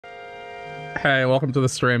Hey, welcome to the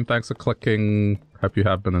stream. Thanks for clicking. Hope you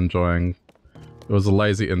have been enjoying. It was a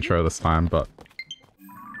lazy intro this time, but...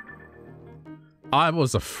 I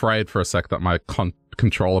was afraid for a sec that my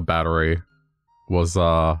controller battery was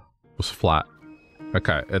flat.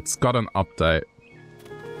 Okay, it's got an update.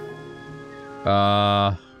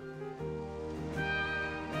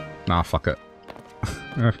 Nah, fuck it.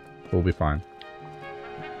 We'll be fine.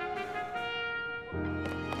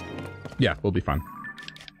 Yeah, we'll be fine.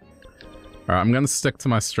 Alright, I'm gonna stick to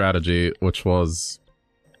my strategy, which was...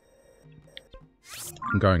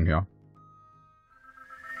 I'm going here.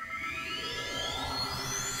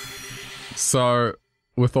 So,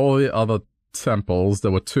 with all the other temples,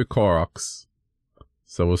 there were 2 Koroks.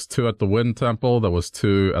 So there was 2 at the Wind Temple, there was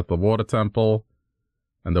 2 at the Water Temple,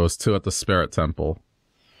 and there was 2 at the Spirit Temple.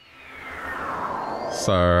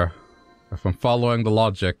 So, if I'm following the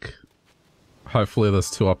logic, hopefully there's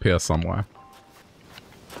 2 up here somewhere.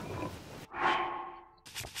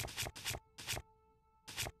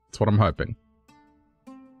 That's what I'm hoping.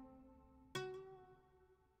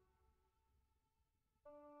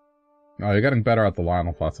 Oh, you're getting better at the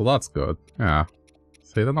Lionel fight, so that's good. Yeah.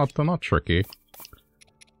 See, they're not tricky.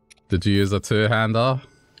 Did you use a 2-hander?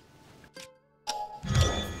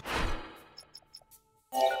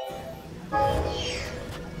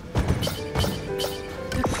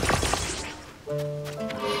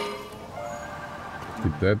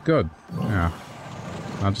 You did good. Yeah.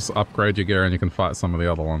 I'll just upgrade your gear and you can fight some of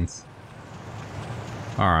the other ones.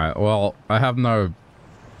 Alright, well, I have no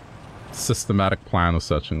systematic plan of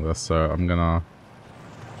searching this, so I'm gonna...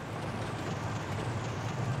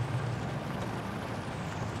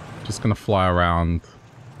 just gonna fly around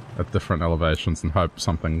at different elevations and hope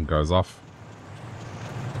something goes off.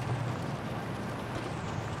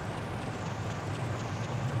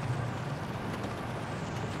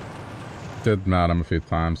 Did mount him a few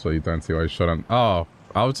times so you don't see why you shouldn't. Oh,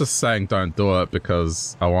 I was just saying don't do it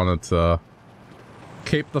because I wanted to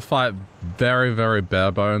keep the fight very, very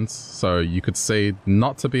bare bones, so you could see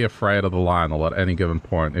not to be afraid of the Lionel at any given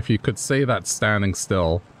point. If you could see that standing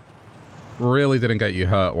still really didn't get you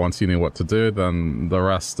hurt once you knew what to do, then the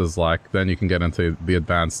rest is like, then you can get into the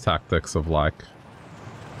advanced tactics of like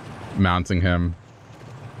mounting him,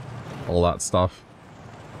 all that stuff.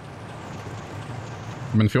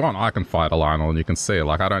 I mean, if you want, I can fight a Lionel and you can see,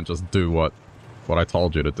 like, I don't just do what I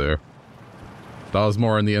told you to do. That was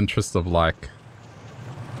more in the interest of, like,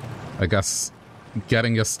 I guess,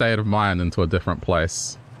 getting your state of mind into a different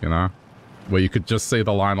place, you know? Where you could just see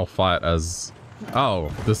the Lionel fight as,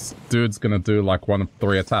 oh, this dude's gonna do, like, 1 of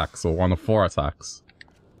 3 attacks or 1 of 4 attacks.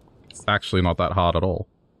 It's actually not that hard at all.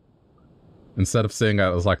 Instead of seeing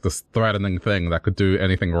it as, like, this threatening thing that could do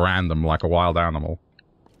anything random, like a wild animal.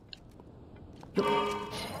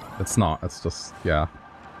 It's not, it's just, yeah.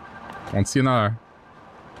 Once you know.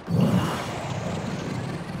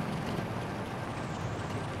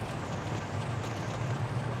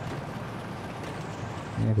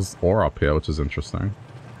 Oh, there's ore up here, which is interesting.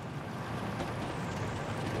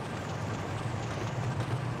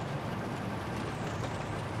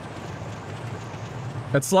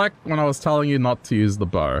 It's like when I was telling you not to use the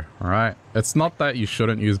bow, alright? It's not that you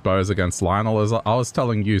shouldn't use bows against Lionel, I was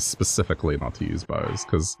telling you specifically not to use bows,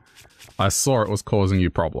 because I saw it was causing you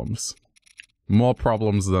problems. More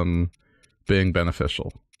problems than being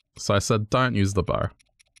beneficial. So I said, don't use the bow.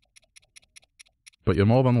 But you're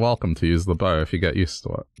more than welcome to use the bow if you get used to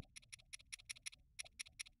it.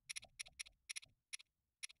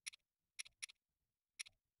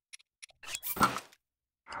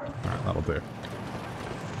 Alright, that'll do.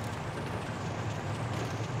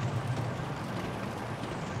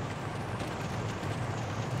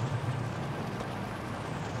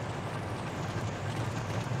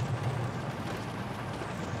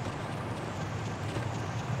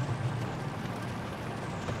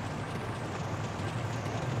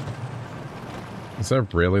 Is there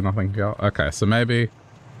really nothing here? Okay, so maybe...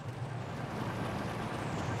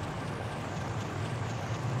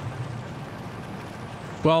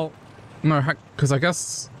 Well, no, because I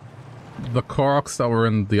guess the Koroks that were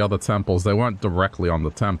in the other temples, they weren't directly on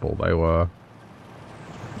the temple, they were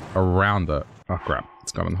around it. Oh crap,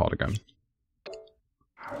 it's gotten hot again.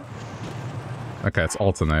 Okay, it's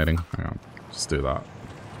alternating. Hang on, just do that.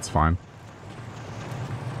 It's fine.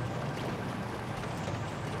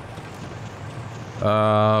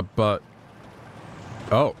 But...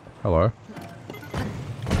 Oh, hello.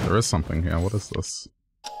 There is something here. What is this?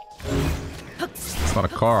 It's not a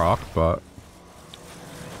Korok, but...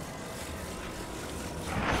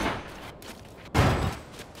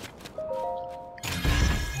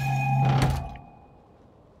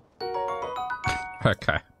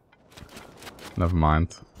 Okay. Never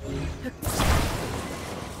mind.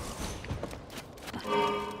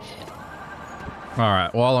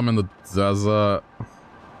 Alright, while I'm in the desert...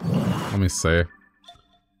 Let me see.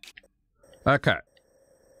 Okay.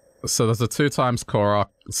 So there's a 2 times Korok.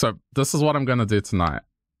 So this is what I'm going to do tonight.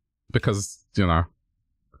 Because, you know...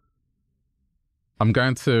 I'm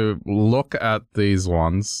going to look at these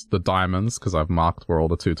ones, the diamonds, because I've marked where all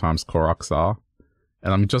the 2 times Koroks are.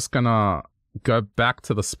 And I'm just going to go back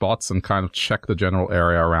to the spots and kind of check the general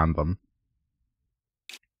area around them.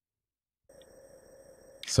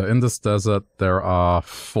 So in this desert, there are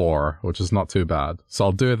 4, which is not too bad. So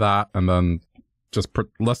I'll do that, and then just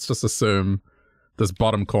let's just assume this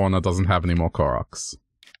bottom corner doesn't have any more Koroks.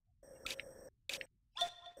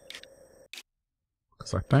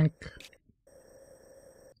 Because I think...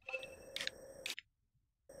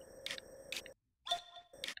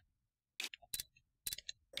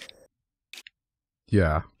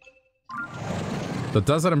 Yeah. The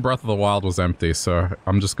desert in Breath of the Wild was empty, so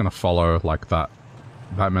I'm just gonna follow, like, that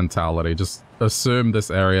mentality. Just assume this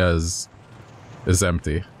area is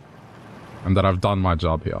empty. And that I've done my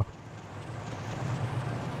job here.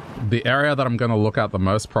 The area that I'm gonna look at the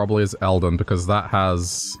most probably is Eldin, because that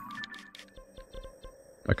has...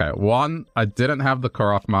 Okay, 1, I didn't have the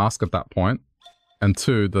Korok mask at that point. And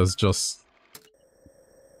 2, there's just...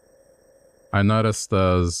 I noticed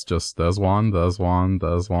there's one, there's one,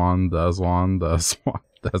 there's one, there's one, there's one,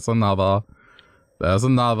 there's another, there's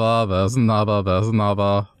another, there's another, there's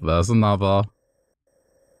another, there's another.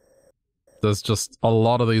 There's just a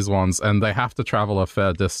lot of these ones, and they have to travel a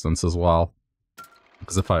fair distance as well.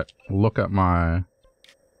 Because if I look at my...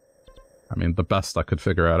 I mean, the best I could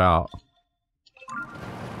figure it out.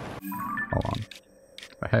 Hold on.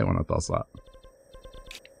 I hate when it does that.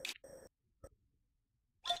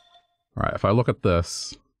 Alright, if I look at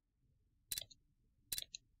this...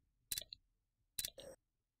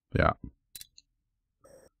 Yeah.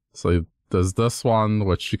 So there's this one,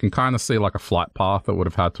 which you can kind of see like a flight path that would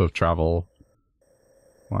have had to have traveled,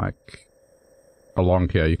 like, along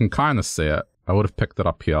here. You can kind of see it. I would have picked it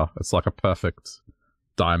up here. It's like a perfect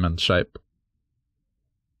diamond shape.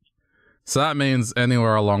 So that means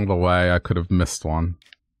anywhere along the way I could have missed one.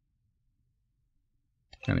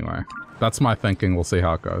 Anyway, that's my thinking. We'll see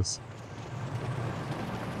how it goes.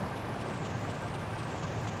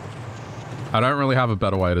 I don't really have a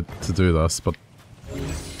better way to do this, but...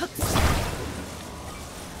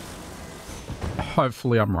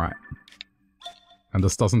 Hopefully I'm right. And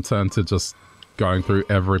this doesn't turn to just going through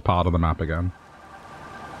every part of the map again.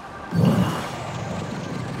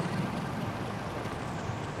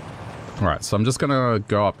 Alright, so I'm just gonna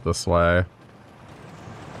go up this way.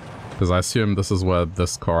 Because I assume this is where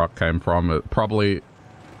this Korok came from. It probably,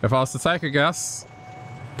 if I was to take a guess,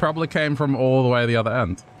 probably came from all the way the other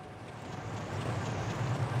end.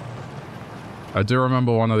 I do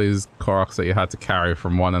remember one of these Koroks that you had to carry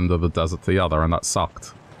from one end of the desert to the other, and that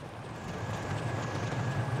sucked.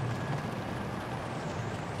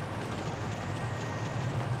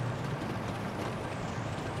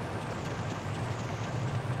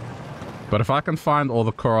 But if I can find all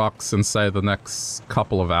the Koroks in, say, the next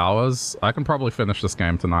couple of hours, I can probably finish this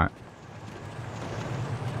game tonight.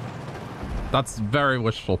 That's very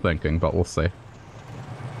wishful thinking, but we'll see.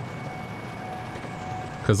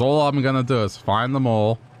 Because all I'm going to do is find them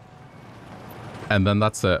all, and then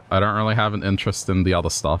that's it. I don't really have an interest in the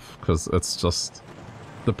other stuff, because it's just...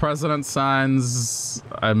 The president signs,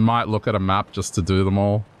 I might look at a map just to do them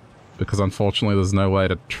all, because unfortunately there's no way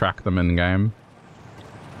to track them in-game.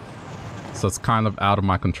 So it's kind of out of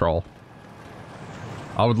my control.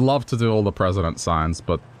 I would love to do all the president signs,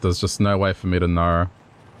 but there's just no way for me to know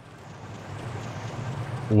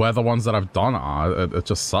where the ones that I've done are. It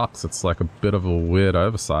just sucks. It's like a bit of a weird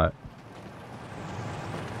oversight.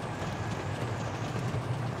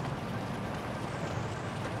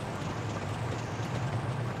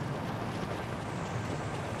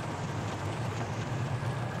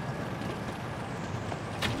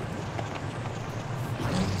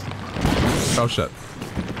 Oh shit.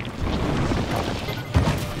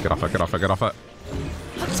 Get off it, get off it, get off it.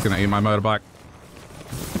 It's gonna eat my motorbike.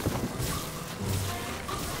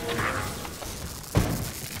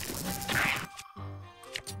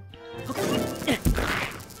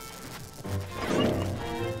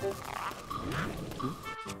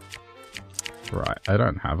 Right, I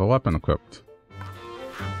don't have a weapon equipped.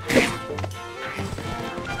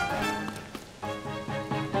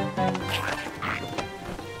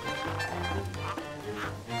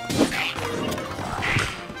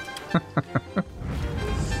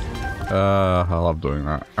 I love doing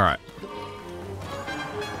that. Alright.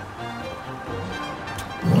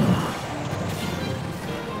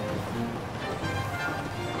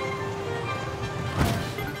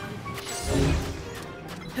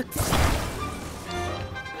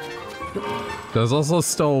 There's also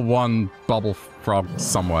still one bubble frog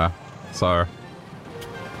somewhere, so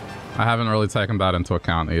I haven't really taken that into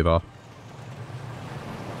account either.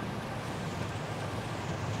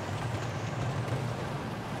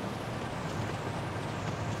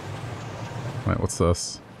 Wait, what's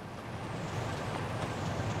this?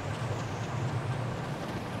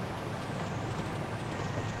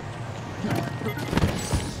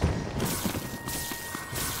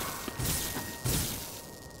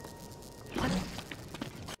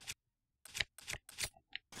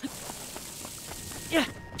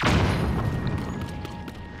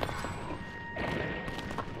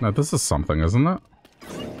 No, this is something, isn't it?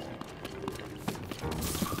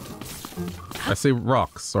 I see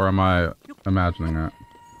rocks, or am I imagining it?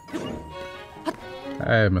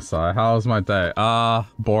 Hey, Messiah, how was my day?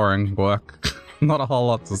 Boring work. Not a whole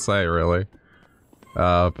lot to say, really.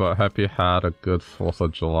 But hope you had a good 4th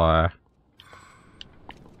of July.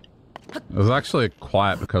 It was actually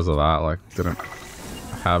quiet because of that, like, didn't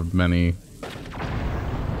have many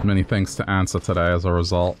things to answer today as a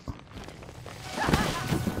result.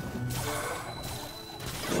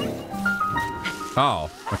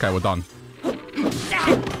 Oh, okay, we're done.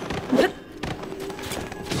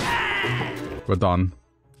 We're done.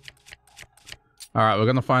 Alright, we're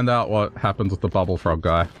gonna find out what happens with the bubble frog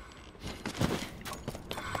guy.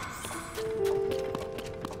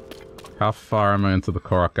 How far am I into the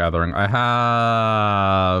Korok gathering? I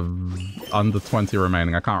have under 20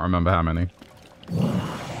 remaining. I can't remember how many.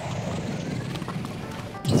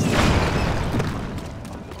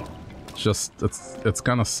 Just, it's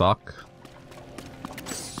gonna suck.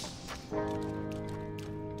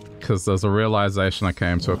 Because there's a realization I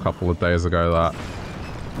came to a couple of days ago that...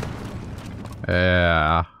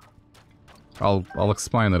 Yeah. I'll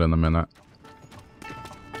explain it in a minute.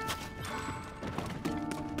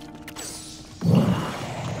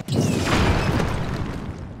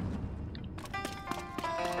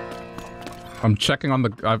 I'm checking on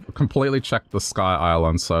the... I've completely checked the Sky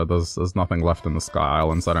Island, so there's nothing left in the Sky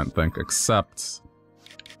Islands, I don't think, except...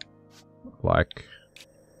 like...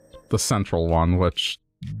 the central one, which...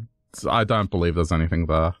 I don't believe there's anything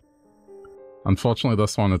there. Unfortunately,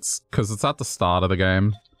 this one, it's... because it's at the start of the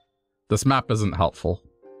game. This map isn't helpful.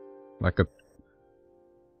 Like,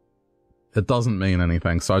 it doesn't mean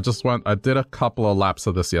anything, so I just went... I did a couple of laps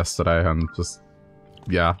of this yesterday, and just...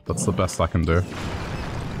 yeah, that's the best I can do.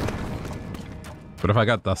 But if I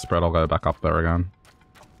get desperate, I'll go back up there again.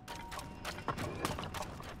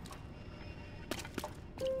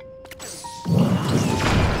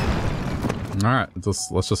 Alright,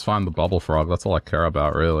 let's just find the bubble frog. That's all I care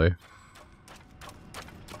about, really.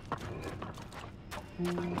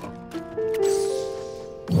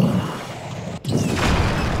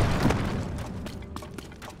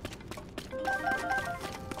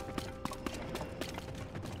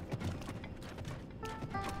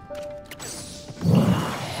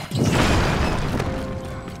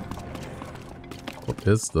 What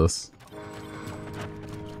is this?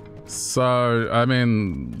 So, I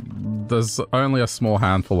mean, there's only a small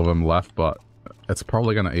handful of them left, but it's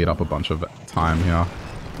probably going to eat up a bunch of time here.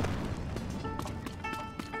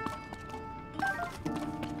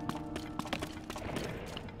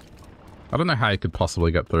 I don't know how you could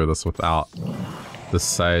possibly get through this without this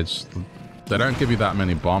sage. They don't give you that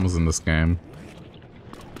many bombs in this game.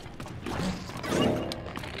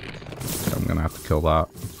 I'm going to have to kill that.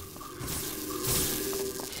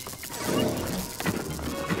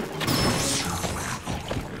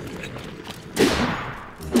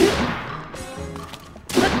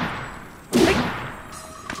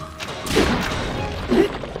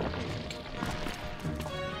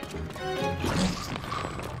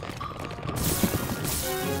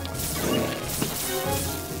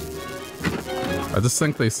 I just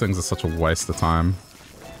think these things are such a waste of time.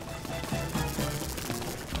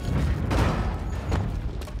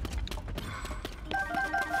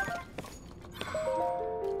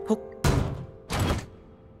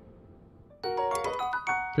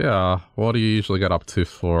 Yeah, what do you usually get up to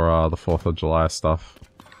for the 4th of July stuff?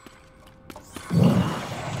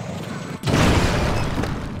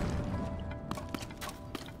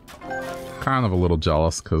 Kind of a little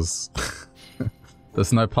jealous, because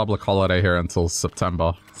there's no public holiday here until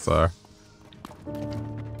September, so...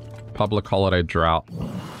 Public holiday drought.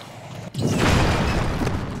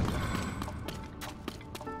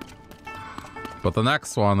 But the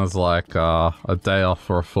next one is like a day off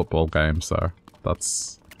for a football game, so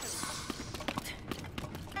that's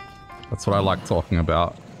what I like talking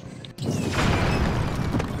about.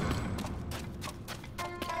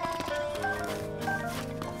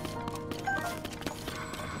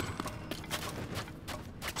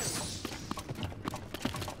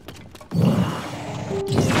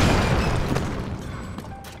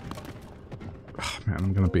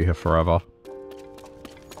 I'm gonna be here forever.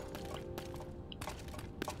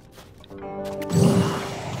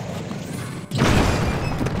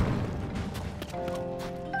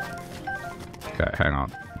 Okay, hang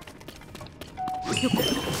on.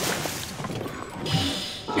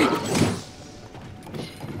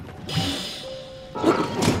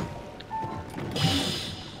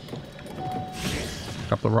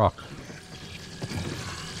 Pick up the rock.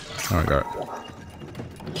 There we go.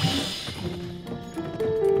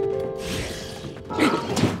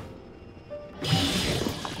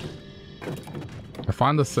 I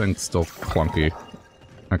find this thing still clunky.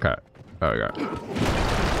 Okay, there we go.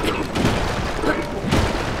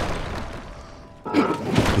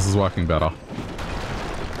 This is working better.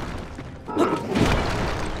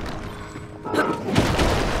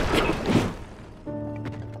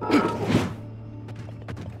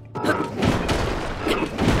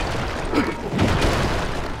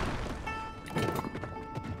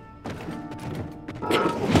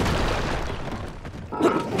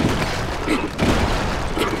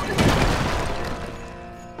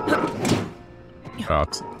 Oh,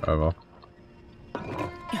 it's over.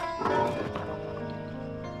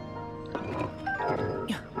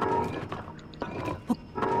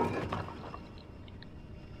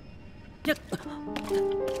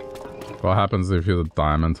 What happens if you're the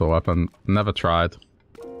diamond or weapon? Never tried.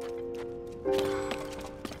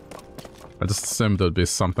 I just assumed it would be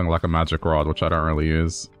something like a magic rod, which I don't really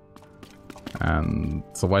use. And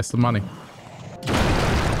it's a waste of money.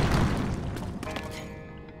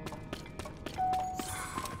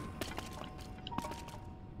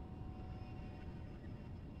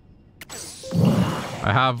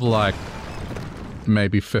 I have like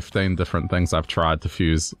maybe 15 different things I've tried to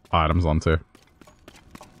fuse items onto.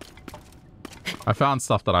 I found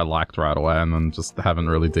stuff that I liked right away and then just haven't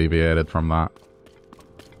really deviated from that.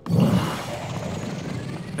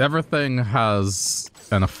 Everything has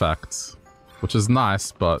an effect, which is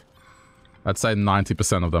nice, but I'd say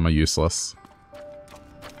 90% of them are useless.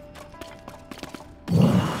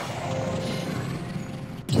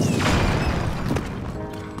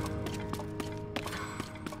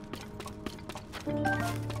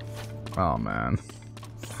 Oh man.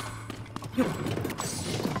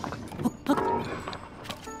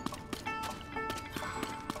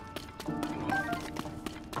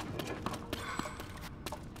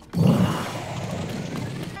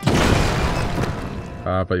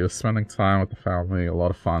 But you're spending time with the family, a lot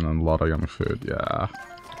of fun, and a lot of yummy food. Yeah.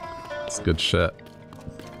 It's good shit.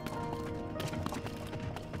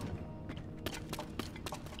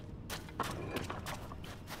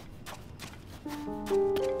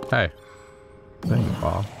 Hey. There you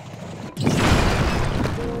are.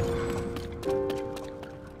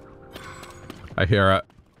 I hear it.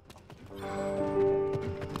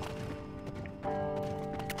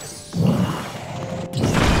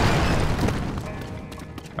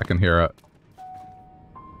 I can hear it.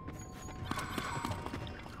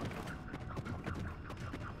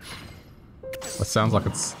 It sounds like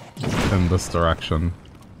it's in this direction.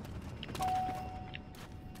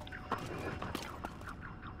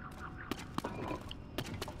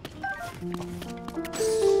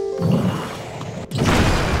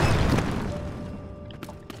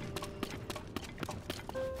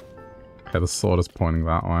 Okay, the sword is pointing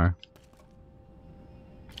that way.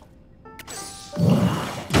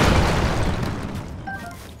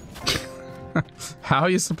 How are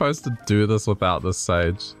you supposed to do this without this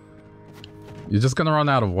sage? You're just gonna run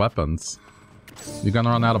out of weapons. You're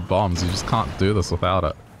gonna run out of bombs. You just can't do this without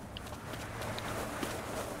it.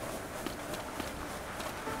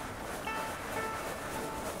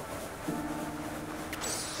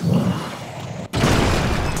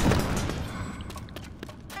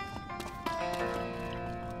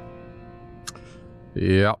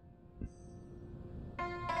 Yep.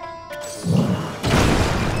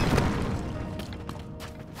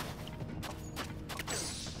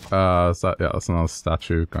 Is that, yeah, that's another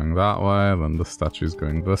statue going that way, then the statue's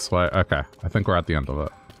going this way. Okay, I think we're at the end of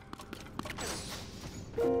it.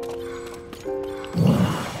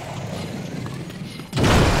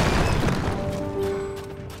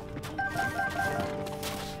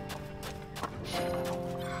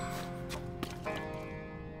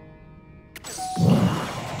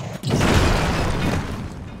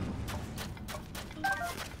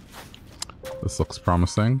 This looks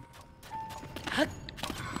promising.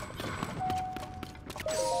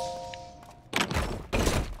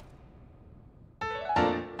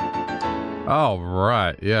 Oh,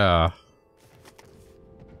 right, yeah.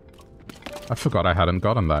 I forgot I hadn't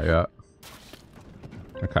gotten that yet.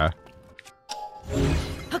 Okay.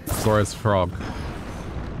 Glorious frog.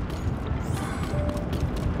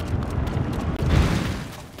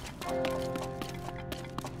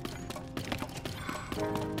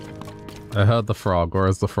 I heard the frog. Where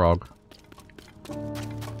is the frog?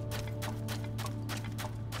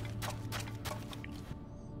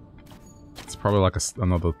 It's probably like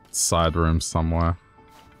another side room somewhere.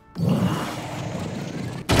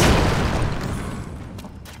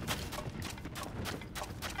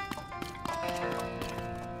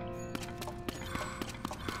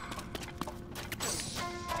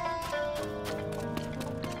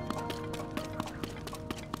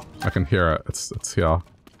 I can hear it. It's here.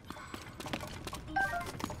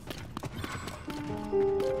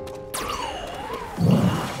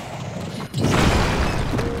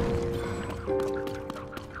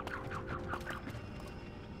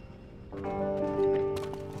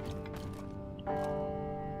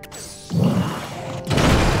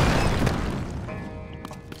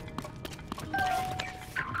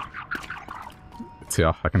 It's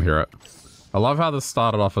here. I can hear it. I love how this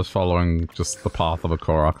started off as following just the path of a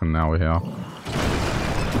Korok, and now we're here.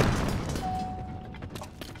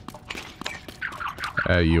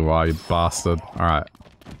 There you are, you bastard. Alright.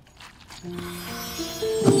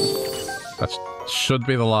 That should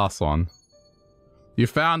be the last one. You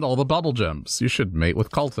found all the bubble gems. You should meet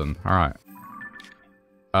with Colton. Alright.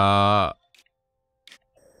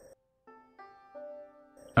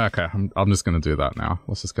 Okay, I'm just gonna do that now.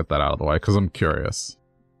 Let's just get that out of the way, because I'm curious.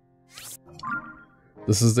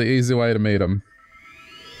 This is the easy way to meet him.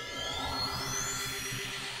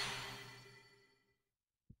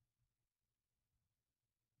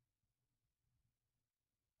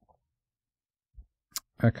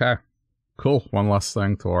 Okay. Cool. One less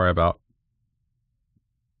thing to worry about.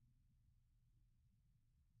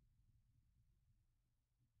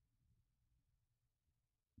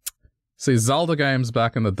 See, Zelda games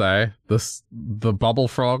back in the day, the Bubble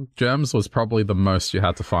Frog gems was probably the most you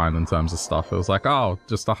had to find in terms of stuff. It was like, oh,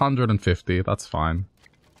 just 150, that's fine.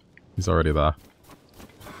 He's already there.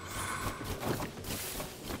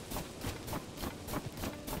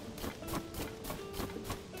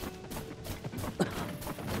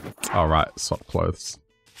 Alright, swap clothes.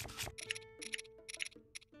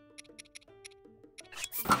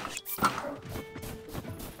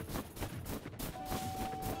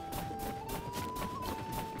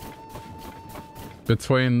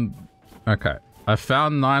 Okay. I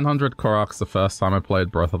found 900 Koroks the first time I played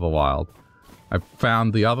Breath of the Wild. I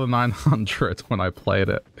found the other 900 when I played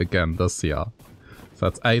it again this year. So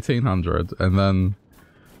that's 1800. And then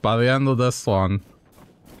by the end of this one,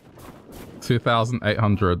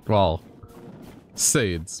 2,800, well,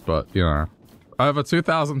 seeds, but, you know. Over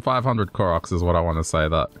 2,500 Koroks is what I want to say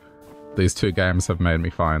that these two games have made me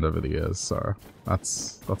find over the years, so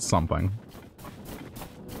that's something.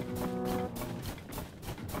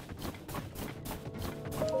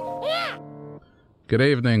 Good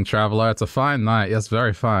evening, traveler. It's a fine night. Yes,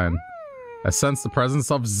 very fine. I sense the presence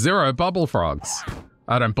of 0 bubble frogs.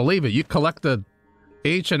 I don't believe it. You collected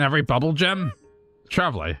each and every bubble gem?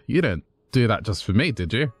 Traveler, you didn't do that just for me,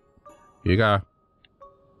 did you? Here you go.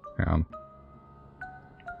 Hang on.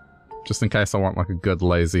 Just in case I want like a good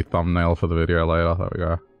lazy thumbnail for the video later. There we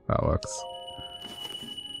go. That works.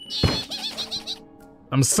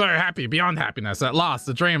 I'm so happy beyond happiness. At last,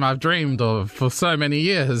 the dream I've dreamed of for so many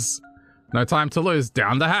years. No time to lose.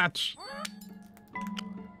 Down the hatch.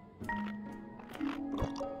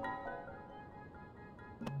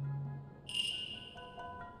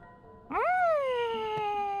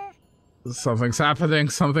 Something's happening.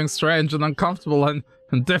 Something strange and uncomfortable and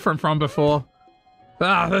different from before.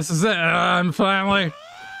 Ah, this is it. I'm finally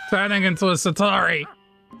turning into a Satori.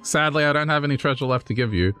 Sadly, I don't have any treasure left to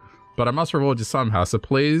give you, but I must reward you somehow, so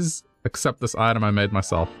please accept this item I made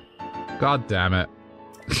myself. God damn it.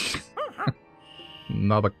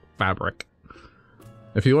 Another fabric.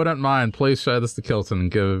 If you wouldn't mind, please show this to Kilton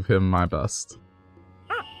and give him my best.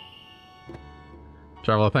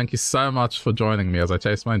 Traveler, thank you so much for joining me as I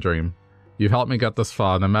chase my dream. You've helped me get this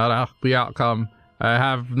far. No matter the outcome, I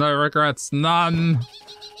have no regrets. None!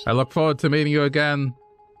 I look forward to meeting you again,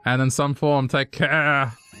 and in some form, take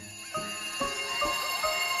care.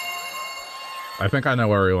 I think I know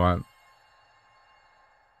where we went.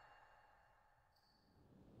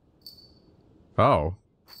 Oh.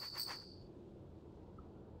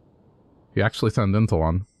 He actually turned into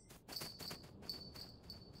one.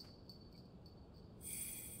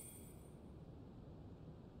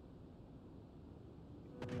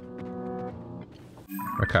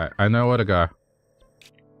 Okay, I know where to go.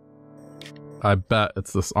 I bet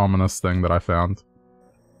it's this ominous thing that I found.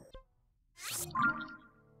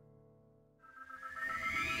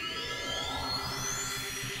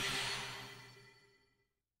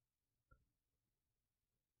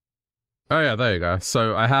 Oh yeah, there you go.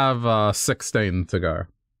 So I have 16 to go.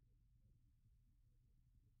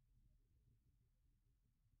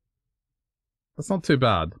 That's not too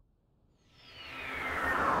bad.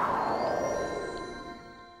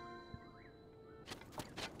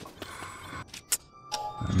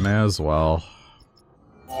 May as well.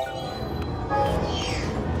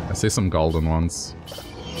 I see some golden ones.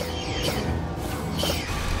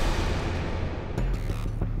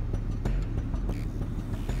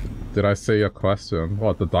 Did I see your question?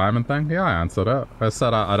 What, the diamond thing? Yeah, I answered it. I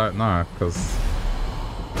said I don't know, because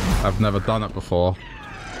I've never done it before.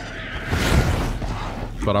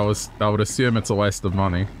 But I would assume it's a waste of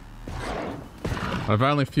money. I've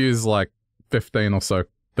only fused like 15 or so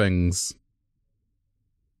things.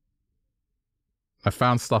 I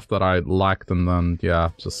found stuff that I liked and then,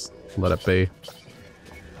 yeah, just let it be.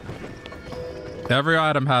 Every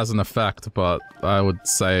item has an effect, but I would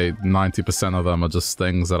say 90% of them are just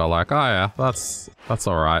things that are like, oh yeah, that's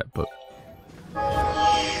alright, but...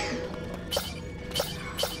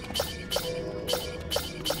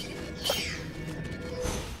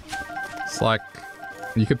 It's like,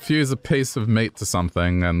 you could fuse a piece of meat to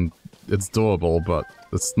something and it's doable, but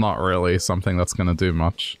it's not really something that's gonna do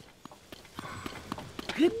much.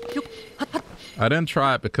 I didn't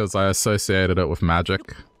try it because I associated it with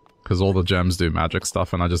magic. Because all the gems do magic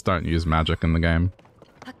stuff and I just don't use magic in the game.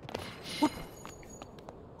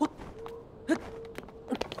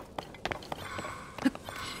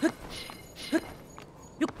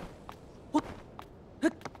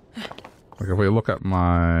 Like if we look at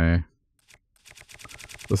my...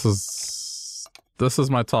 This is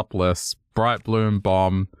my top list. Bright Bloom,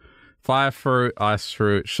 Bomb, Fire Fruit, Ice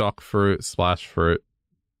Fruit, Shock Fruit, Splash Fruit,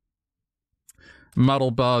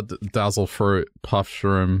 Muddle Bud, Dazzle Fruit, Puff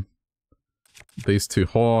Shroom. These two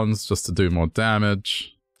horns just to do more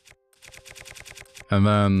damage. And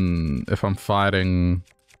then if I'm fighting...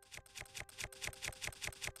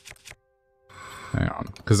 Hang on,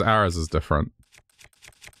 because arrows is different.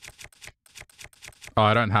 Oh,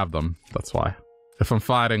 I don't have them, that's why. If I'm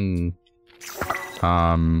fighting...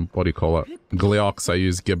 what do you call it? Gleox, I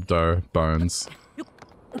use Gibdo bones.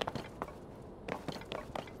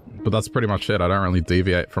 But that's pretty much it, I don't really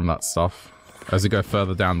deviate from that stuff. As you go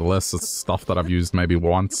further down the list, it's stuff that I've used maybe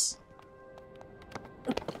once.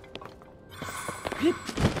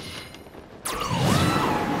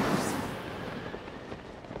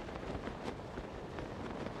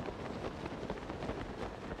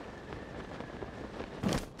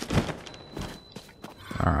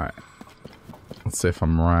 Alright. Let's see if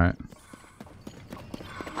I'm right.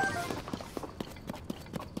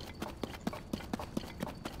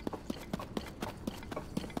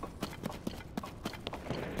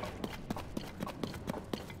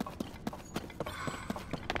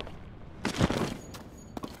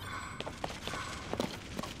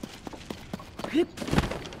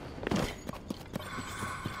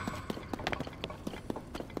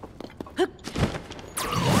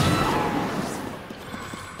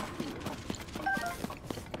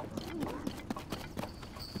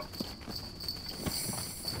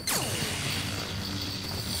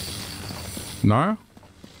 No?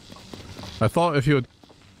 I thought if you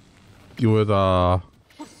would, I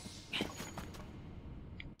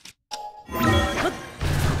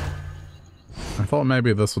thought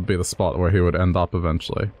maybe this would be the spot where he would end up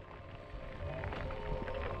eventually.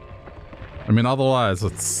 I mean, otherwise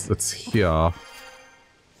it's here.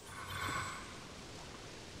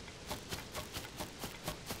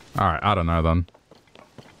 Alright, I don't know then.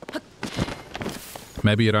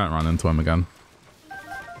 Maybe you don't run into him again.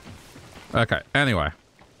 Okay, anyway.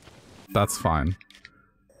 That's fine.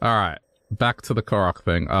 Alright, back to the Korok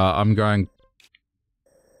thing. I'm going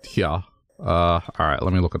here. Alright,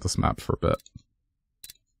 let me look at this map for a bit.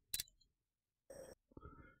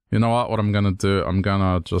 You know what I'm gonna do? I'm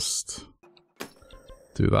gonna just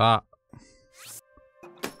do that.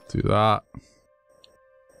 Do that.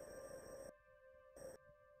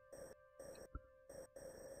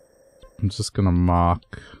 I'm just gonna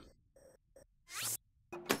mark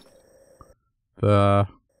there,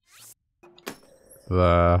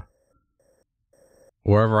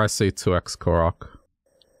 wherever I see 2x Korok,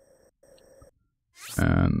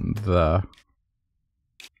 and there.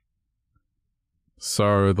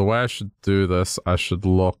 So the way I should do this, I should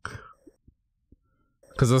look,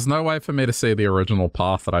 because there's no way for me to see the original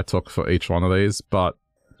path that I took for each one of these, but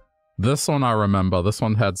this one I remember, this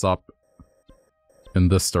one heads up in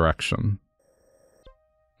this direction.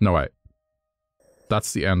 No, wait.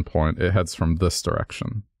 That's the end point. It heads from this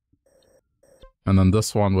direction. And then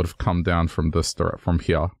this one would have come down from this from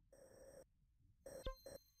here.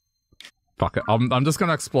 Fuck it. I'm just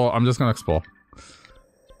gonna explore. I'm just gonna explore.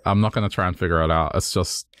 I'm not gonna try and figure it out. It's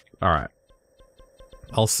just... Alright.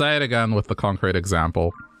 I'll say it again with the concrete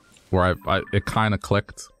example. where it kind of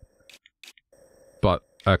clicked. But,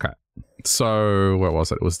 okay. So, where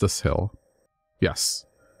was it? It was this hill. Yes.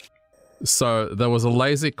 So, there was a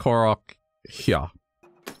lazy Korok here.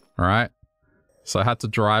 Alright? So I had to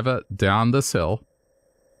drive it down this hill,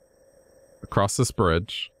 across this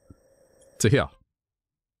bridge, to here.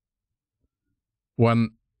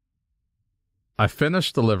 When I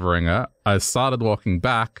finished delivering it, I started walking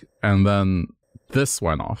back, and then this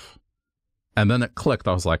went off. And then it clicked.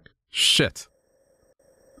 I was like, shit.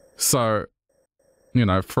 So, you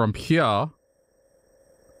know, from here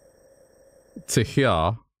to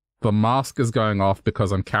here, the mask is going off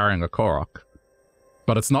because I'm carrying a Korok.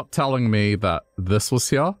 But it's not telling me that this was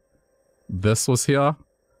here, and this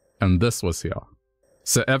was here.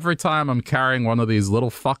 So every time I'm carrying one of these little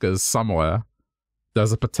fuckers somewhere,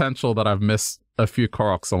 there's a potential that I've missed a few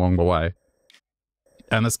Koroks along the way.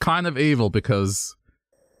 And it's kind of evil because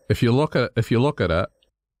if you look at it,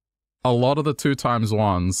 a lot of the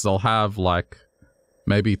 2x1s, they'll have like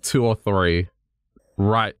maybe 2 or 3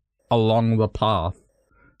 right along the path.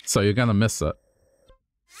 So you're gonna miss it.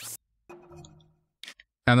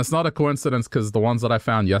 And it's not a coincidence because the ones that I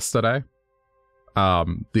found yesterday,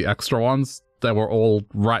 the extra ones, they were all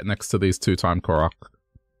right next to these 2x Korok.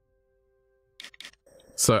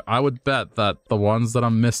 So I would bet that the ones that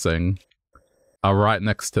I'm missing are right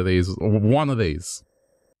next to these, one of these.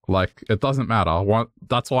 Like, it doesn't matter.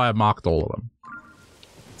 That's why I marked all of them.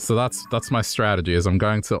 So that's my strategy, is I'm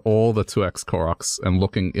going to all the 2x Koroks and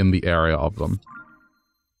looking in the area of them.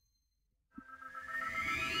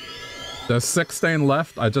 There's 16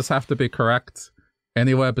 left. I just have to be correct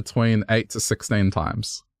anywhere between 8 to 16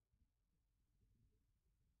 times.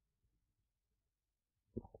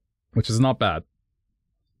 Which is not bad.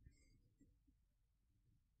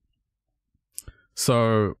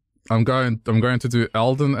 So I'm going to do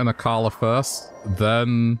Eldon and Akala first,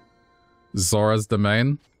 then Zora's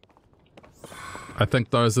Domain. I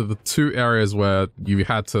think those are the 2 areas where you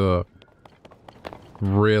had to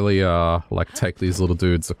really, like, take these little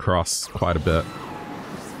dudes across quite a bit.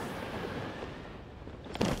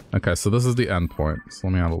 Okay, so this is the end point. So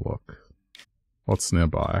let me have a look. What's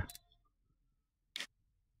nearby?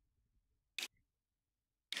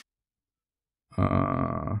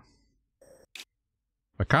 I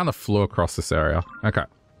kind of flew across this area. Okay.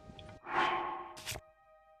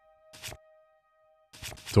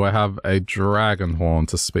 Do I have a dragon horn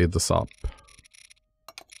to speed this up?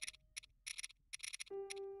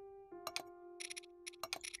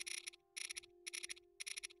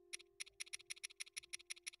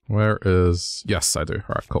 Where is... Yes, I do.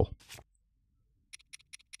 Alright, cool.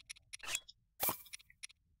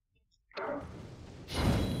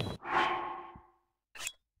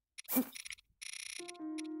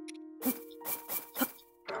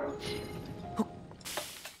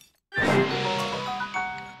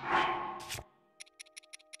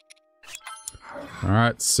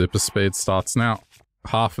 Alright, super speed starts now.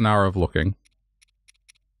 Half an hour of looking.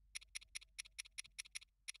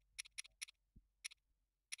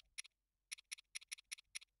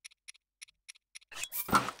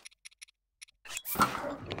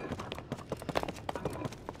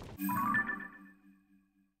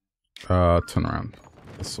 Turn around.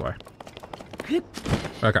 This way.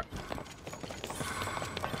 Okay.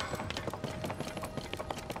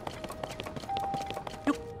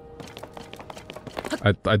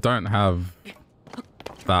 I don't have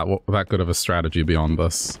that good of a strategy beyond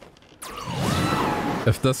this.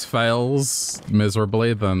 If this fails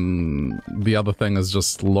miserably, then the other thing is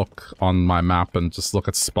just look on my map and just look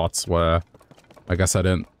at spots where I guess I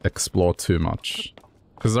didn't explore too much.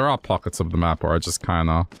 Because there are pockets of the map where I just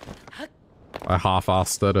kinda... I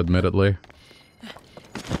half-assed it, admittedly.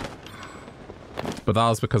 But that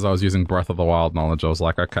was because I was using Breath of the Wild knowledge. I was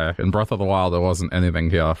like, okay, in Breath of the Wild there wasn't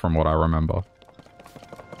anything here from what I remember.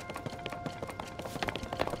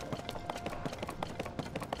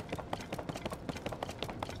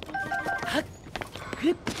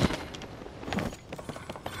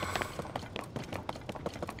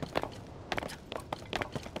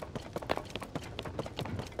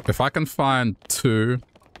 If I can find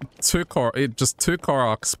just two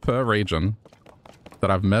Koroks per region that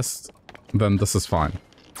I've missed, then this is fine.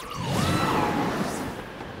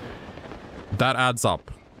 That adds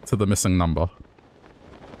up to the missing number.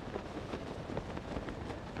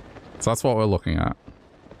 So that's what we're looking at.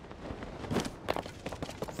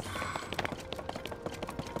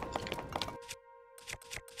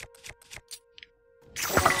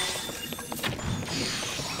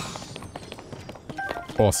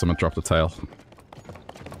 Awesome, it dropped a tail.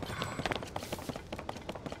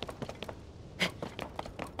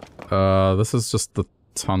 This is just the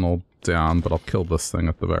tunnel down, but I'll kill this thing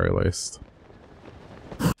at the very least.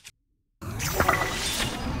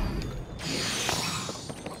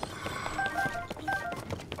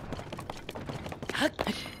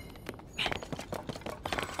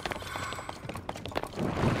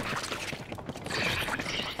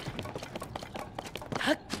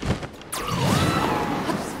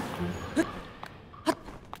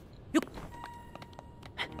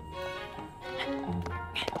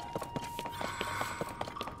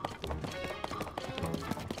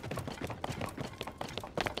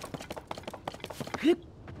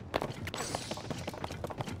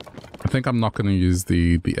 I think I'm not going to use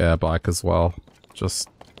the air bike as well, just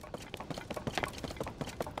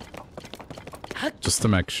to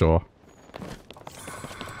make sure.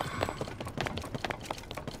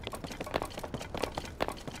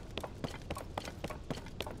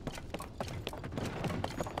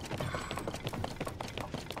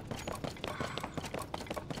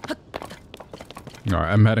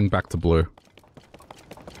 Alright, I'm heading back to blue.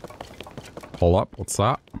 Hold up, what's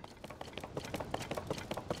that?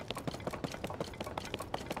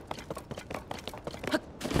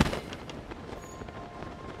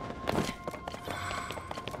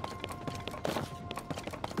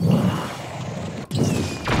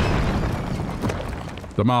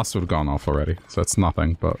 The mask would have gone off already, so it's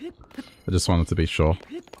nothing, but I just wanted to be sure.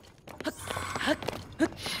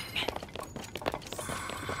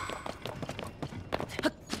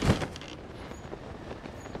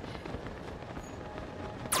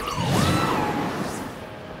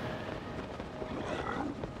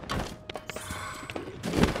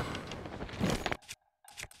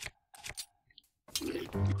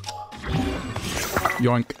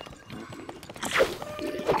 Yoink.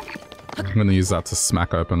 I'm gonna use that to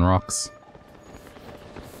smack open rocks.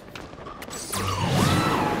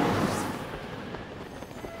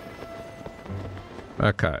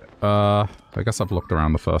 Okay, I guess I've looked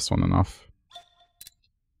around the first one enough.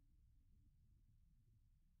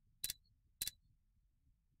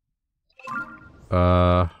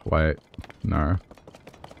 Wait, no.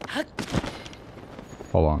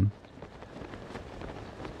 Hold on.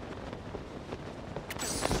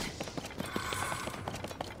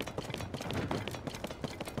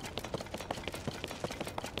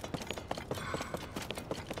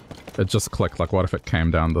 It just clicked, like what if it came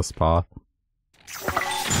down this path?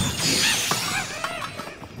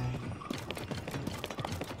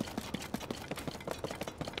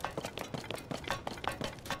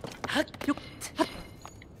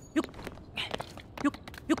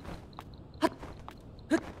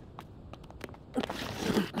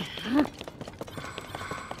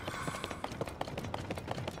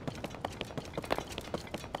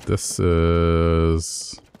 This is...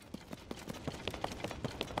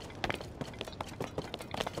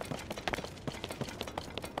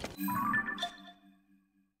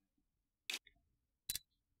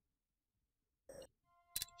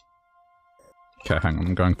 Okay, hang on,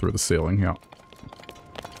 I'm going through the ceiling here.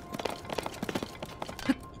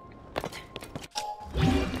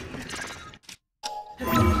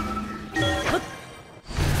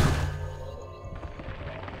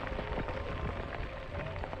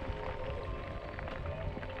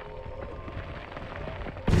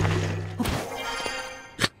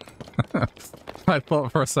 I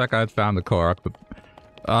thought for a sec I'd found the Korok, but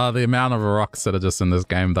the amount of rocks that are just in this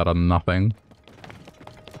game that are nothing.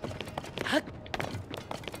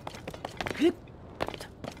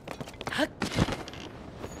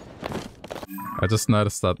 I just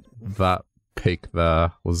noticed that that peak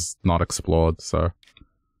there was not explored, so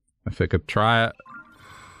if I could try it.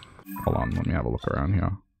 Hold on, let me have a look around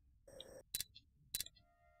here.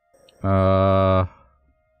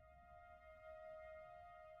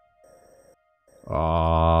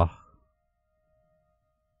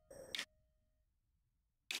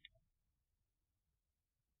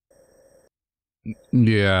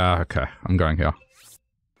 Yeah, okay, I'm going here.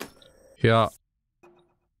 Here.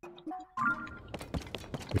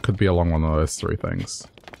 It could be along one of those three things.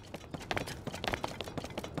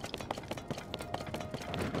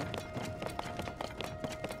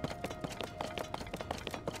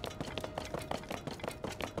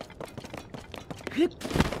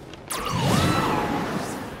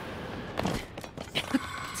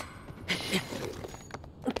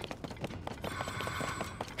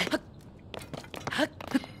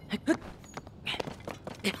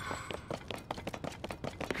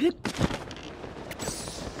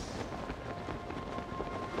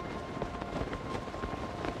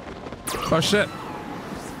 Oh shit.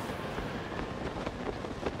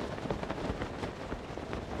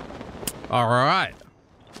 All right.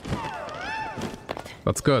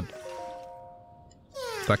 That's good.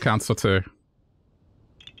 That counts for 2.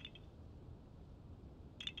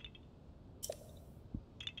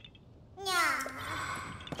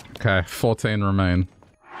 Okay, 14 remain.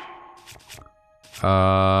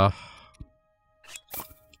 I'll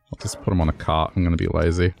just put them on a cart. I'm gonna be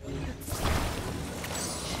lazy.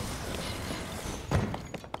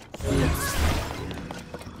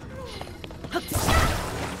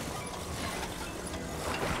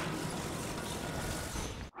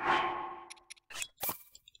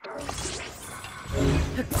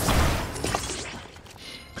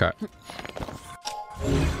 Okay.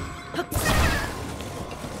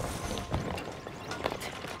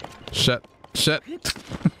 Shit. Shit.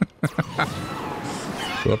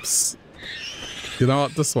 Whoops. You know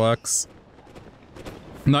what? This works.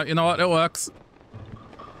 No, you know what? It works.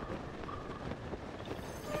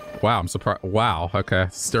 Wow, I'm surprised. Wow, okay.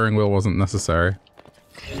 Steering wheel wasn't necessary.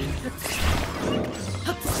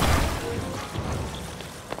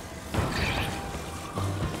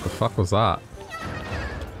 The fuck was that?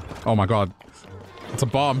 Oh my god. It's a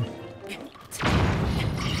bomb.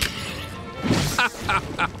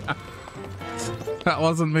 That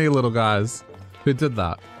wasn't me, little guys. Who did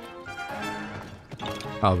that?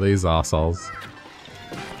 Oh, these arseholes.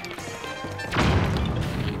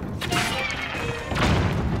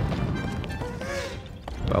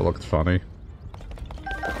 That looked funny.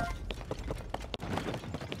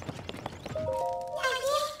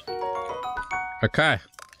 Okay.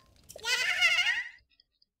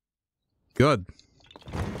 Good.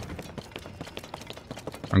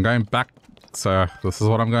 I'm going back, so this is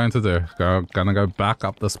what I'm going to do. Gonna go back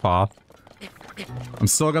up this path. I'm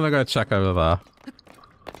still gonna go check over there.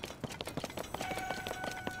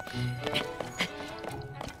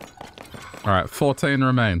 Alright, 14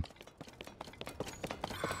 remain.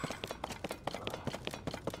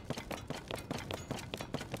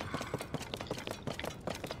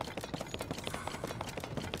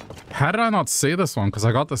 How did I not see this one? Because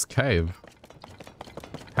I got this cave.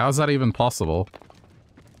 How is that even possible?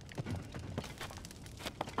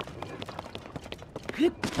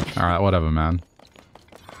 Alright, whatever, man.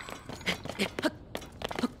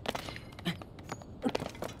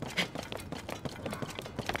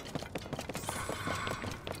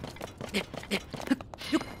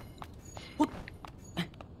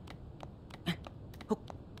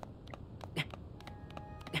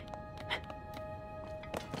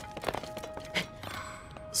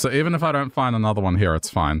 So even if I don't find another one here, it's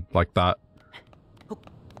fine. Like that.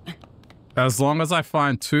 As long as I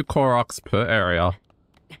find 2 Koroks per area,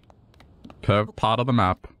 per part of the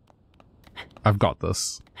map, I've got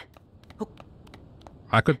this.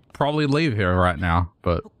 I could probably leave here right now,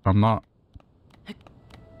 but I'm not.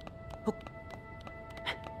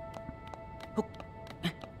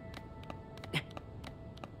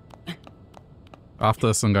 After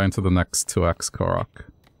this, I'm going to the next 2x Korok.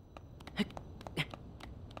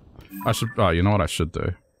 I should. Oh, you know what I should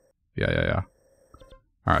do? Yeah.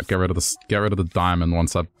 All right, get rid of this. Get rid of the diamond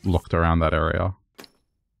once I've looked around that area.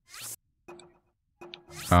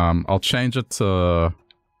 I'll change it to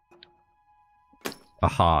a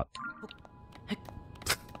heart.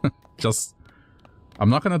 Just, I'm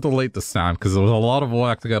not gonna delete the stamp because there was a lot of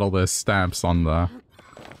work to get all those stamps on there.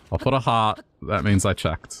 I'll put a heart. That means I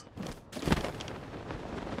checked.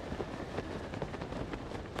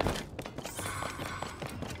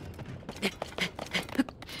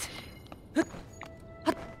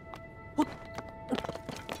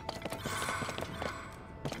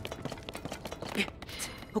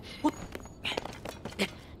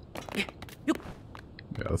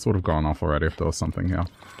 This would have gone off already if there was something here.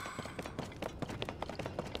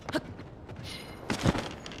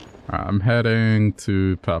 Alright, I'm heading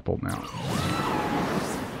to purple now.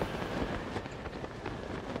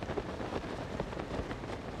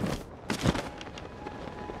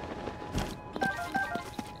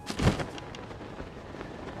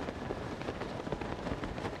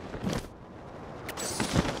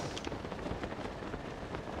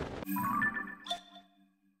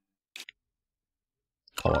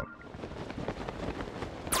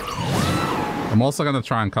 I'm also going to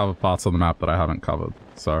try and cover parts of the map that I haven't covered,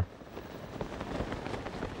 so...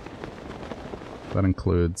 That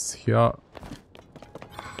includes here.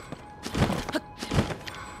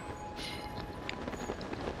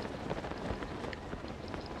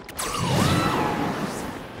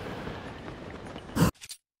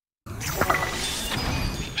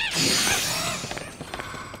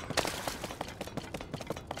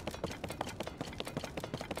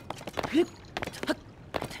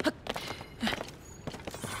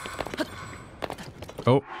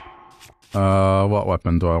 What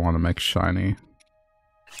weapon do I want to make shiny?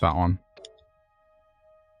 That one.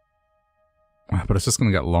 But it's just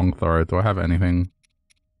gonna get long throw. Do I have anything?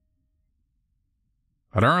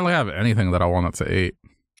 I don't really have anything that I want it to eat.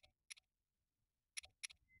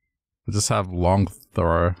 I just have long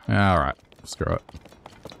throw. Yeah, alright. Screw it.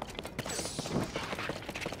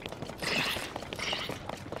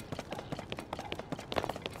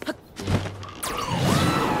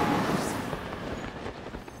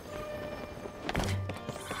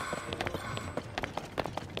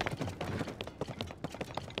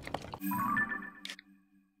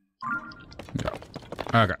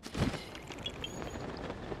 Yeah. Okay.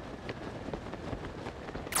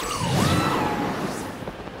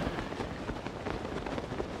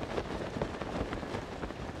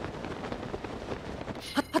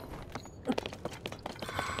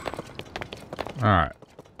 Alright.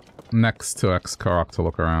 Next to X-Korok to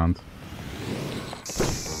look around.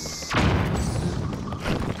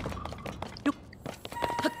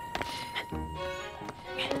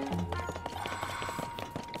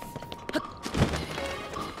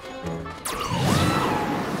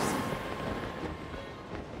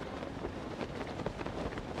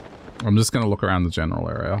 I'm just gonna look around the general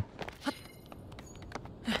area.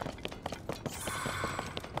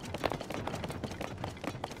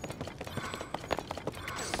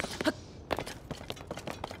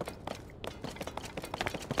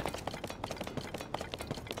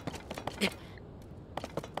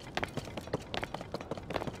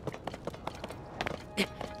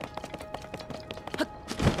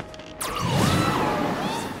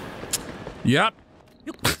 Yep.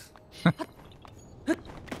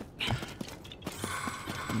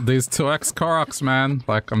 These 2X Koroks, man.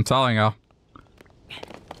 Like, I'm telling you.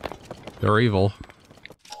 They're evil.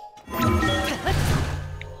 Did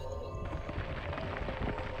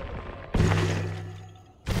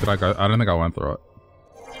I go? I don't think I went through it.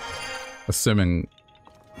 Assuming...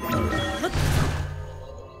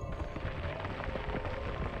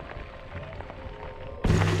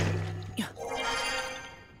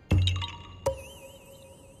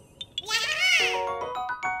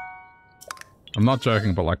 I'm not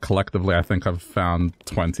joking, but like collectively I think I've found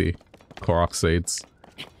 20 Korok seeds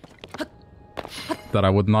that I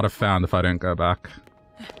would not have found if I didn't go back.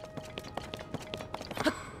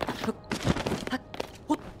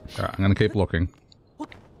 Alright, I'm gonna keep looking.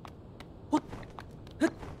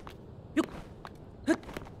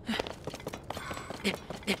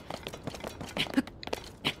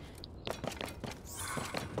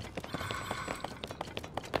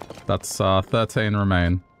 That's 13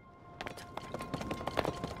 remain.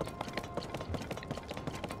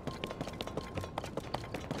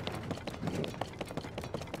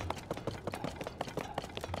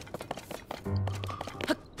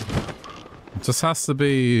 Just has to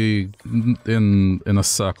be in a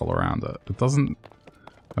circle around it. It doesn't...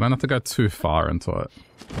 I don't have to go too far into it.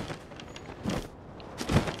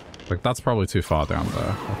 Like, that's probably too far down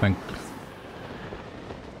there. I think...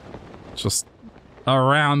 just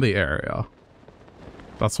around the area.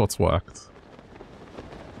 That's what's worked.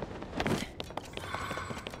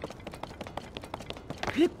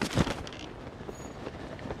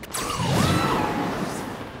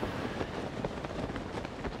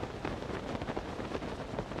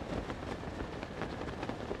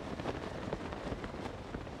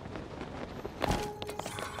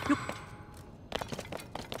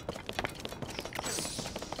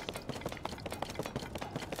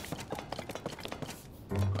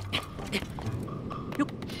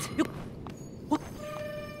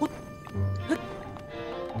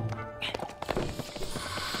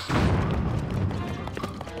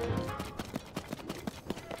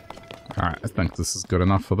 Alright, I think this is good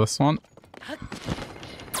enough for this one.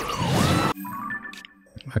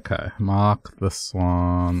 Okay, mark this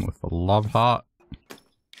one with a love heart.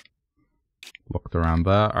 Looked around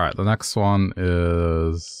there. Alright, the next one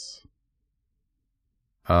is...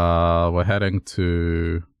 we're heading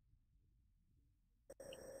to...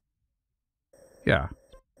 yeah,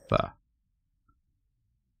 there.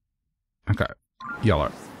 Okay,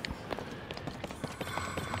 yellow.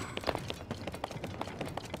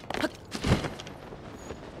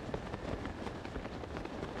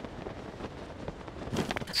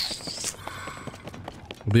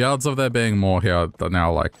 The odds of there being more here are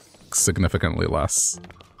now, like, significantly less.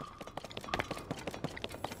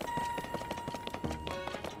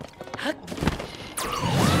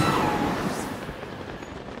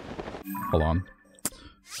 Hold on.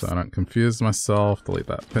 So I don't confuse myself. Delete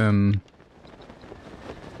that pin.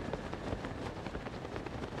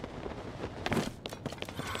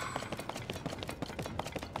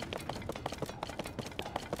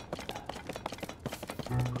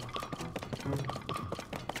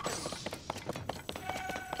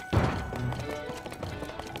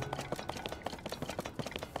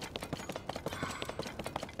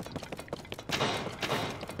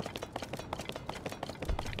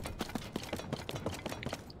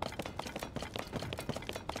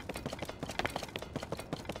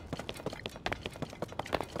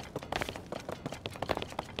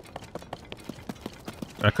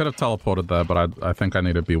 I could have teleported there, but I think I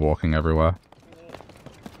need to be walking everywhere.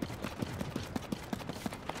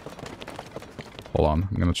 Hold on,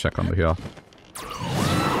 I'm gonna check under here.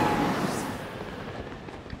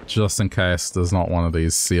 Just in case there's not one of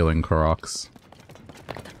these ceiling Koroks.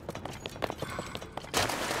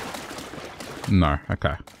 No,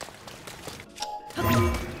 okay.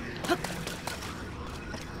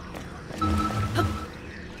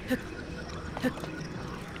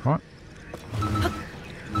 What?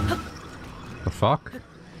 The fuck?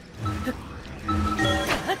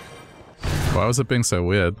 Why was it being so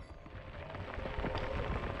weird?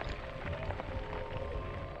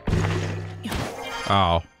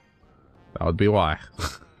 Oh. That would be why.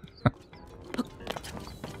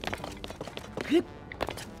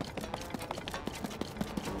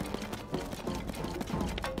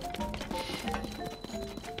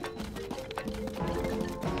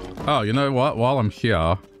 Oh, you know what? While I'm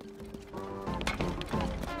here...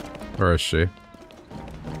 Where is she?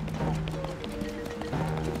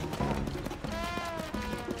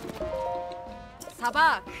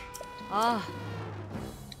 Sabak. Ah.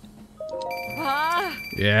 Ah.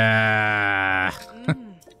 Yeah.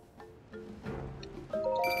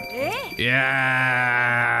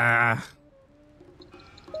 Yeah.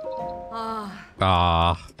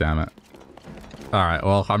 Ah, damn it. Alright,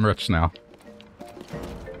 well, I'm rich now.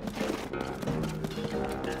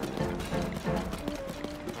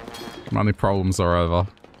 Money problems are over.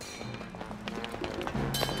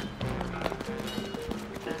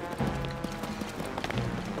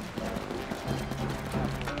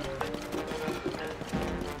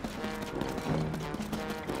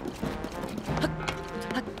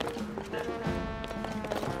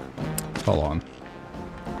 Hold on.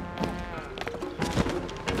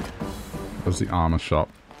 There's the armor shop.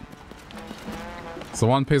 It's the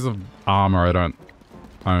one piece of armor I don't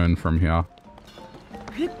own from here.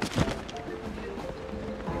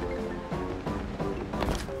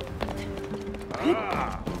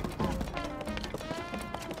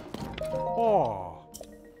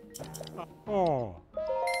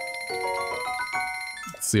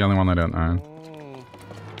 It's the only one I don't own.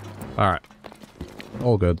 Alright.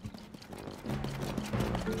 All good.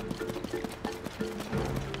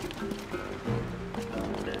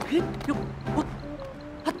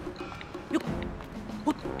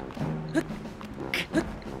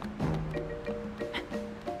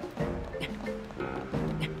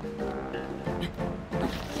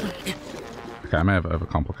 Okay, I may have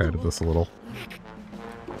overcomplicated this a little.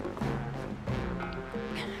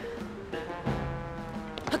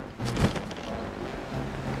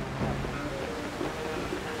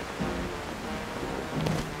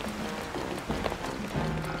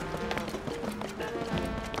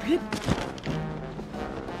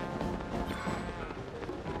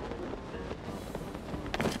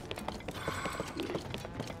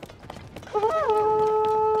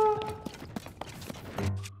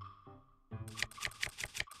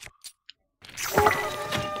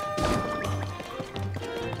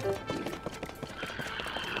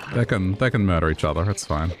 They can murder each other, it's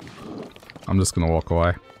fine. I'm just gonna walk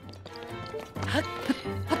away.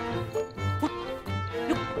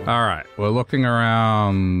 Alright, we're looking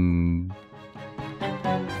around...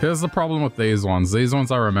 Here's the problem with these ones. These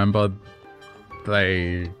ones I remember,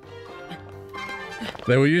 they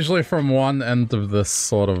were usually from one end of this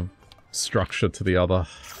sort of structure to the other.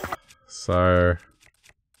 So...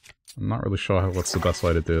 I'm not really sure what's the best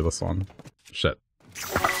way to do this one. Shit.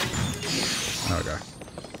 There we go.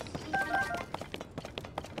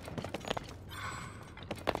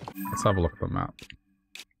 Let's have a look at the map.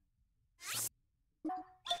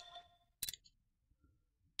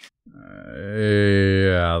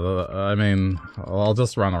 Yeah, I mean, I'll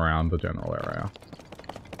just run around the general area.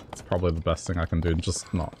 It's probably the best thing I can do,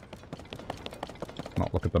 just not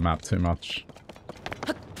look at the map too much.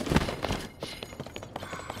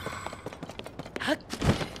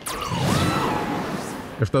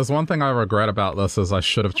 If there's one thing I regret about this is I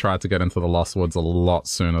should have tried to get into the Lost Woods a lot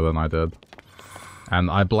sooner than I did. And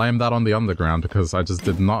I blame that on the underground because I just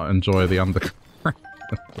did not enjoy the underground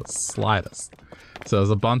the slightest. So there's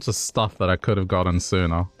a bunch of stuff that I could have gotten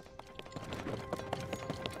sooner.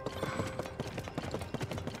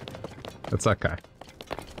 It's okay.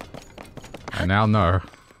 I now know.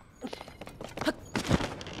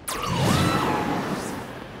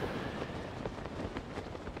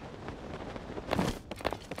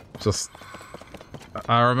 Just...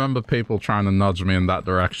 I remember people trying to nudge me in that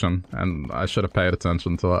direction, and I should have paid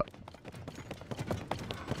attention to it.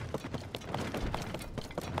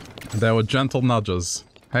 There were gentle nudges.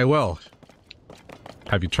 Hey, Will.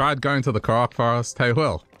 Have you tried going to the Korok Forest? Hey,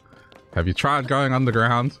 Will. Have you tried going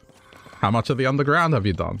underground? How much of the underground have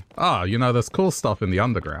you done? Oh, you know, there's cool stuff in the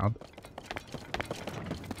underground.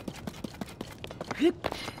 The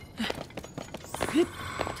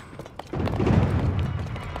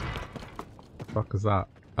fuck is that?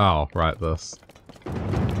 Oh, right, this.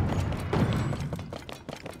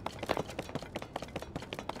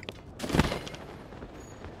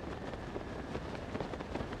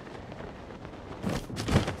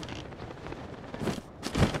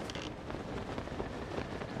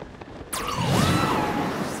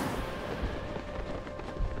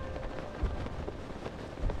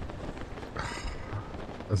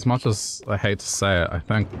 As much as I hate to say it, I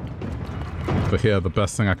think for here the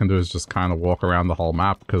best thing I can do is just kind of walk around the whole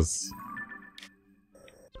map, because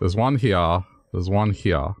there's one here, there's one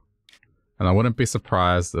here, and I wouldn't be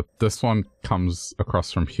surprised if this one comes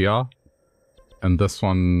across from here, and this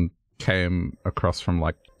one came across from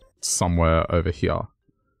like somewhere over here.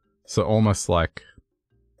 So almost like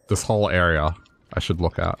this whole area I should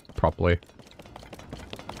look at properly.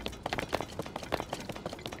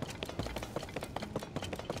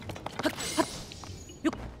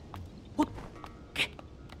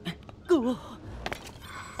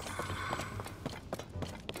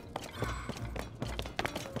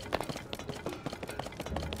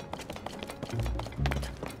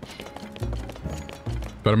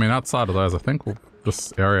 But I mean, outside of those, I think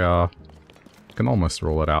this area can almost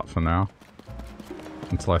rule it out for now.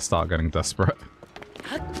 Until I start getting desperate.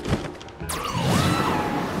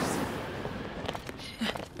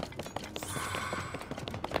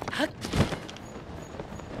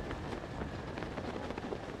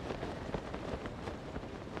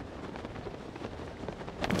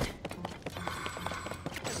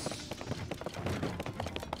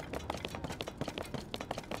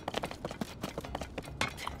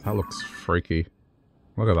 That looks freaky.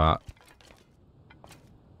 Look at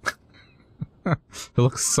that. It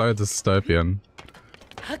looks so dystopian.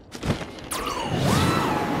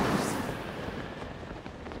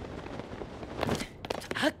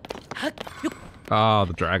 Ah,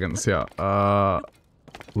 the dragons, yeah.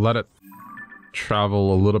 Let it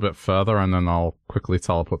travel a little bit further and then I'll quickly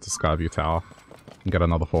teleport to Skyview Tower and get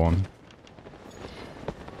another horn.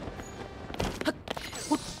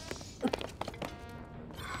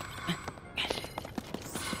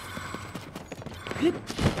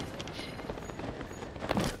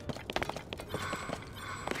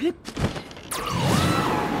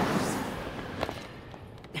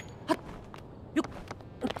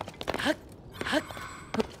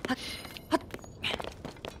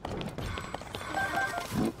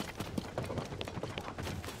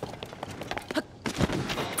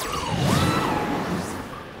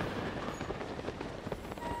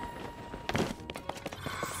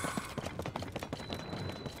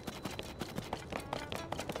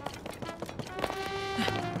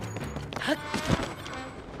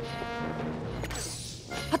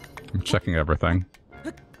 Checking everything.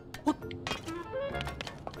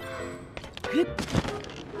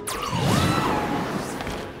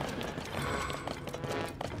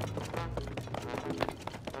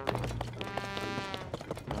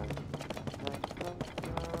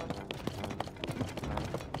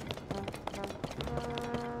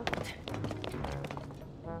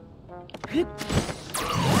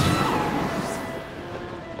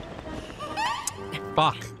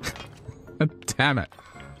 Fuck. Damn it.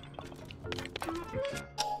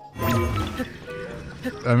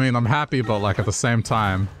 I mean, I'm happy, but like at the same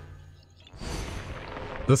time,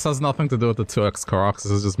 this has nothing to do with the 2x Koroks.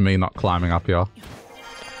 This is just me not climbing up here.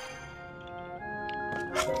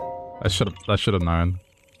 I should have known.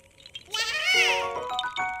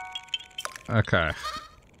 Okay,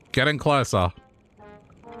 getting closer.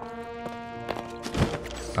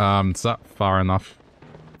 Is that far enough?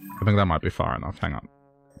 I think that might be far enough. Hang on.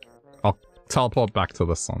 I'll teleport back to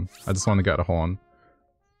this one. I just want to get a horn.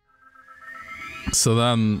 So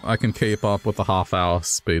then I can keep up with the half-hour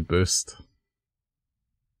speed boost.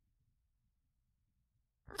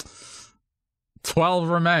 12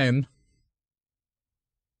 remain.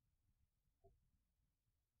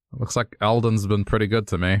 Looks like Elden's been pretty good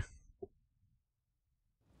to me.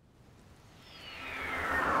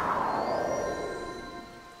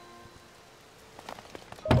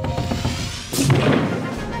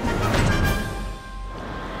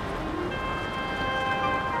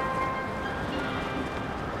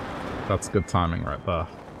 That's good timing right there.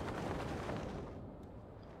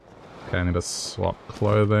 Okay, I need to swap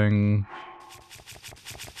clothing.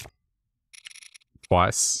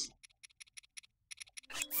 Twice.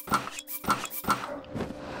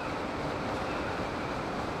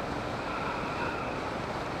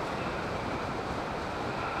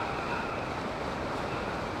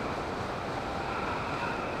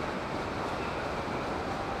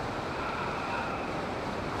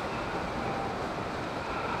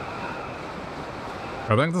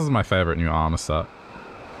 I think this is my favorite new armor set.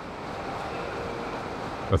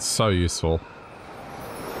 It's so useful.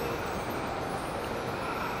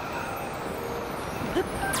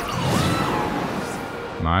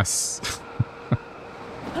 Nice.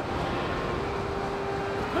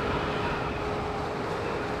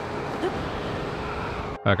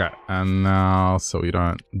 Okay, and now, so we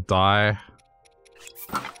don't die.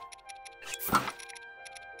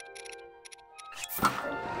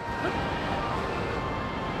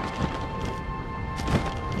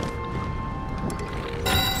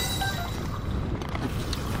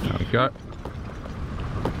 There we go.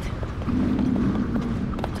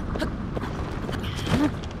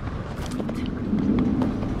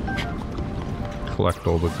 Collect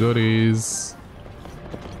all the goodies.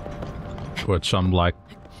 Which I'm like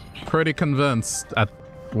pretty convinced at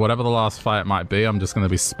whatever the last fight might be, I'm just going to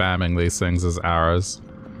be spamming these things as arrows.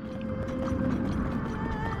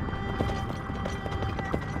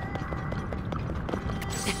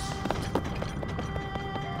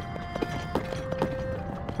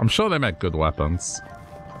 I'm sure they make good weapons.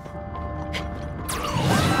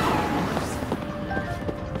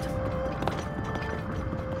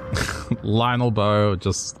 Lionel bow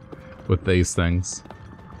just with these things.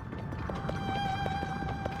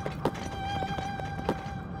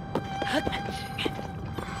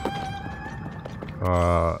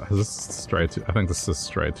 Is this straight too... I think this is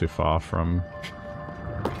straight too far from...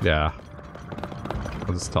 Yeah.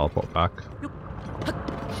 I'll just teleport back.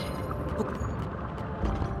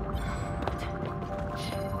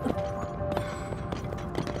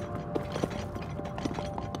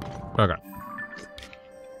 Okay.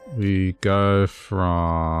 We go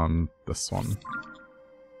from this one.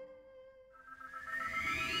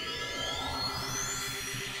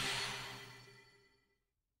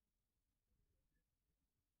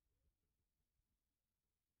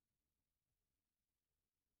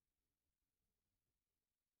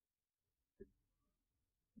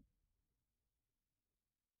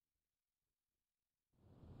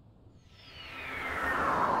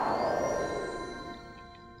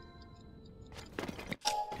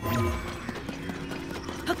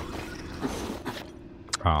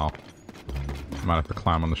 Oh. Might have to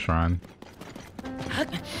climb on the shrine.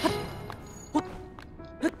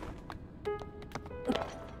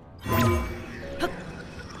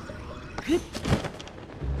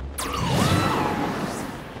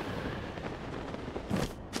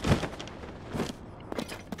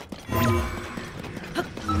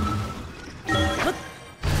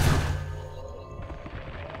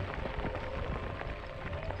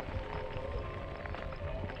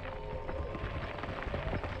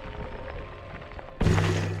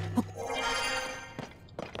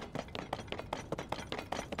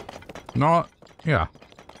 No, yeah.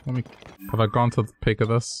 Let me... Have I gone to the peak of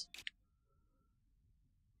this?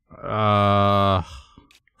 It's hard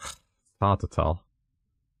to tell.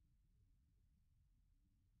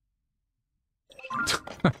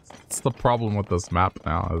 That's the problem with this map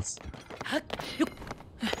now, is...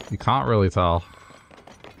 You can't really tell.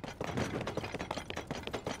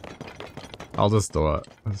 I'll just do it.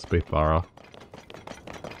 Let's be thorough.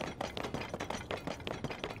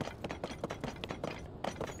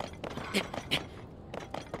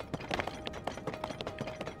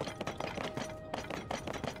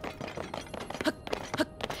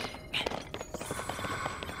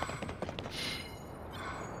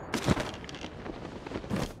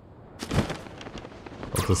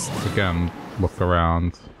 Just again look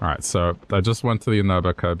around. Alright, so I just went to the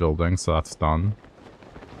Inobako building, so that's done.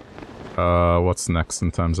 What's next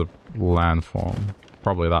in terms of landform?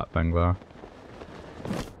 Probably that thing there.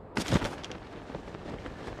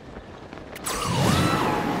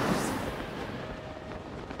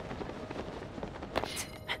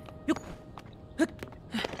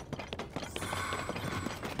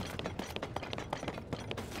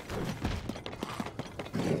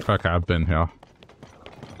 Okay, I've been here.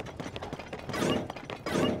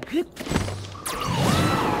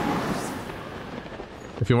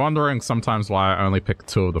 If you're wondering sometimes why I only pick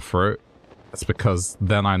 2 of the fruit, it's because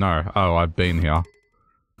then I know, oh, I've been here.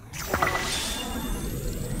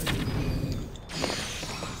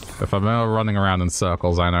 If I'm running around in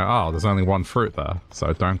circles, I know, oh, there's only 1 fruit there,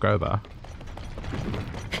 so don't go there.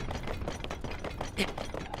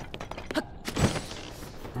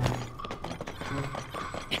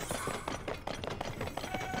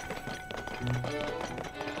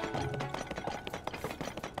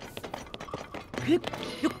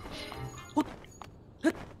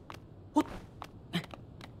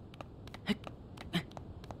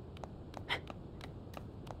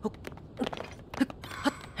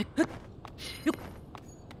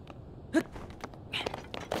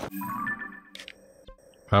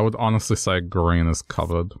 I would honestly say green is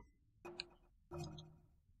covered.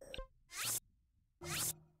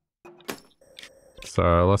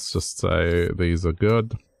 So let's just say these are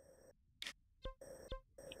good.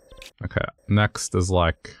 Okay, next is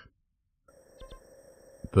like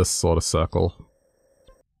this sort of circle.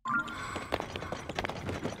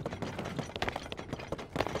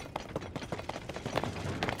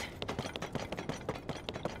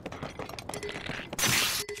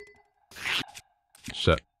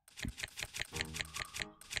 Shit.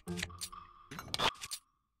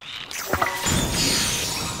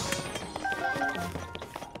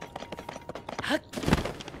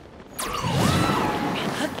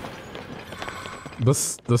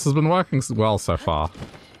 This has been working well so far.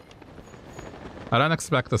 I don't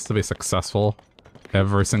expect this to be successful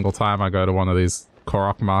every single time I go to one of these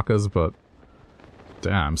Korok markers, but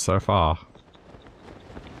damn, so far.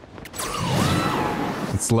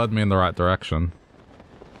 It's led me in the right direction.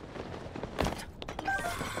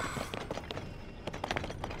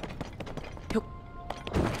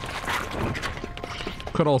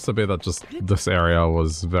 Could also be that just this area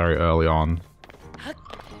was very early on.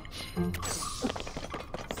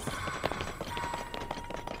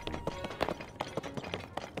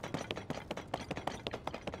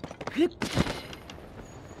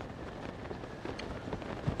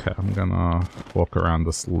 Okay, I'm gonna walk around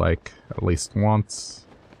this lake at least once.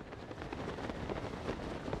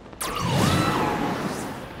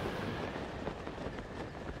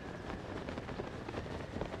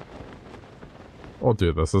 Or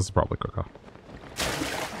do this is probably quicker.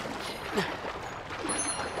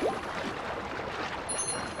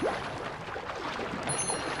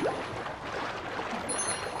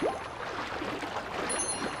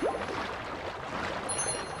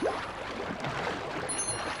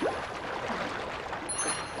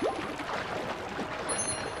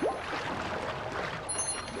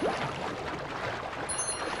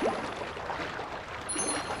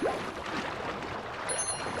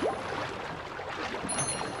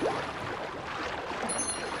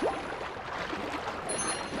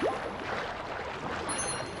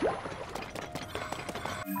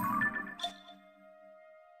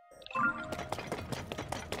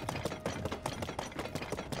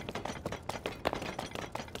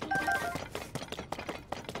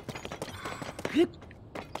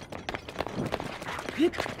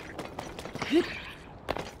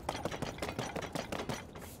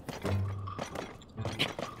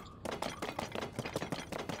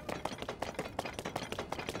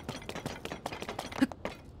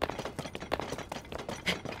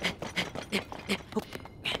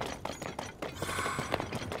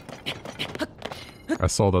 I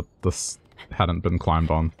saw that this hadn't been climbed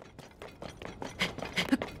on.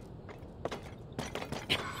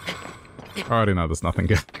 I already know there's nothing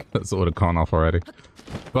good. That's would have gone off already.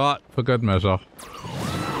 But, for good measure.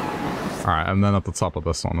 Alright, and then at the top of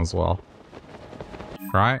this one as well.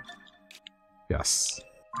 Right? Yes.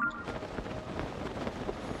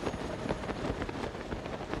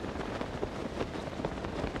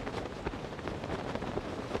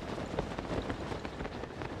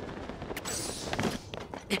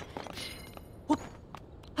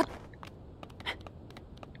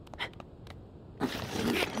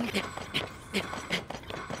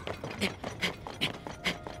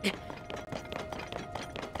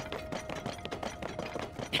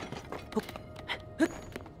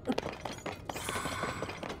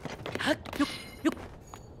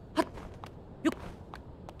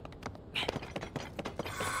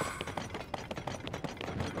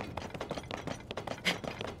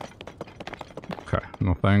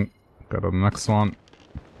 Nothing. Go to the next one.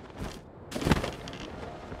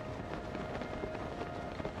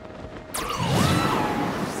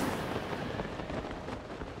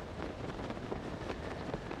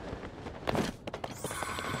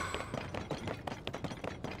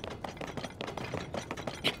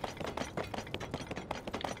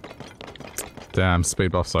 Damn,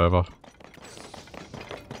 speed buff's over.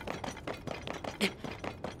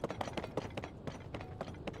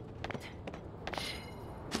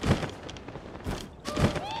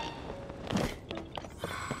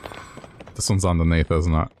 This one's underneath,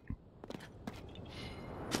 isn't it?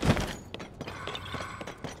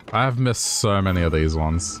 I have missed so many of these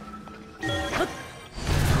ones.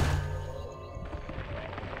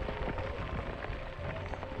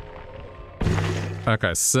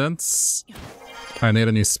 Okay, since I need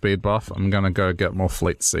a new speed buff, I'm gonna go get more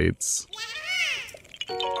fleet seeds.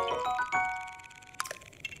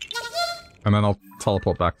 And then I'll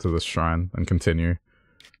teleport back to this shrine and continue.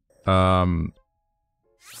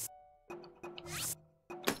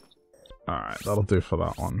 Alright, that'll do for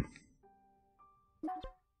that one.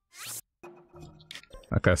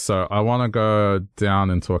 Okay, so I want to go down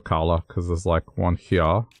into a color, because there's like one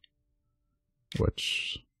here.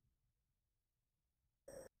 Which...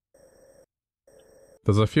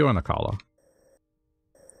 There's a few in a color.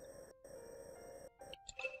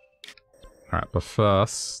 Alright, but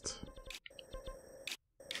first...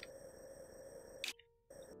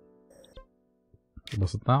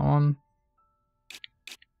 Was it that one?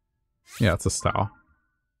 Yeah, it's a star.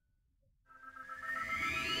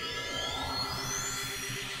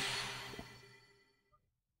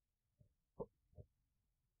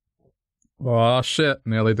 Oh shit,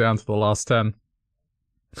 nearly down to the last 10.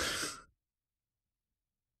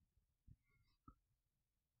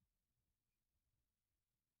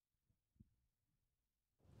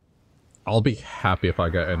 I'll be happy if I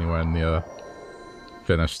get anywhere near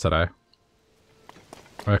finish today.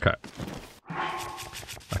 Okay.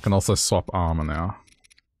 I can also swap armor now.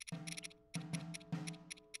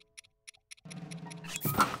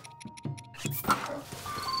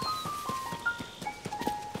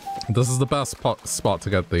 This is the best spot to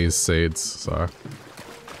get these seeds, so...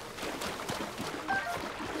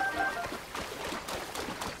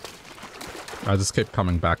 I just keep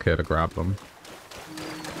coming back here to grab them.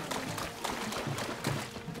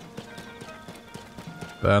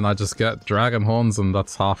 Then I just get dragon horns and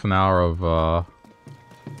that's half an hour of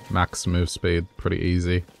max move speed. Pretty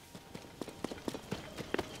easy.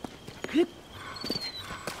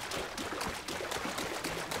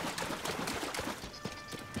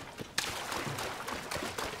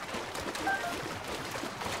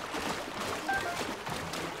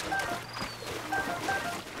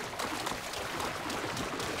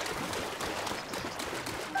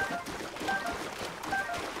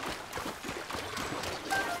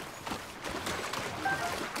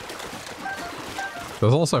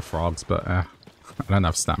 There's also frogs, but I don't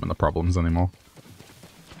have stamina problems anymore.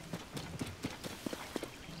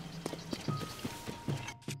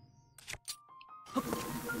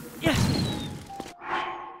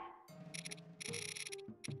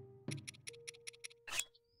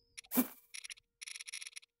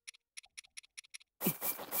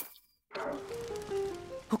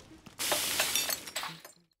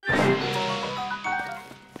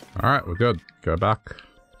 Alright, we're good. Go back.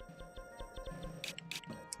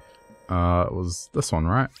 It was this one,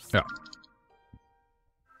 right? Yeah.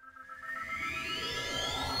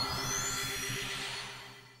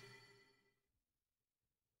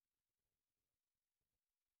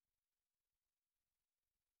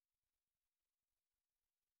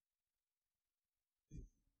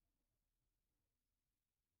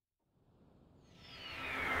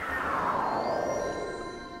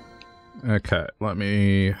 Okay, let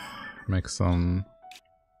me make some...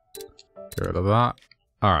 Get rid of that.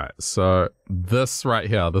 Alright, so this right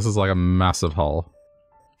here, this is like a massive hole.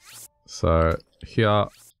 So here,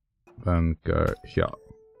 then go here.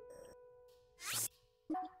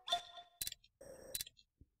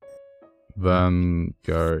 Then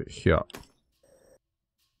go here.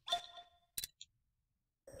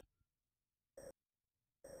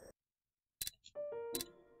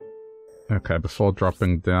 Okay, before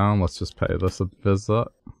dropping down, let's just pay this a visit.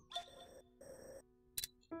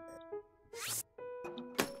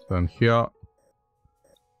 Then here.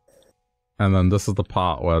 And then this is the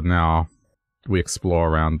part where now we explore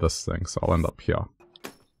around this thing, so I'll end up here.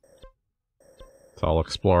 So I'll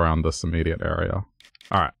explore around this immediate area.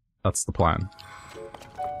 Alright, that's the plan.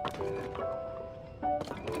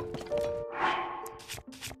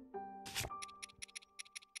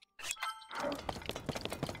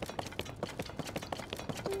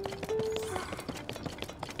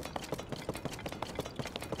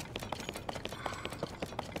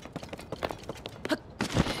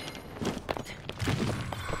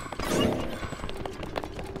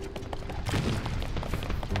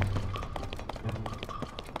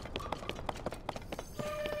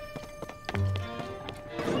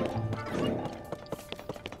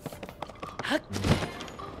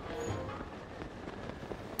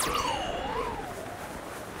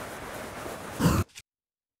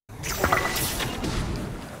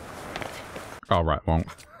 Oh, right, won't.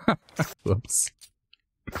 Whoops.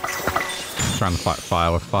 Trying to fight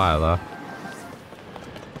fire with fire there.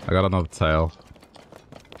 I got another tail.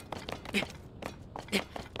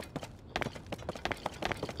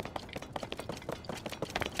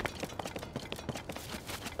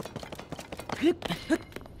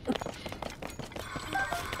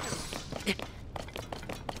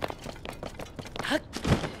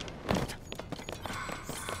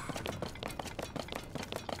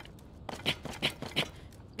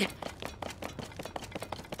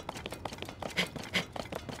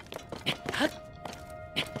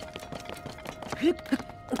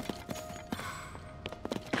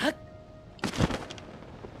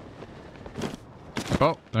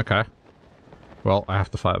 Oh, okay. Well, I have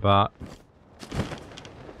to fight that.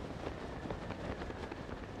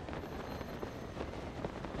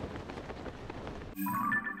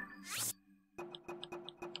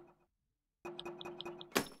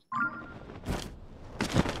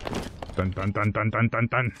 Dun dun dun dun dun dun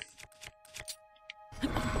dun.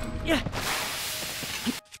 Yeah.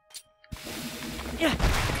 Yeah.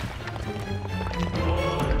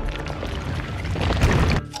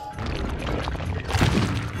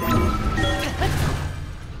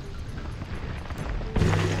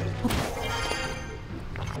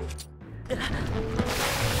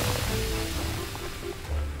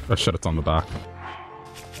 Oh shit, it's on the back.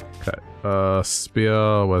 Okay,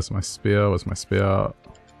 spear, where's my spear, where's my spear?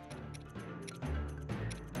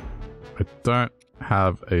 I don't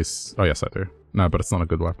have a oh yes I do. No, but it's not a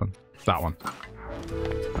good weapon. That one.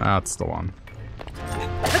 That's the one.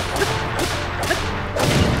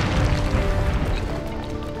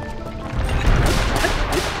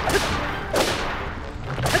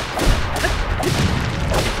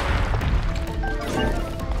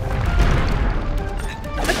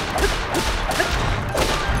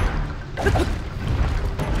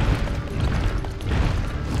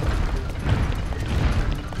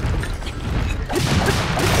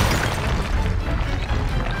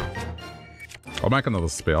 I'll make another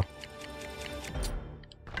spear.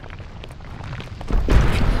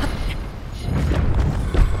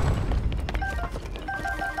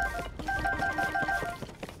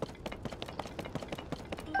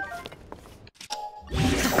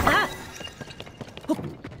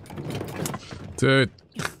 Dude.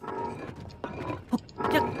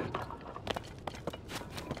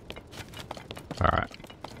 Alright.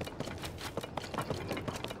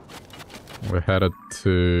 We're headed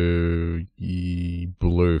to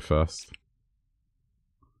blue first.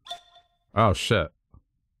 Oh shit.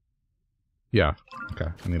 Yeah. Okay.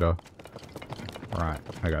 I need a. Right.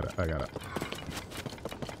 I got it. I got it.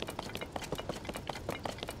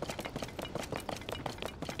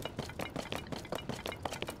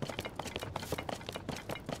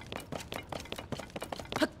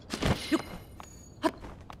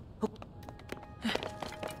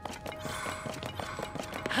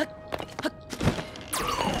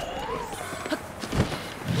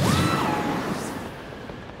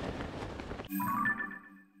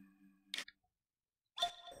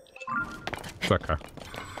 Okay.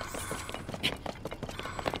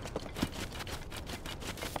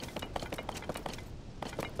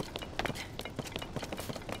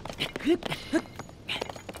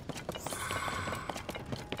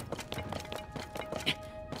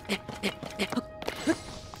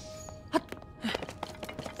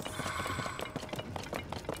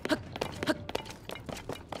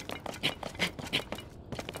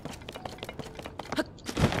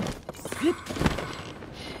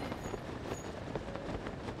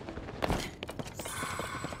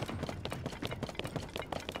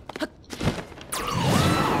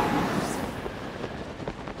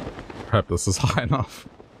 I hope this is high enough.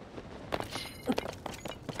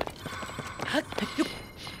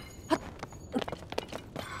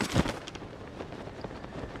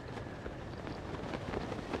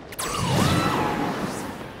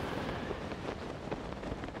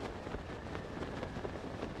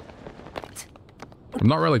 I'm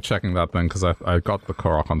not really checking that thing because I got the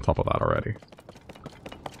Korok on top of that already.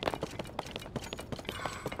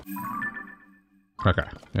 Okay,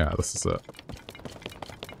 yeah, this is it.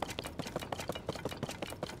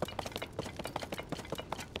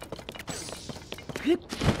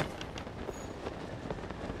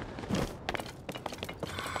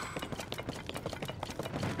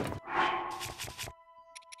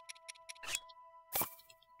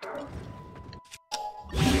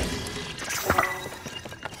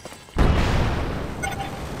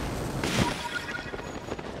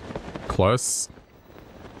 Close.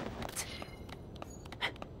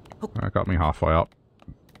 That got me halfway up.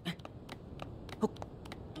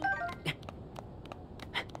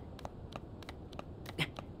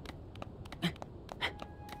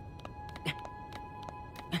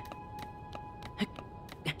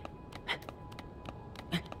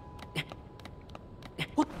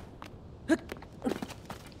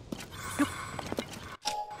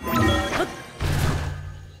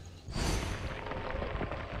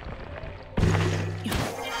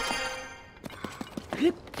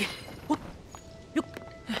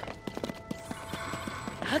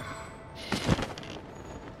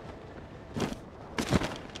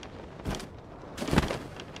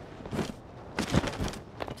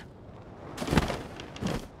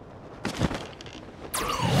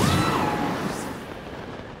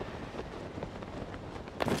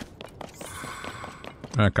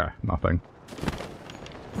 Okay, nothing.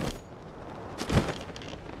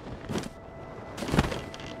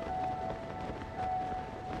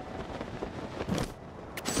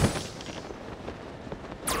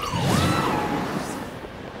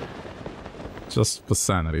 Just for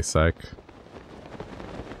sanity's sake.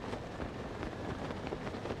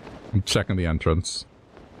 I'm checking the entrance.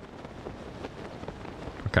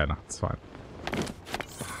 Okay, no, it's fine.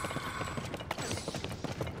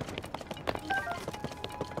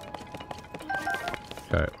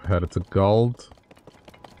 Okay, we're headed to gold.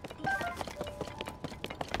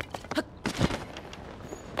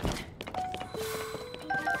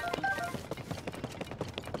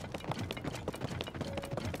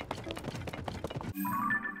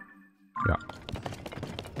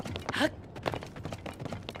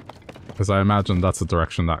 Because I imagine that's the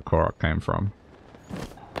direction that Korok came from.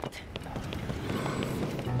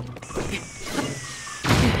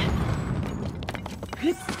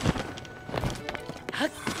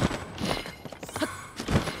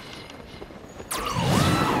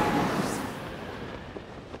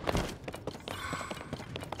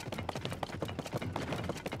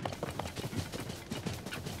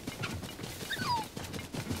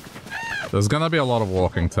 There's gonna be a lot of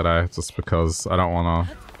walking today, just because I don't want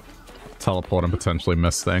to teleport and potentially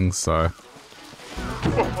miss things, so...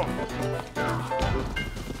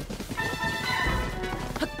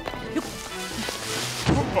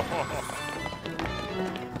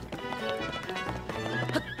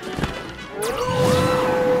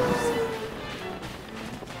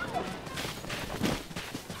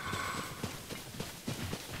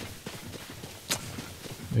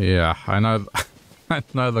 Yeah, I know... I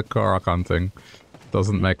know the Korok hunting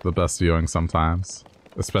doesn't make the best viewing sometimes.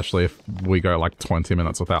 Especially if we go like 20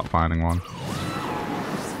 minutes without finding one.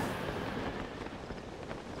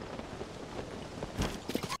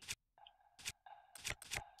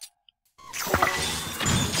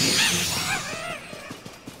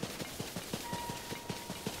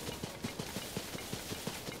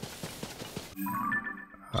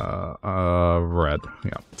 Red.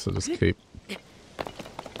 Yeah, so just keep...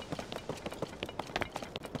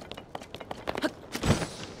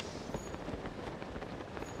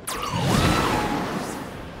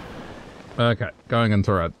 Okay, going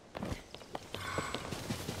into red.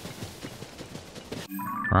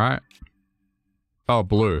 Alright. Oh,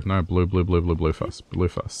 blue. No, blue first. Blue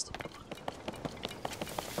first.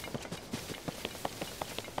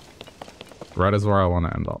 Red is where I want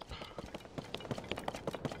to end up.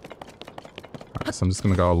 Alright, so I'm just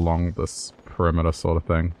gonna go along this perimeter sort of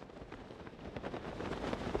thing.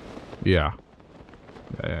 Yeah.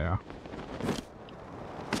 Yeah.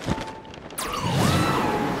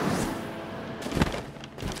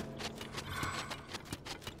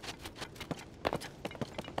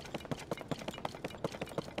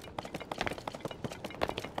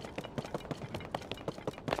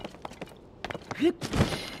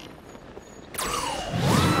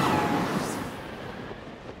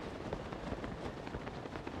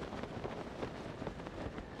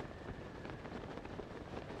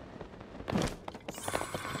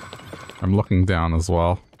 I'm looking down as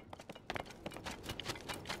well.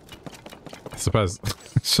 I suppose I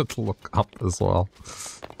should look up as well.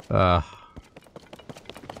 I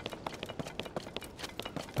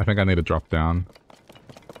think I need to drop down.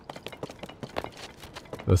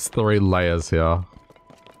 There's 3 layers here.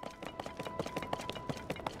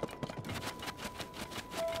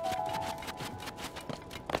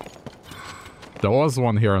 There was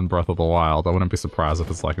one here in Breath of the Wild. I wouldn't be surprised if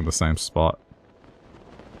it's like in the same spot.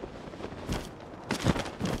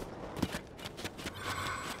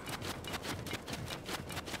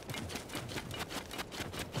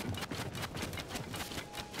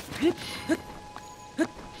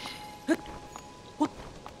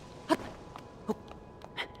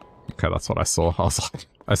 Okay, that's what I saw. I was like,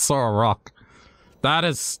 I saw a rock. That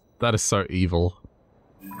is so evil.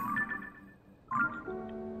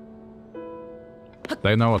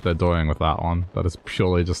 They know what they're doing with that one. That is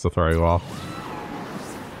purely just to throw you off.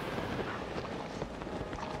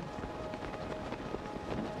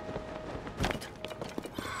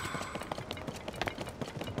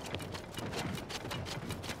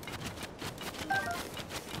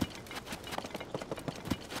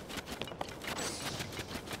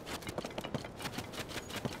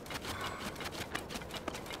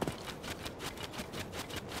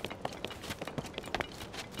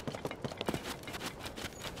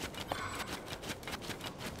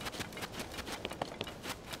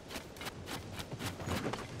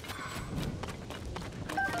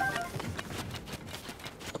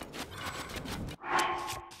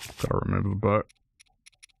 Gotta remove the boat.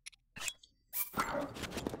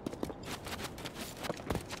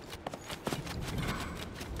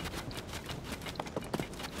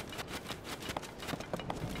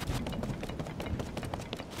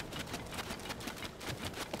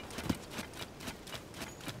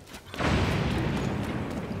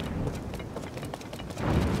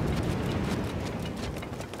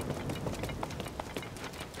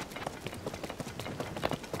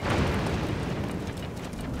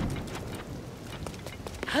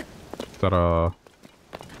 that a...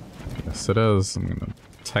 Yes, it is. I'm gonna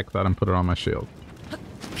take that and put it on my shield.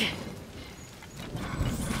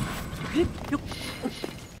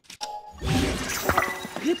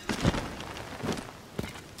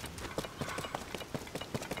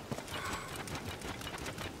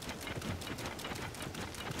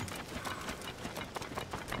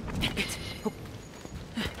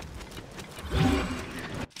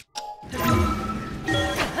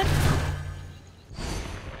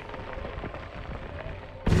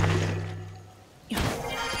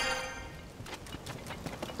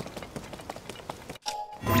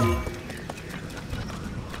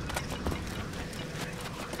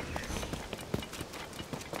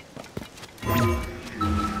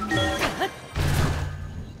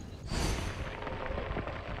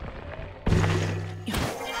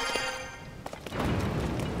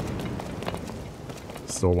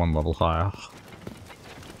 Still one level higher.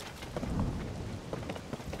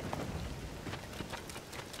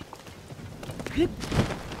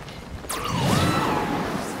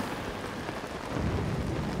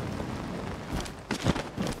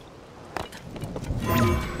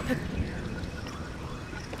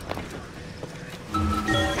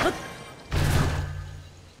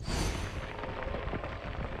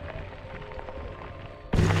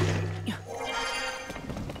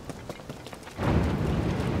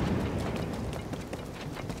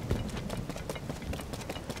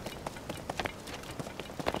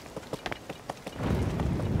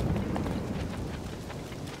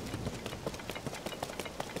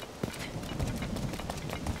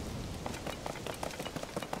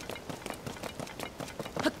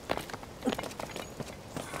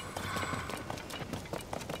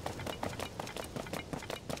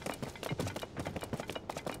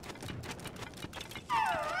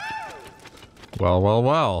 Well, well,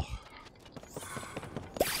 well.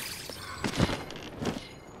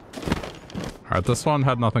 Alright, this one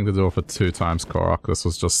had nothing to do with a 2 times Korok. This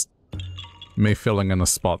was just me filling in a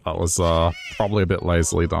spot that was probably a bit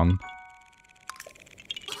lazily done.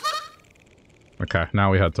 Okay,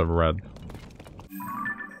 now we head to red.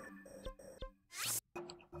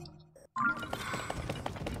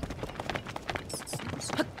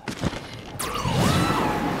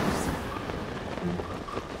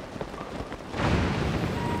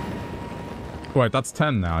 Wait, that's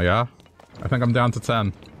 10 now, yeah? I think I'm down to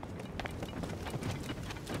 10.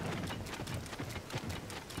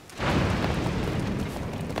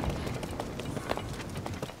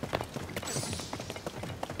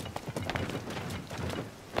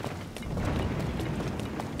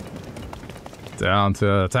 Down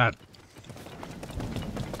to 10.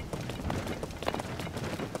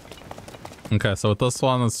 Okay, so with this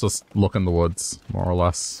one, it's just look in the woods, more or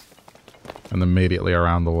less. And immediately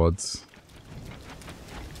around the woods.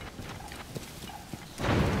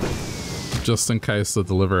 Just in case the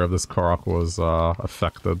delivery of this Korok was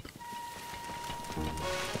affected.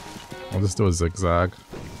 I'll just do a zigzag.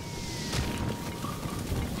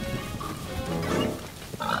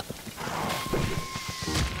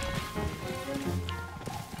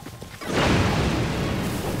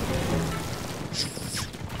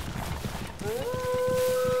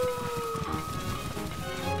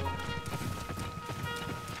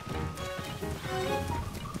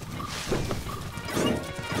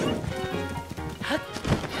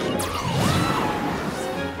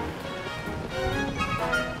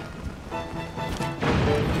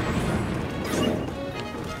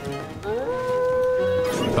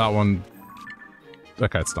 That one...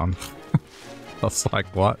 Okay, it's done. I was like,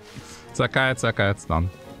 what? It's okay, it's done.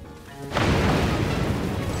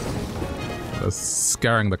 It's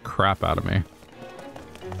scaring the crap out of me.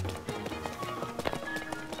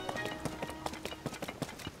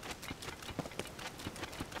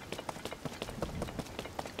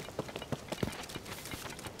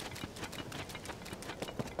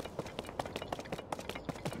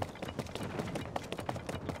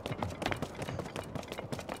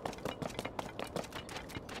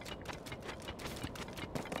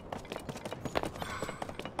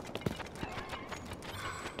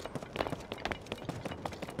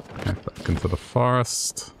 Into the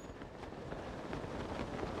forest.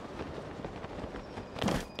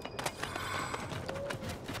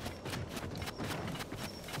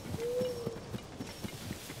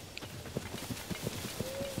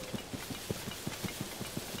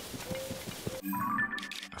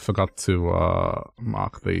 I forgot to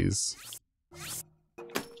mark these.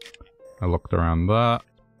 I looked around that.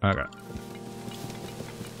 Okay.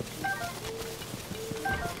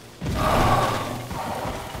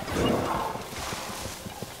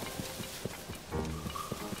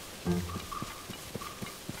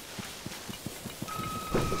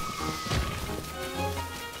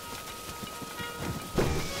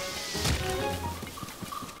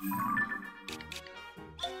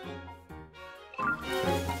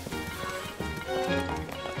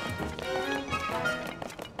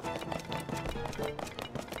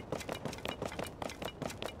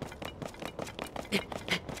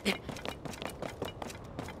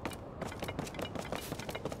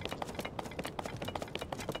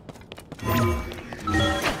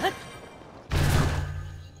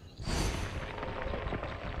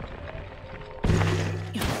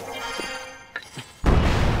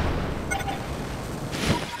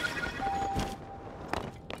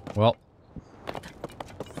 Well.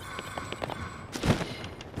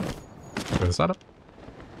 Wait, is that it?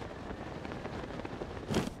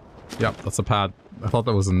 Yep, that's a pad. I thought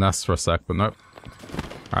that was a nest for a sec, but nope.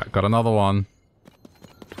 Alright, got another one.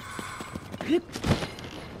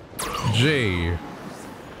 G.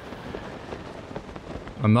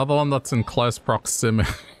 Another one that's in close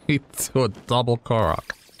proximity to a double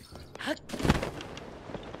Korok.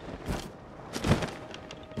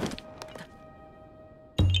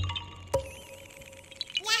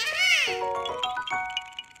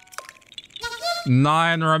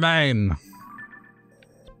 Nine remain.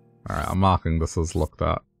 Alright, I'm marking this as looked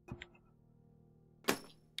at.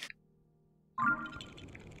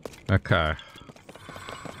 Okay.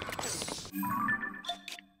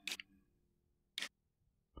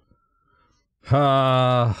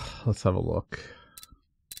 Let's have a look.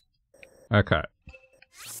 Okay.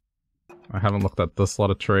 I haven't looked at this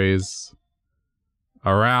lot of trees.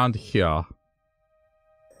 Around here.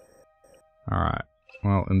 Alright.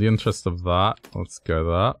 Well, in the interest of that, let's go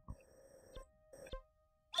that.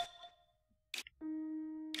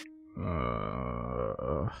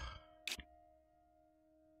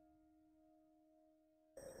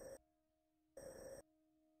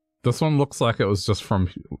 This one looks like it was just from...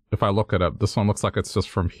 If I look at it, this one looks like it's just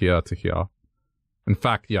from here to here. In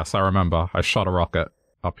fact, yes, I remember. I shot a rocket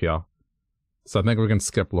up here. So I think we can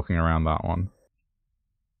skip looking around that one.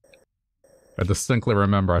 I distinctly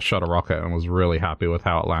remember I shot a rocket and was really happy with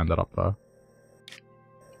how it landed up there.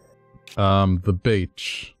 The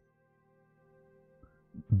beach.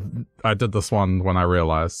 I did this one when I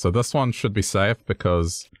realized. So this one should be safe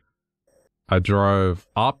because I drove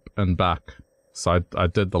up and back. So I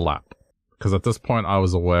did the lap. Because at this point I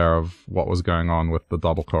was aware of what was going on with the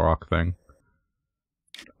double Korok thing.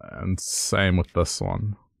 And same with this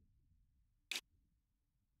one.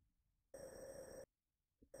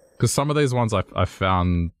 Because some of these ones I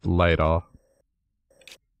found later.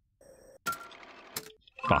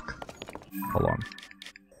 Fuck. Hold on.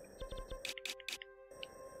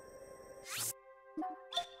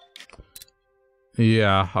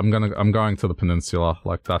 Yeah, I'm going to the peninsula.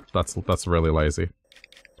 Like that's really lazy.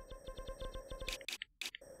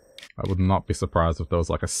 I would not be surprised if there was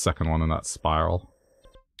like a second one in that spiral.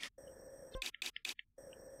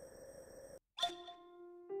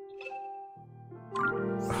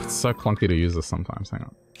 It's so clunky to use this sometimes. Hang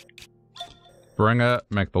on. Bring it,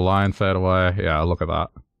 make the line fade away. Yeah, look at that.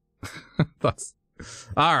 That's...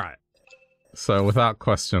 Alright. So without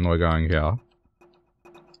question, we're going here.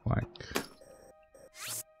 Like...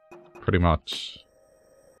 Pretty much.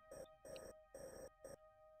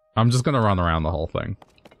 I'm just gonna run around the whole thing.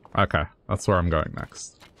 Okay, that's where I'm going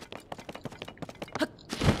next.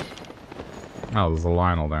 Oh, there's a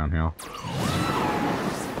Lionel down here.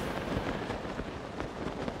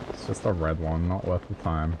 It's just a red one, not worth the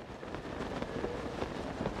time.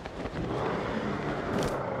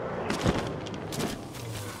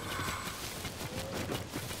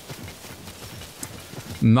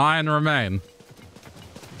 Nine remain.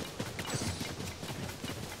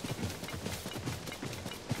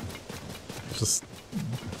 Just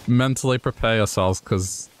mentally prepare yourselves,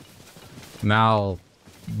 because now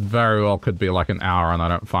very well could be like an hour and I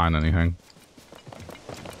don't find anything.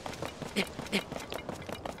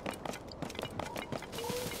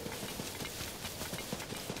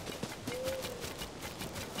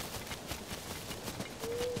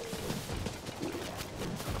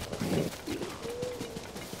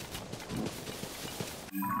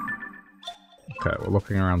 Okay, we're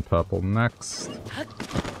looking around purple next.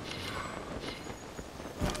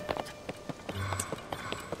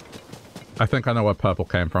 I think I know where purple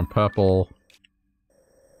came from. Purple...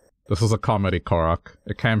 This is a comedy Korok.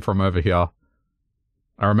 It came from over here.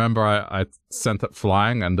 I remember I sent it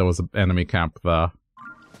flying and there was an enemy camp there.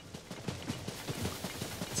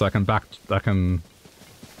 So I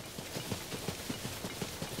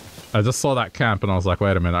just saw that camp and I was like,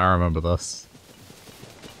 wait a minute, I remember this.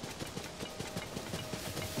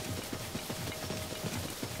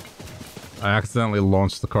 I accidentally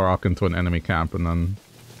launched the Korok into an enemy camp and then...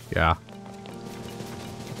 yeah.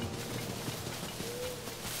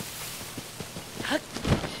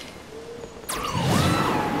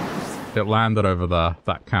 It landed over there,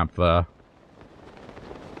 that camp there.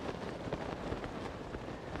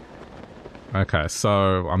 Okay,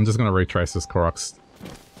 so I'm just gonna retrace this Korok's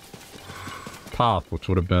path, which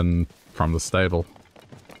would have been from the stable.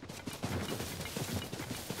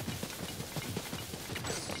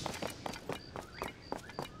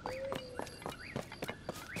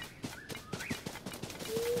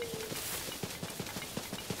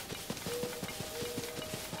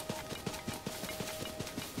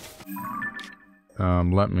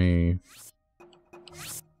 Let me...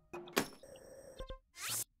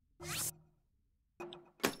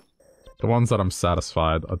 The ones that I'm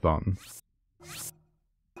satisfied are done.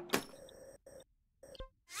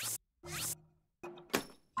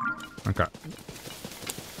 Okay.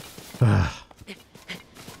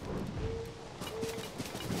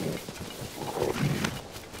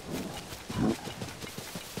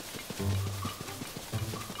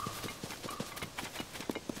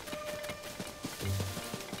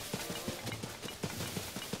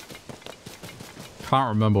 Can't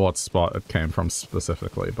remember what spot it came from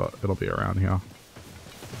specifically, but it'll be around here.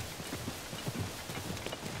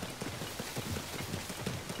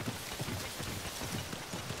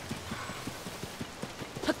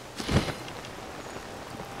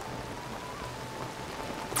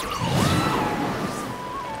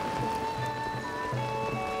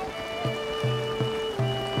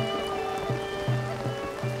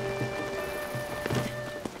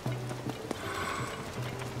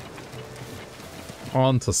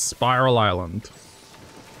 On to Spiral Island.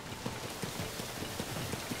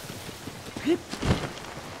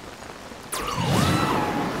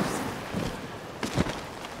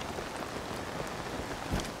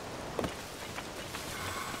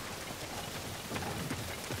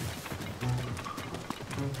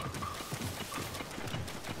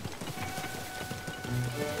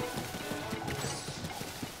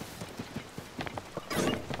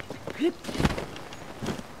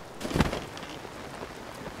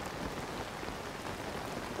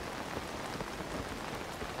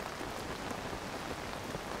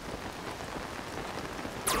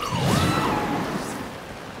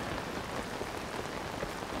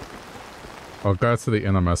 I'll go to the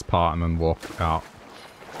innermost part and then walk out.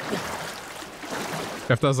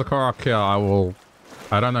 If there's a Korok here, I will...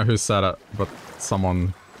 I don't know who said it, but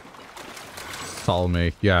someone told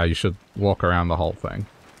me, yeah, you should walk around the whole thing.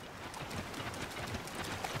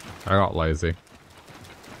 I got lazy.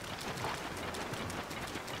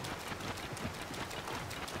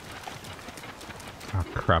 Oh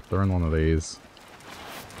crap, they're in one of these.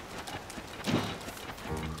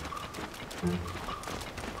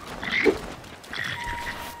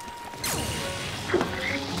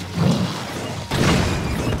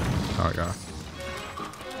 There we go.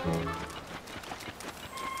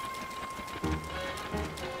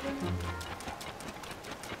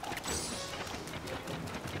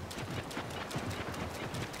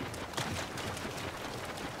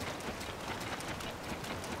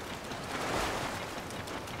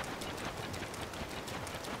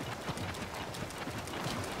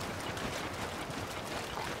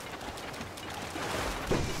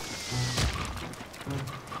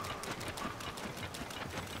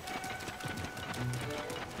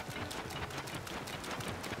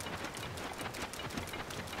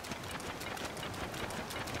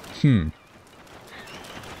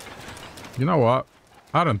 You know what?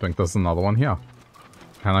 I don't think there's another one here.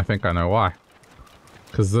 And I think I know why.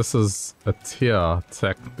 Because this is a tier,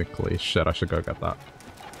 technically. Shit, I should go get that.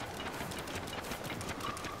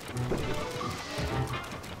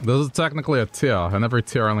 This is technically a tier, and every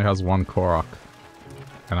tier only has one Korok.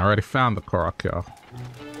 And I already found the Korok here.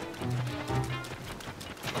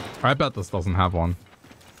 I bet this doesn't have one.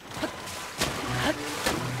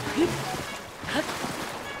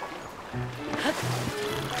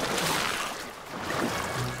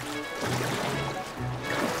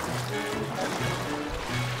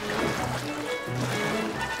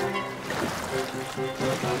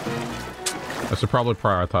 I should probably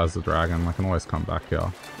prioritize the dragon. I can always come back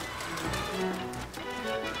here.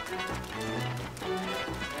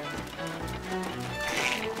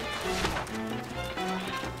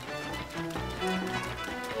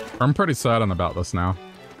 I'm pretty certain about this now.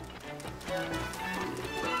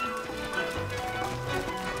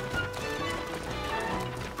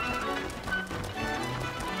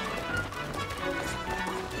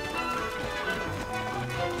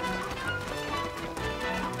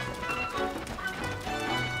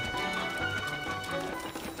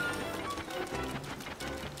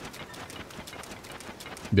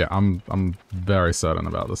 Yeah, I'm very certain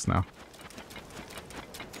about this now.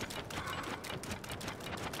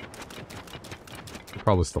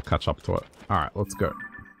 Probably still catch up to it. Alright, let's go.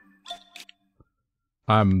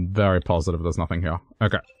 I'm very positive there's nothing here.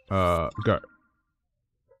 Okay, go.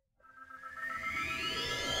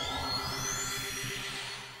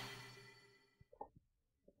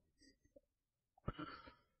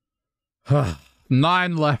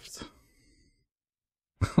 Nine left.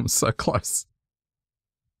 I'm so close.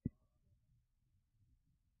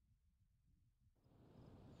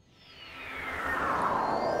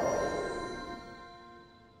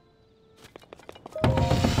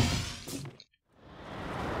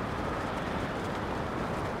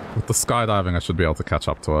 the skydiving, I should be able to catch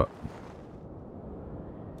up to it.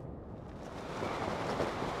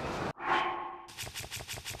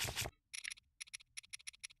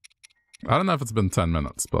 I don't know if it's been 10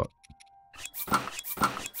 minutes, but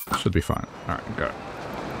should be fine. Alright, go.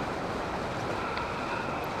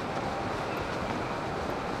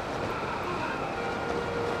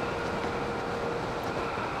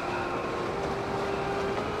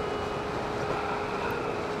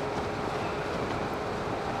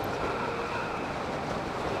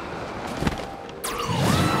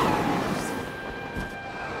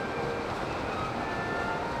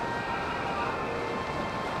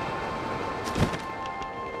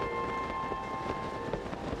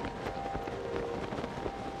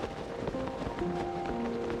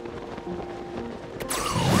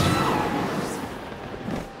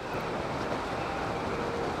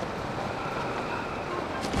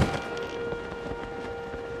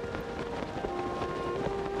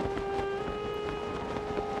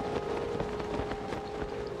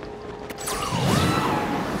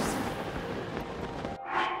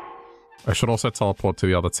 I should also teleport to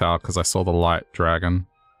the other tower because I saw the light dragon.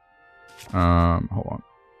 Hold on.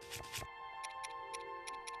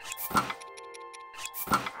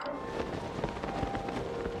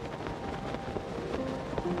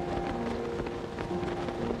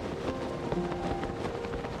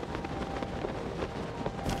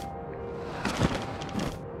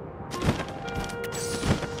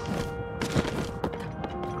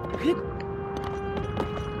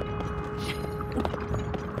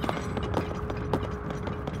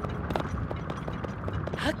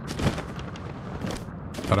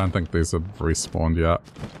 I don't think these have respawned yet.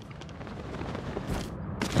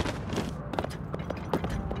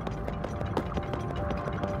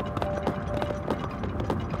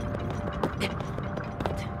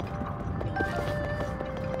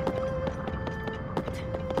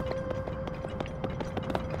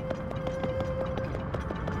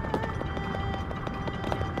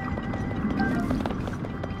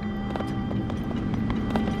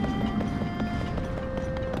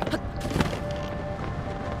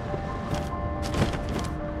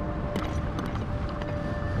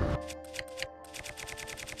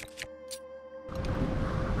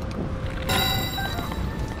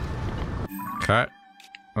 Okay.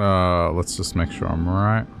 Let's just make sure I'm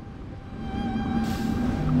right.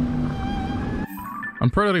 I'm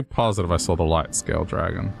pretty positive I saw the light scale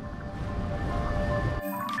dragon.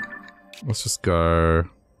 Let's just go.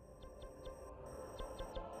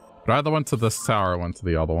 I either went to this tower or went to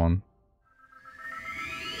the other one.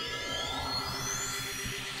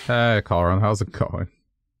 Hey, Colin, how's it going?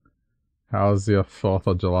 How's your 4th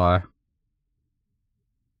of July?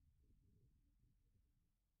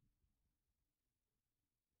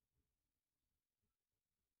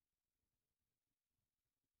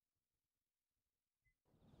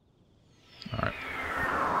 Alright.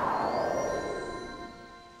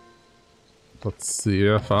 Let's see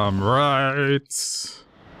if I'm right.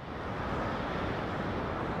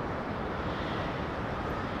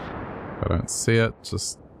 I don't see it,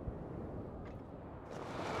 just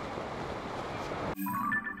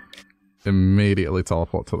immediately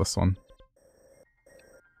teleport to this one.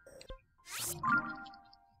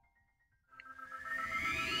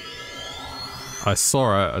 I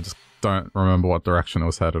saw it, I just don't remember what direction it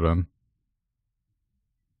was headed in.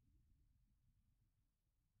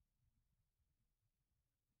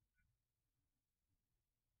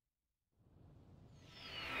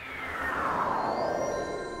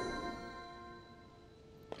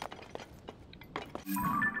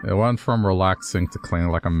 It went from relaxing to cleaning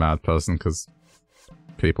like a mad person because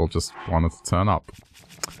people just wanted to turn up.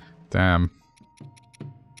 Damn.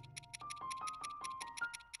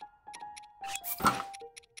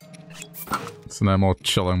 So no more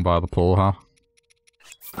chilling by the pool, huh?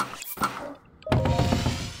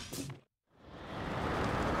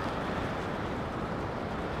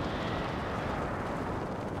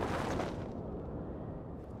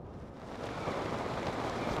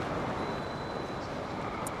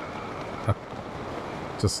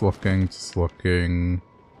 Just looking, just looking.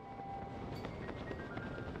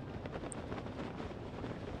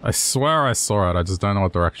 I swear I saw it, I just don't know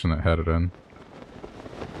what direction it headed in.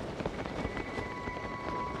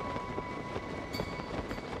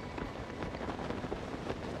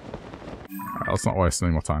 Alright, let's not waste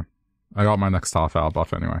any more time. I got my next half-hour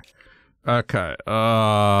buff anyway. Okay,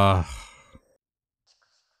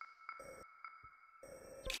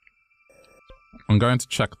 I'm going to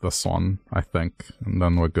check this one, I think, and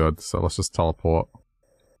then we're good. So let's just teleport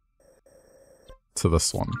to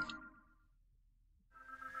this one.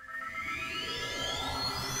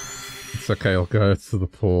 It's okay, you'll go to the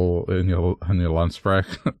pool in your lunch break.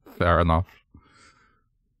 Fair enough.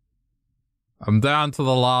 I'm down to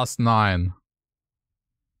the last 9.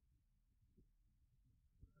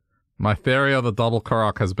 My theory of the double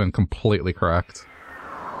Korok has been completely correct.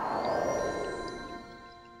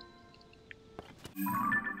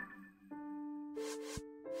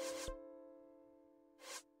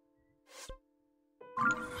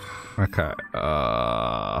 Okay,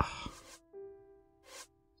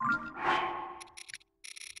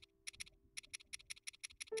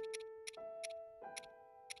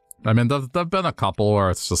 I mean, there've been a couple where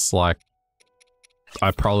it's just like,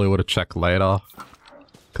 I probably would have checked later,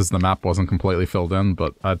 because the map wasn't completely filled in,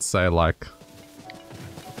 but I'd say like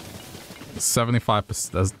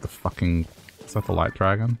 75%. There's the fucking... Is that the light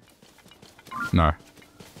dragon? No.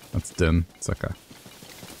 That's Din. It's okay.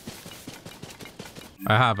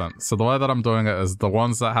 I haven't. So the way that I'm doing it is the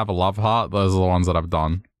ones that have a love heart, those are the ones that I've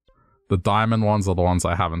done. The diamond ones are the ones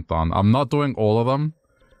I haven't done. I'm not doing all of them.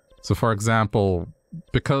 So for example,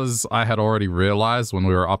 because I had already realized when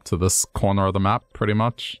we were up to this corner of the map, pretty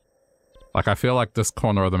much, like I feel like this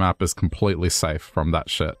corner of the map is completely safe from that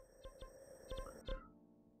shit.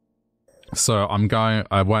 So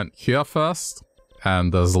I went here first,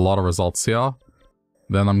 and there's a lot of results here.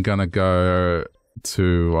 Then I'm gonna go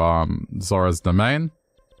to Zora's Domain,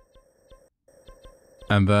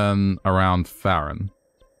 and then around Farron.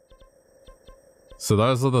 So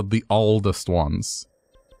those are the oldest ones.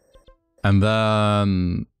 And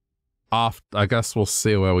then after, I guess we'll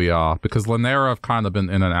see where we are, because Lanera I've kind of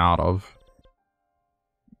been in and out of.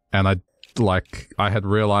 And I had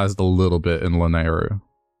realized a little bit in Lanera.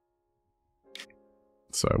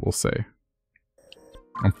 So we'll see.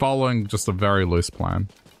 I'm following just a very loose plan.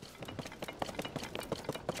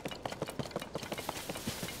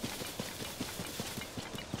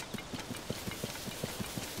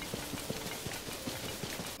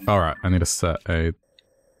 Alright, I need to set a...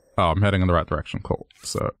 Oh, I'm heading in the right direction, cool.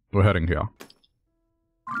 So, we're heading here.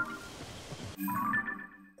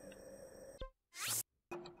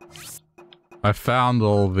 I found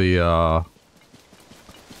all the,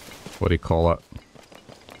 what do you call it?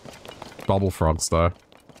 Bubble frogs, though.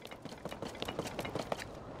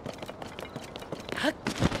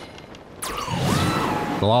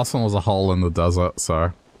 The last one was a hole in the desert,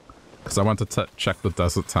 so... Because I went to check the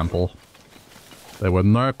desert temple. There were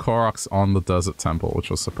no Koroks on the desert temple,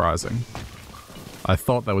 which was surprising. I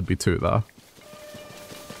thought there would be 2 there.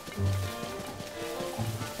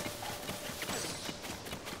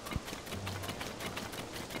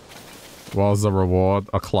 What was the reward?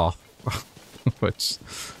 A cloth. Which,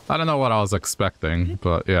 I don't know what I was expecting,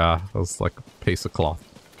 but yeah, it was like a piece of cloth.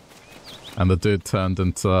 And the dude turned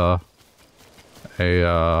into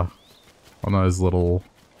one of those little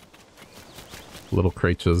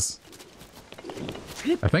creatures.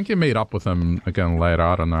 I think you meet up with him again later,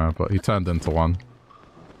 I don't know, but he turned into one.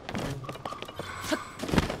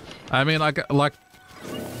 I mean, like,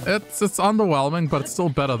 it's underwhelming, but it's still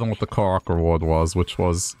better than what the Korok reward was, which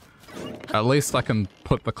was, at least I can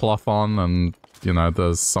put the cloth on and, you know,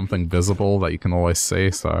 there's something visible that you can always see,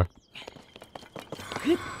 so...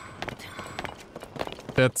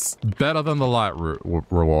 It's better than the light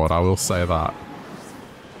reward, I will say that.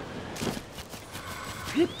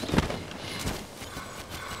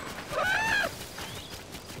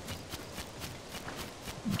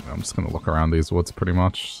 I'm just gonna look around these woods pretty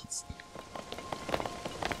much.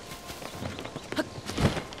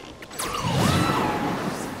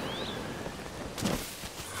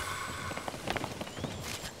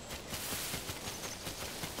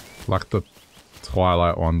 Like the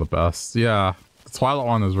Twilight one the best. Yeah, the Twilight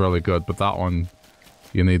one is really good, but that one,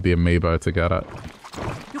 you need the amiibo to get it.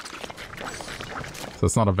 So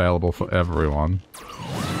it's not available for everyone.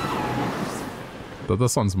 But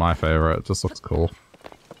this one's my favorite, it just looks cool.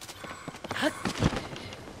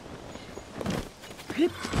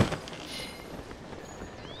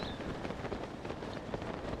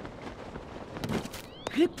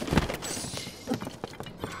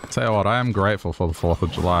 Tell you what, I am grateful for the 4th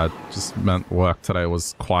of July. It just meant work today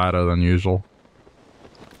was quieter than usual.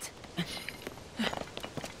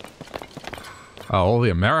 Oh, all the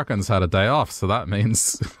Americans had a day off, so that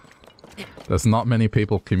means there's not many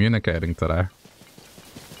people communicating today.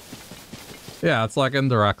 Yeah, it's like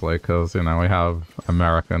indirectly, because, you know, we have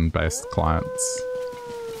American-based clients.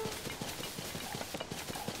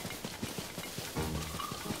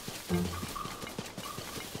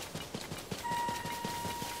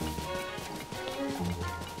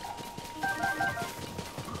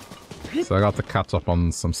 So I got to catch up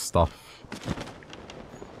on some stuff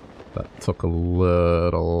that took a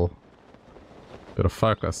little bit of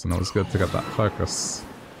focus, and it was good to get that focus.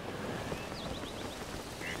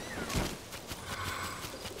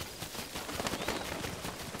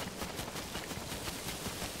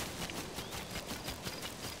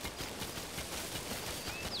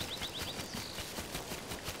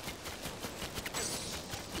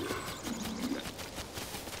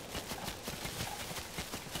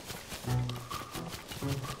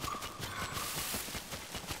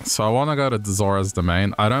 So I want to go to Zora's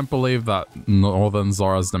Domain. I don't believe that Northern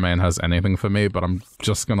Zora's Domain has anything for me, but I'm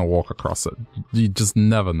just going to walk across it. You just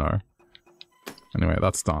never know. Anyway,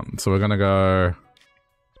 that's done. So we're going to go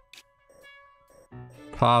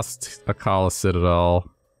past Akala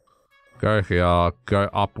Citadel, go here, go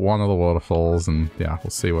up one of the waterfalls, and yeah,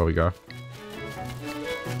 we'll see where we go.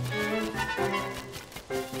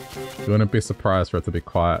 You wouldn't be surprised for it to be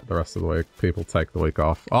quiet the rest of the week. People take the week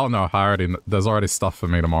off. Oh no, there's already stuff for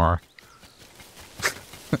me tomorrow.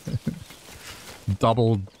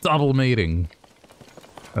 double meeting.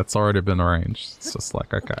 That's already been arranged. It's just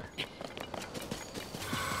like, okay.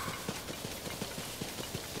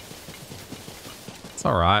 It's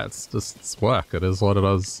alright, it's work. It is what it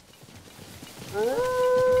is.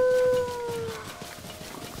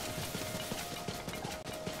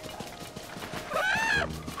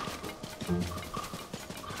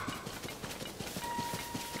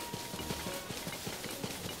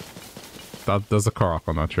 There's a Korok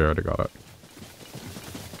on that tree, I already got it.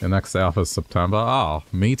 Your next day off is September? Oh,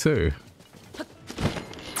 me too.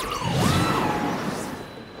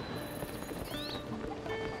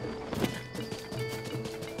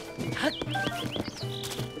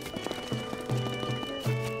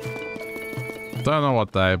 Don't know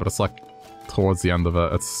what day, but it's like towards the end of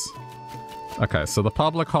it. It's... Okay, so the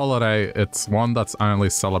public holiday, it's one that's only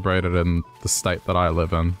celebrated in the state that I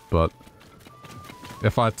live in, but...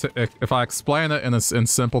 If I explain it in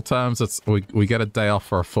simple terms, it's we get a day off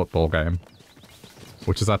for a football game,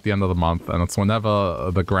 which is at the end of the month, and it's whenever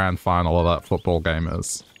the grand final of that football game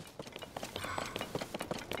is.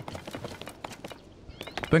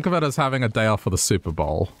 Think of it as having a day off for the Super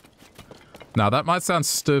Bowl. Now that might sound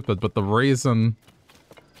stupid, but the reason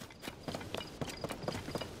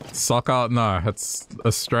soccer, no, it's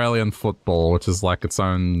Australian football, which is like its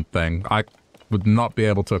own thing. I would not be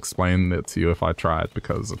able to explain it to you if I tried,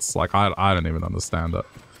 because it's like, I don't even understand it.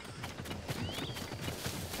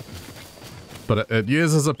 But it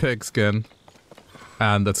uses a pigskin,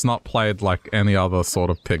 and it's not played like any other sort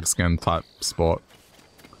of pigskin type sport.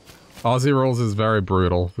 Aussie rules is very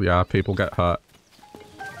brutal. Yeah, people get hurt.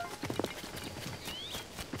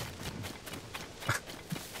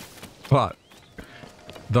 But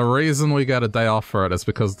the reason we get a day off for it is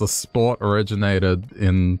because the sport originated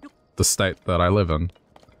in the state that I live in.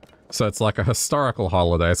 So it's like a historical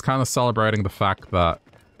holiday. It's kind of celebrating the fact that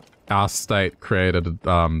our state created,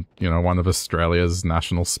 you know, one of Australia's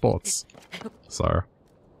national sports. So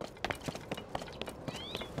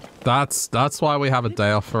that's why we have a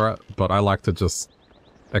day off for it, but I like to just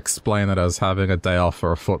explain it as having a day off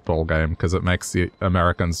for a football game, because it makes the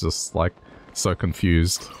Americans just, like, so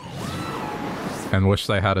confused and wish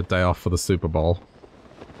they had a day off for the Super Bowl.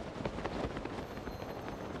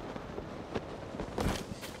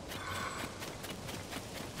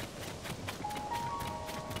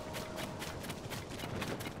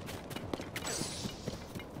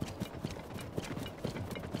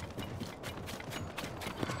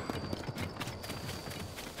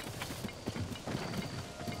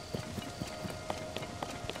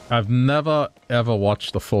 I've never ever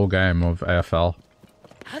watched the full game of AFL.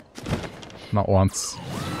 Not once.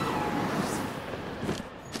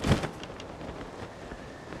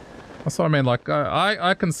 That's what I mean, like,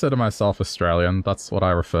 I consider myself Australian. That's what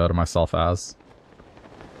I refer to myself as.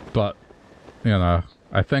 But, you know,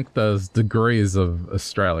 I think there's degrees of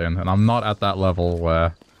Australian, and I'm not at that level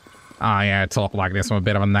where, oh yeah, talk like this with a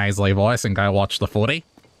bit of a nasally voice and go watch the footy.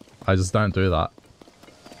 I just don't do that.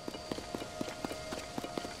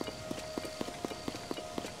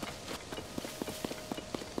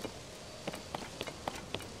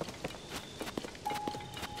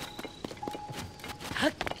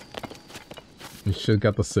 You should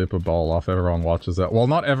get the Super Bowl off. Everyone watches it. Well,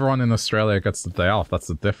 not everyone in Australia gets the day off. That's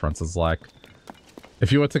the difference. It's like,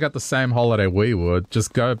 if you were to get the same holiday we would,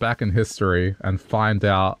 just go back in history and find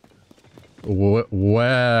out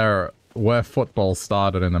where football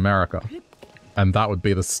started in America. And that would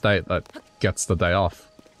be the state that gets the day off.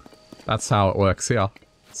 That's how it works here.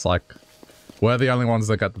 It's like, we're the only ones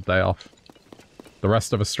that get the day off. The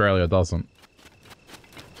rest of Australia doesn't.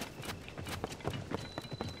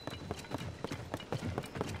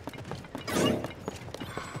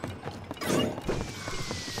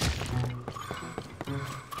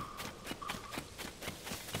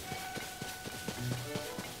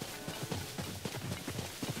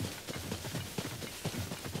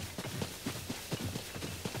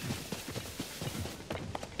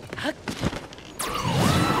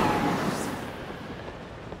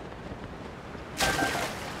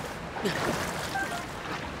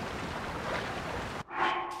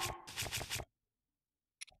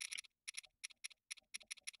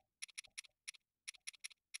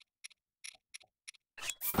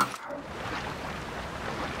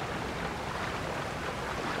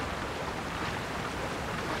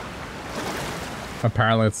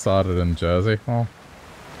 Apparently it started in Jersey. Well,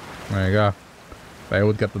 there you go. They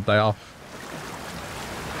would get the day off.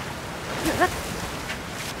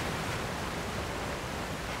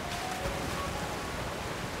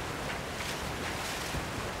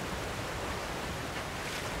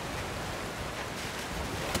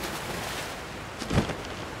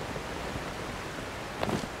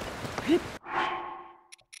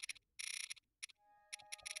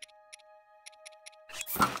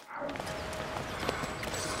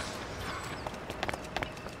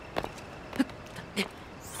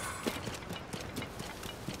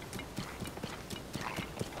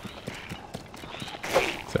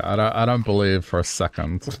 I don't believe for a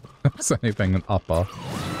second there's anything in upper.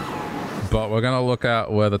 But we're gonna look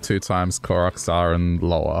at where the 2 times Koroks are in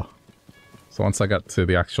lower. So once I get to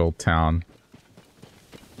the actual town,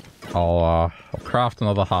 I'll craft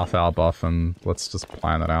another half-hour buff and let's just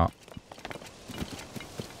plan it out.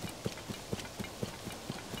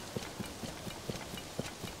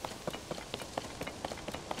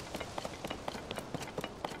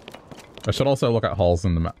 I should also look at holes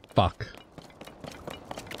in the map. Fuck.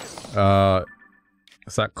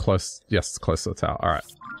 Is that close? Yes, it's close to the tower. Alright.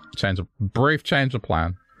 Brief change of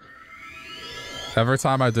plan. Every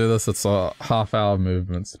time I do this, it's a half-hour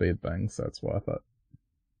movement speed thing, so it's worth it.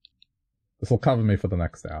 This will cover me for the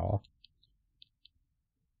next hour.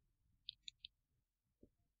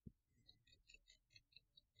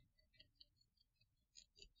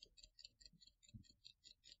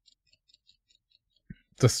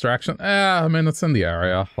 Distraction? I mean, it's in the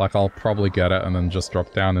area. Like, I'll probably get it and then just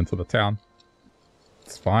drop down into the town.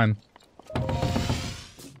 It's fine.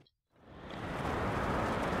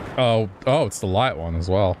 Oh, it's the light one as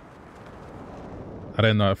well. I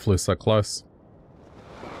didn't know it flew so close.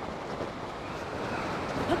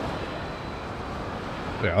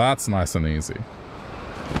 Yeah, that's nice and easy.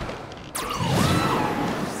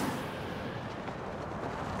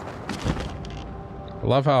 I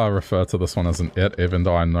love how I refer to this one as an it, even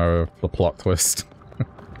though I know the plot twist.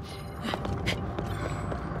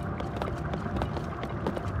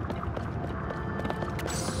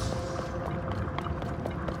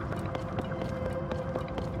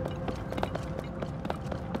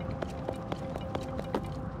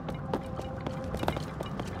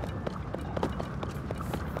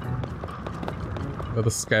 Where are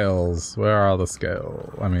the scales? Where are the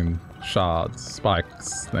scales? I mean, shards,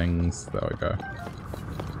 spikes, things. There we go.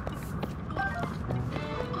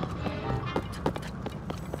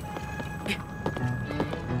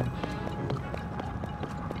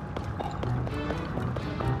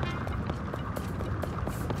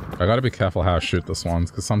 I gotta be careful how I shoot this one,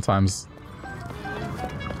 because sometimes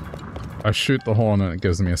I shoot the horn and it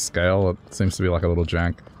gives me a scale. It seems to be like a little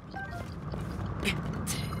jank.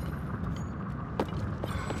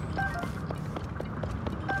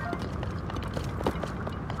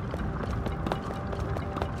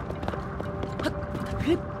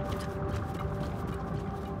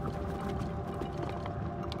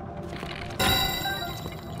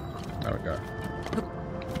 There we go.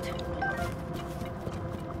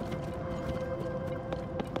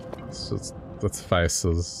 That's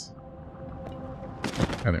faces.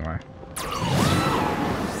 Anyway.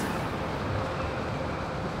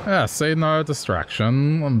 Yeah, see, no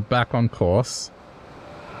distraction. I'm back on course.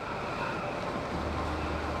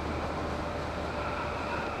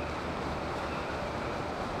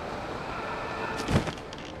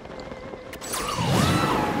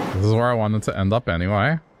 This is where I wanted to end up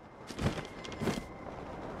anyway.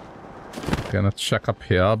 Gonna check up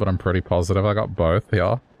here, but I'm pretty positive I got both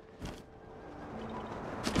here.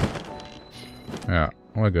 Yeah,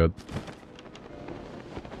 we're good.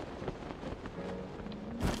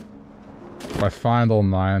 If I find all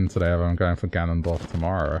 9 today, I'm going for Ganondorf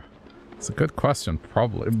tomorrow. It's a good question,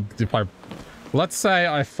 probably. Let's say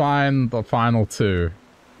I find the final 2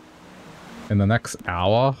 in the next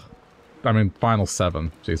hour. I mean, final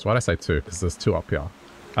 7. Jeez, why'd I say 2? Because there's 2 up here.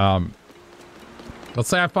 Let's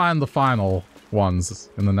say I find the final ones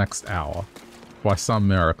in the next hour. By some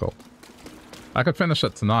miracle. I could finish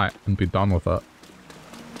it tonight and be done with it.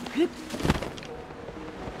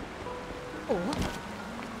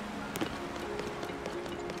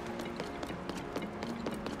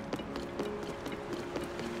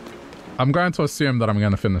 I'm going to assume that I'm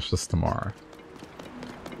going to finish this tomorrow.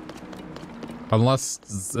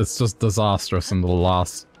 Unless it's just disastrous and the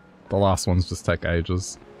last ones just take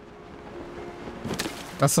ages.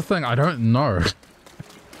 That's the thing, I don't know.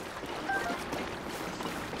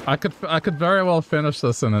 I could very well finish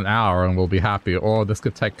this in an hour and we'll be happy, or this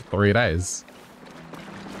could take 3 days.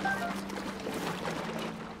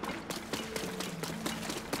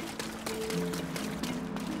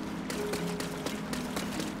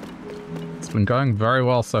 been going very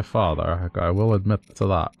well so far, though. I will admit to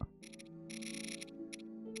that.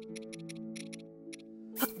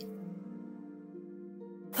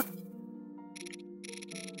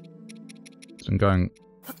 It's been going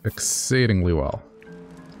exceedingly well.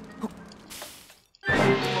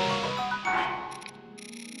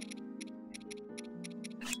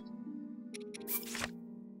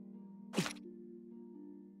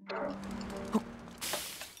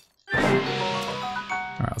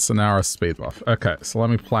 Alright, so now we're a speed buff. Okay, so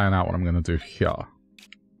let me plan out what I'm gonna do here.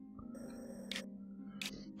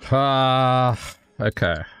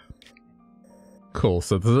 Okay. Cool,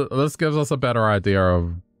 so this gives us a better idea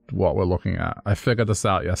of what we're looking at. I figured this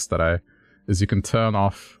out yesterday, is you can turn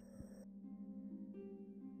off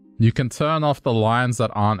the lines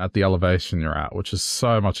that aren't at the elevation you're at, which is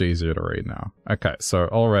so much easier to read now. Okay, so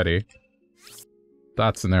already,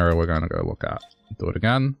 that's an area we're going to go look at. Do it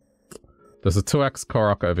again. There's a 2x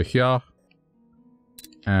Korok over here.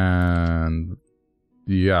 And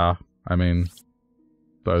yeah, I mean,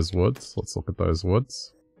 those woods. Let's look at those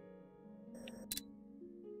woods.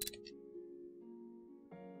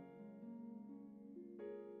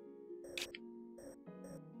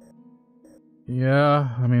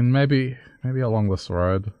 Yeah, I mean, maybe along this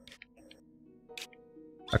road.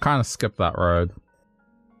 I kind of skipped that road.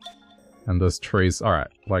 And there's trees. Alright,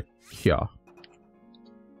 like here.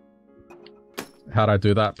 How'd I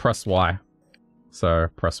do that? Press Y. So,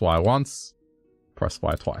 press Y once, press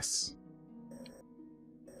Y twice.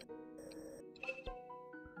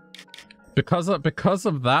 Because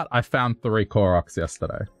of that, I found 3 Koroks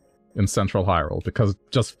yesterday in Central Hyrule. Because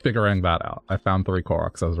just figuring that out, I found 3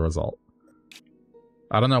 Koroks as a result.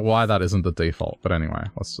 I don't know why that isn't the default, but anyway,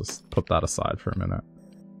 let's just put that aside for a minute.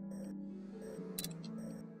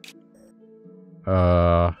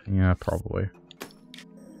 Yeah, probably.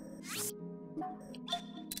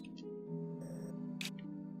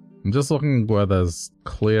 I'm just looking where there's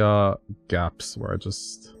clear gaps where I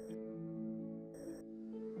just...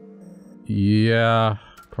 Yeah,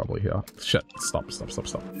 probably here. Shit, stop.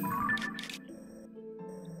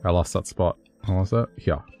 I lost that spot. What was it?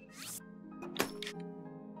 Here.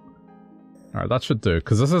 Alright, that should do,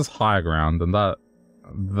 because this is high ground, and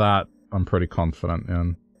that I'm pretty confident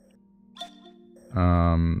in.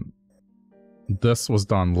 This was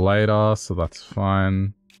done later, so that's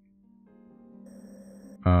fine.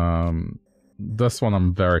 This one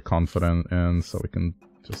I'm very confident in, so we can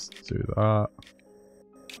just do that.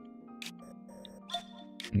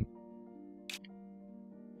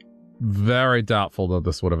 Very doubtful that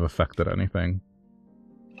this would have affected anything.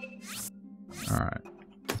 Alright,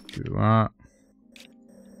 do that.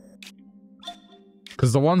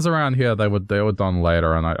 Because the ones around here, they were done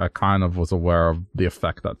later, and I kind of was aware of the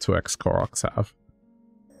effect that 2x Koroks have.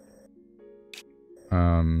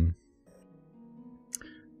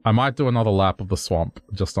 I might do another lap of the swamp,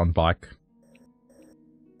 just on bike.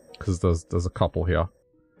 Because there's a couple here.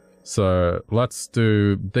 So, let's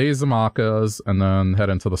do these markers, and then head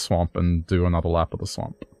into the swamp and do another lap of the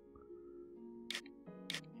swamp.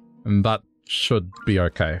 And that should be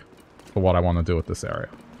okay for what I want to do with this area.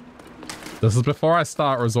 This is before I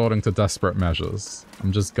start resorting to desperate measures.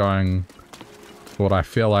 I'm just going for what I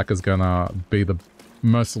feel like is gonna be the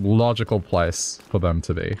most logical place for them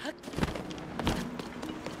to be.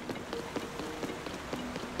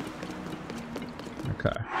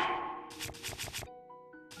 Okay.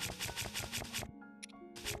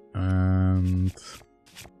 And...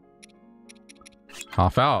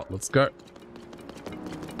 half out. Let's go.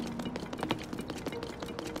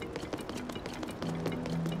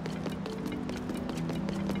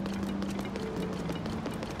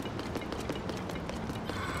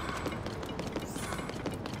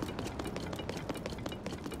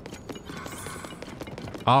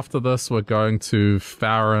 After this, we're going to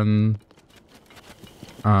Farron,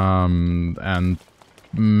 and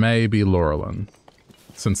maybe Laurelin,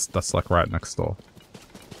 since that's like right next door.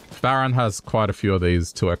 Farron has quite a few of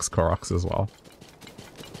these 2x Koroks as well.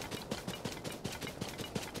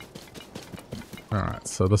 Alright,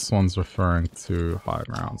 so this one's referring to high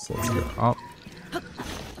ground, so let's go up.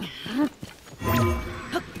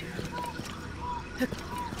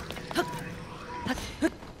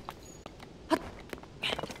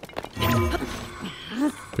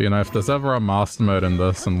 But you know, if there's ever a master mode in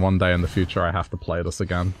this, and one day in the future I have to play this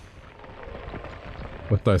again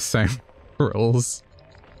with those same rules,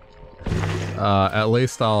 at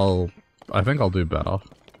least I think I'll do better.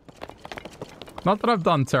 Not that I've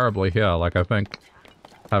done terribly here, like I think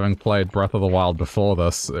having played Breath of the Wild before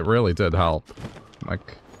this, it really did help.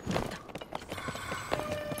 Like,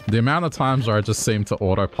 The amount of times where I just seem to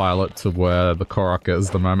autopilot to where the Korok is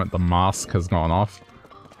the moment the mask has gone off,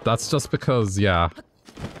 that's just because, yeah,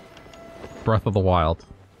 Breath of the Wild.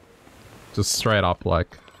 Just straight up,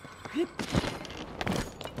 like...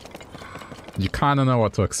 You kind of know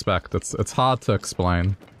what to expect. It's hard to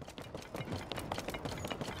explain.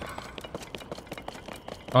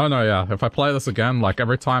 Oh no, yeah, if I play this again, like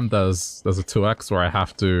every time there's a 2x where I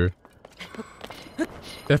have to...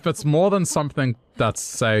 If it's more than something that's,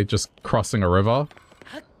 say, just crossing a river,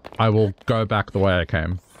 I will go back the way I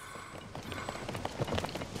came.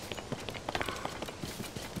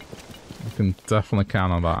 You can definitely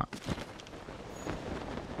count on that.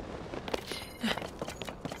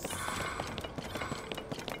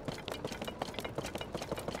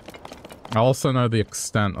 I also know the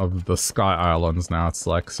extent of the Sky Islands now, it's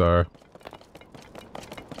like, so...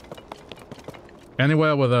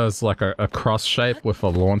 Anywhere where there's like a cross shape with a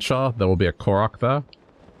launcher, there will be a Korok there.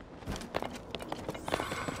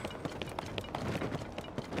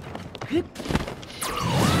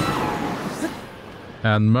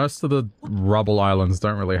 And most of the rubble islands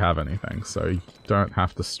don't really have anything, so you don't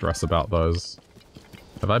have to stress about those.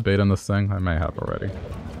 Have I beaten this thing? I may have already.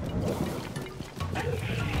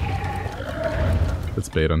 It's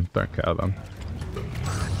beaten, don't care then.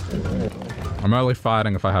 I'm only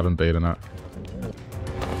fighting if I haven't beaten it.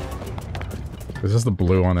 It's just the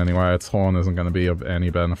blue one anyway, its horn isn't going to be of any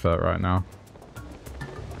benefit right now.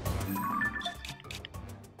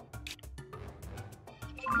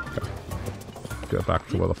 Okay. Go back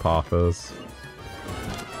to where the path is.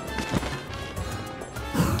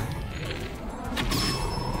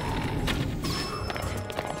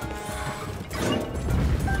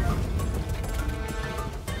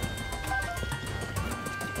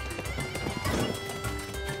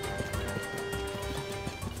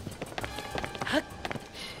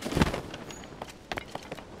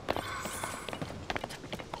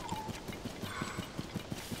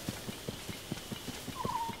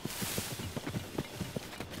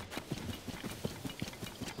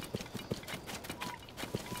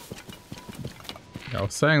 I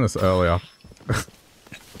was saying this earlier.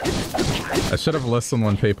 I should have listened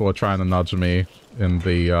when people were trying to nudge me in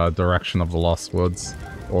the direction of the Lost Woods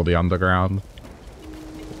or the Underground.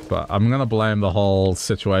 But I'm gonna blame the whole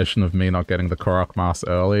situation of me not getting the Korok Mask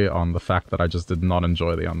early on the fact that I just did not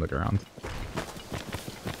enjoy the Underground.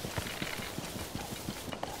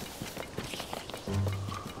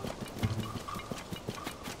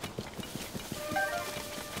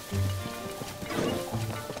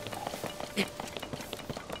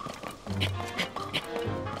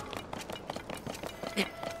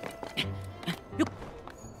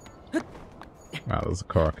 There's a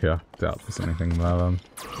Korok here. Doubt there's anything there then.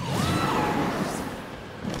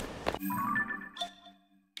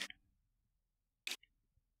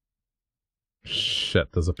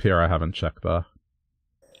 Shit, there's a pier I haven't checked there.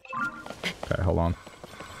 Okay, hold on.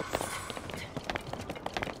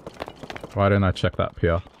 Why didn't I check that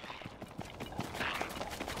pier?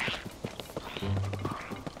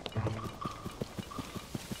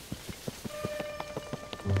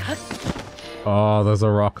 Oh, there's a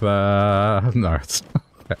rock there. No, it's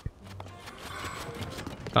okay.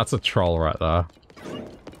 That's a troll right there.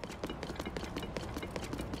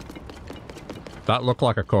 That looked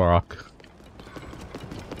like a Korok.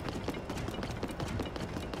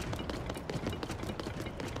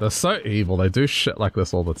 They're so evil. They do shit like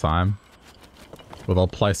this all the time. Where they'll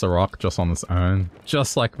place a rock just on its own.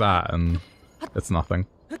 Just like that, and it's nothing.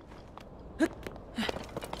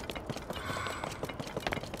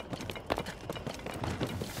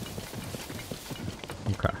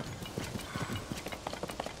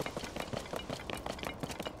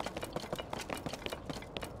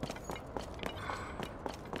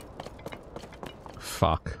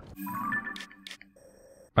 Fuck.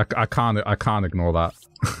 I can't ignore that.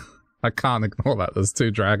 I can't ignore that. There's two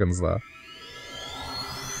dragons there.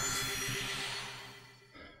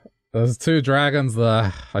 There's two dragons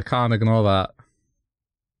there. I can't ignore that.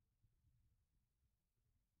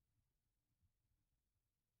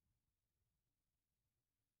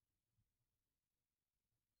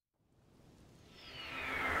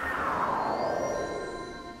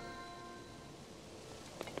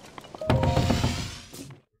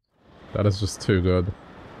 That is just too good.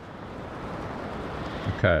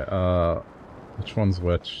 Okay, which one's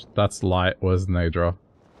which? That's light, where's Nadra?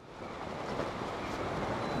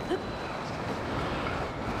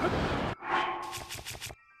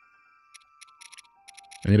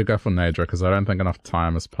 I need to go for Nadra, because I don't think enough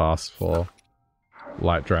time has passed for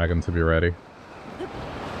Light Dragon to be ready.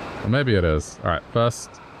 Or maybe it is. Alright,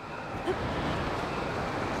 first...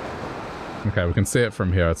 Okay, we can see it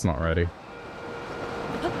from here. It's not ready.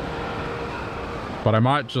 But I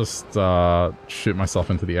might just shoot myself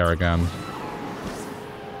into the air again.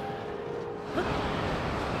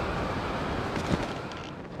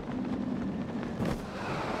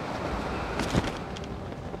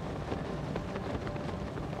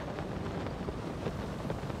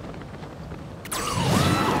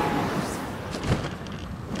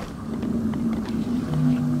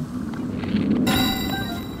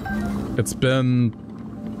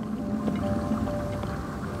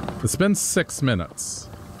 It's been 6 minutes,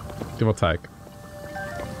 give or take.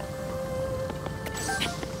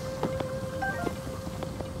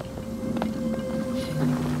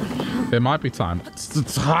 It might be time.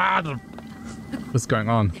 It's hard. What's going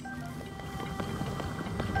on?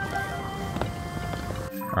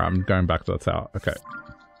 Alright, I'm going back to the tower. Okay.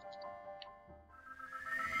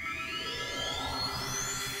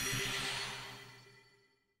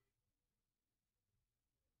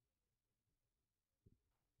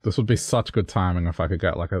 This would be such good timing if I could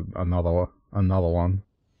get like another one.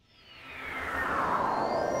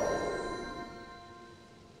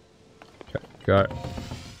 Okay, go.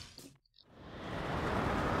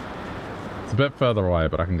 It's a bit further away,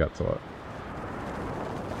 but I can get to it.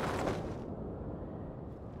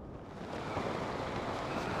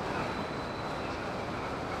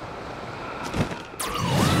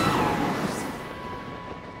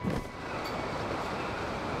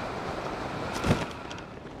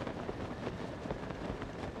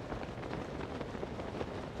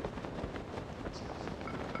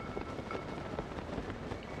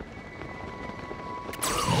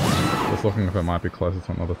 Looking if it might be closer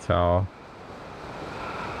to another tower.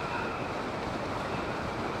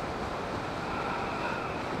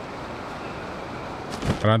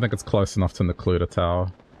 I don't think it's close enough to include a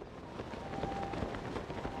tower.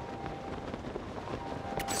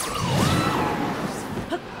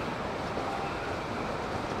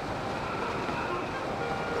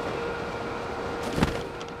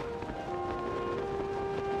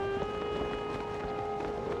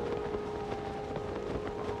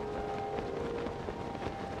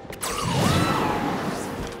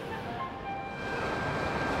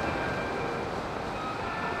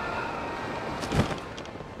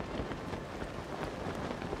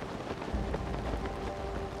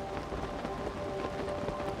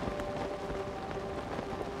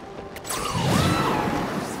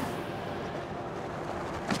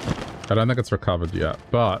 I don't think it's recovered yet,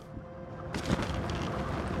 but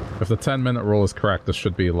if the 10-minute rule is correct, this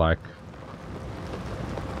should be like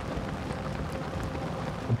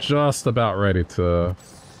just about ready to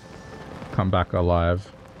come back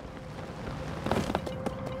alive.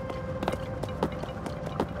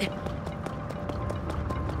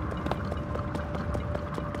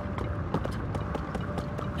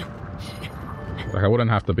 Like, I wouldn't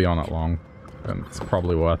have to be on it long, and it's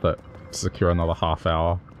probably worth it to secure another half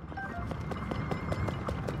hour.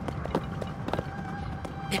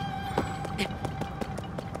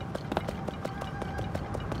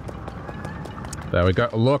 There we go.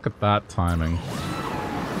 Look at that timing.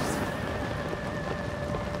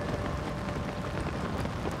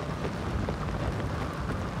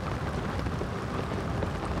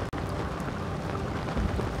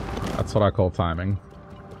 That's what I call timing.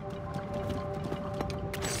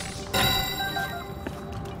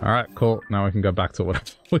 Alright, cool. Now we can go back to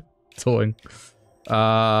what I'm doing.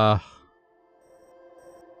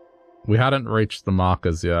 We hadn't reached the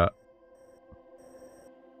markers yet.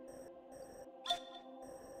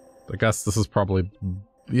 I guess this is probably...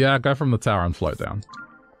 Yeah, go from the tower and float down.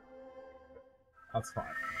 That's fine.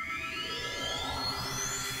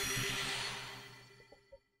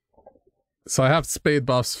 So I have speed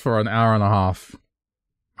buffs for an hour and a half.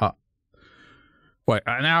 Wait,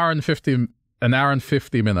 an hour and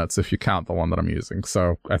 50 minutes if you count the one that I'm using.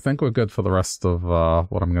 So I think we're good for the rest of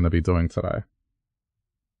what I'm going to be doing today.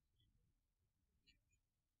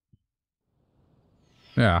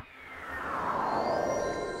 Yeah.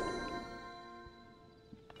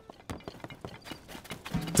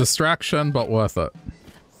 Distraction, but worth it.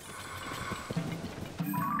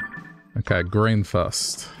 Okay, green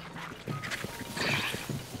first.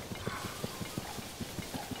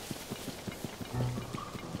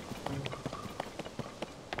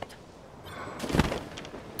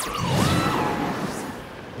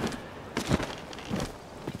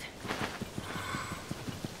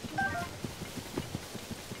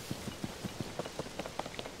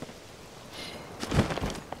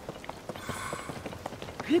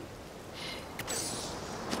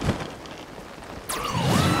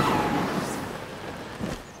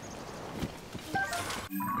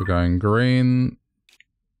 We're going green,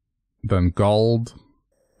 then gold,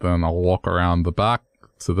 then I'll walk around the back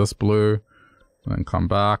to this blue, then come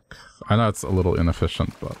back. I know it's a little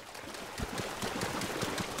inefficient, but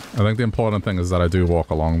I think the important thing is that I do walk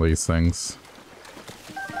along these things.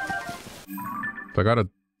 So I gotta...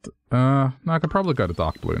 no, I could probably go to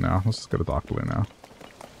dark blue now. Let's just go to dark blue now.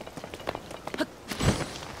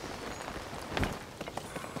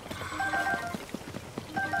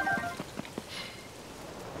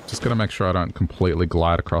 Just gotta make sure I don't completely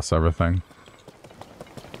glide across everything.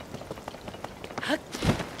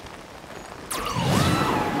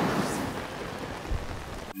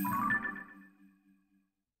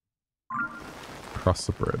 Across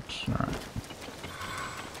the bridge, alright.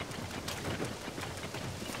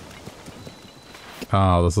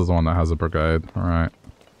 Oh, this is the one that has a brigade, alright.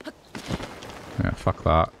 Yeah, fuck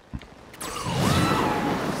that.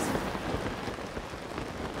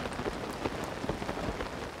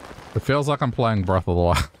 It feels like I'm playing Breath of the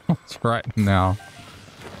Wild right now.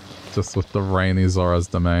 Just with the rainy Zora's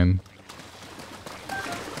Domain.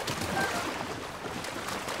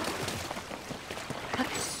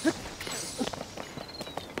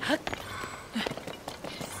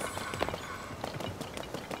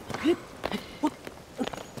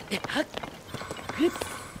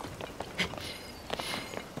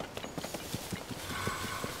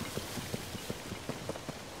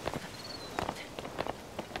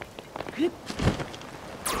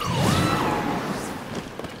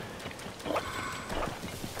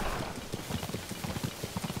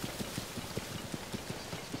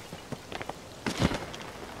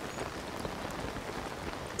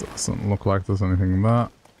 Doesn't look like there's anything in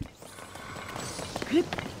that.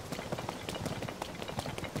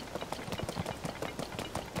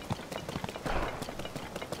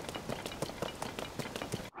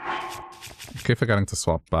 I keep forgetting to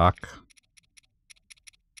swap back.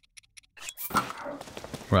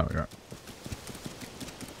 There we go.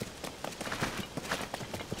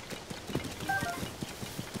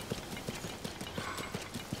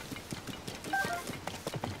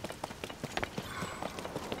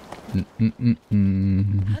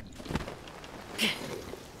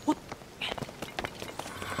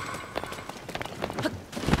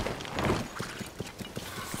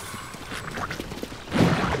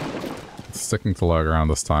 Sticking to low ground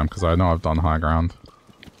this time because I know I've done high ground.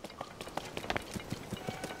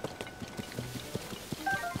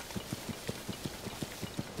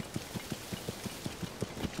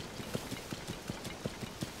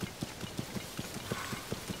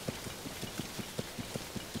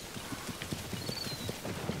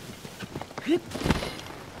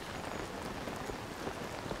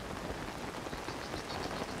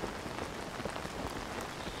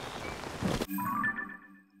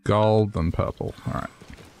 Gold and purple. Alright.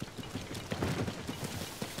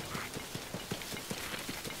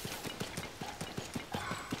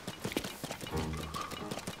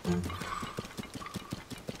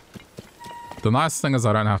 The nice thing is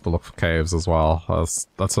I don't have to look for caves as well.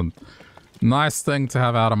 That's a nice thing to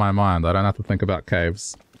have out of my mind. I don't have to think about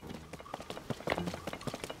caves.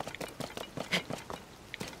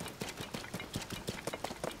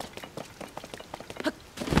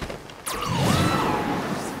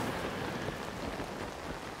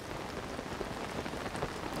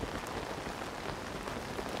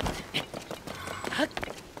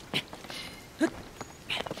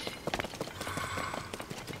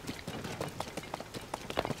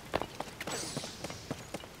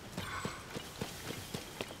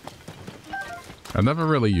 I never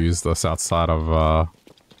really used this outside of,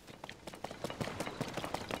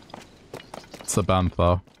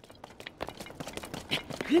 Sabantha.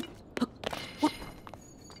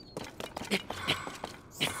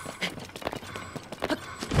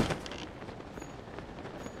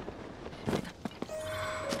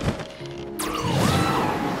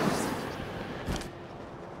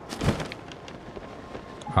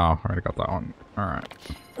 Oh, I already got that one. Alright.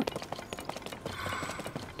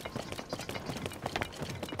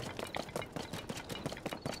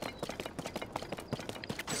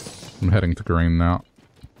 I'm heading to green now.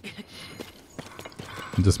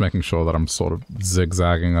 I'm just making sure that I'm sort of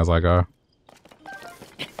zigzagging as I go.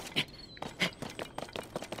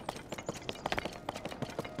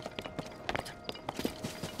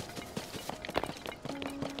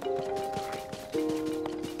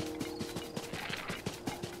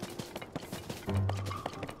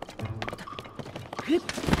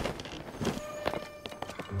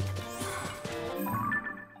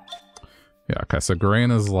 So green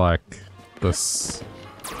is like this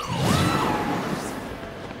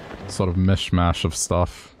sort of mishmash of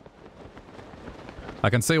stuff. I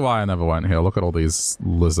can see why I never went here. Look at all these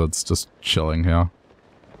lizards just chilling here.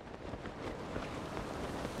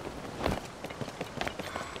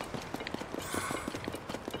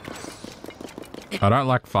 I don't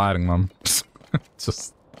like fighting them.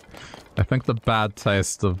 Just... I think the bad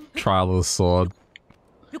taste of Trial of the Sword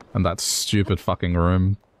and that stupid fucking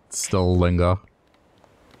room still linger.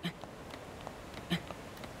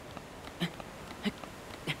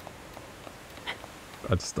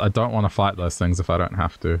 I don't want to fight those things if I don't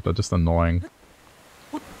have to. They're just annoying.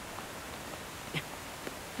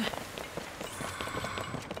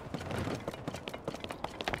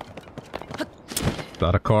 Is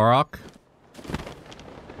that a Korok?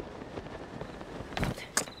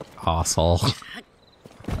 Asshole.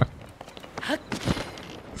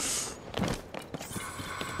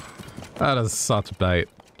 That is such bait.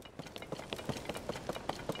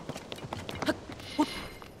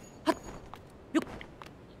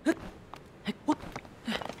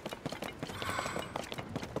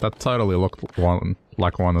 That totally looked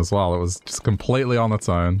like one as well. It was just completely on its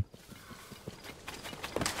own.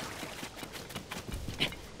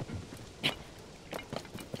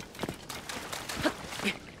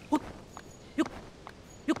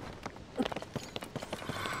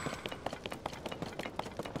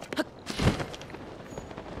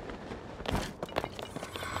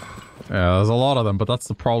 Yeah, there's a lot of them, but that's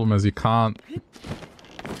the problem is you can't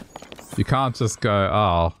just go,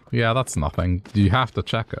 oh, yeah, that's nothing. You have to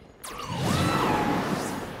check it.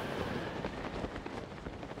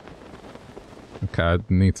 Okay, I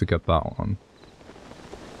need to get that one.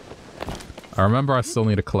 I remember I still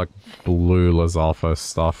need to collect blue Lizalfo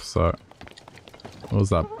stuff, so... What was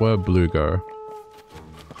that? Where'd blue go?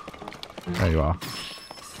 There you are.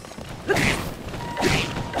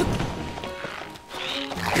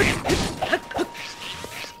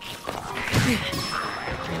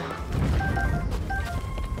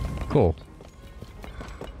 Cool.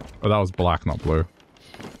 Oh, that was black, not blue.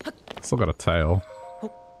 Still got a tail.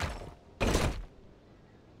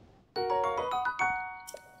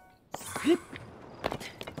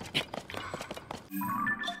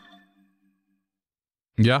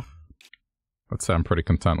 Yeah. I'd say I'm pretty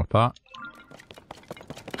content with that.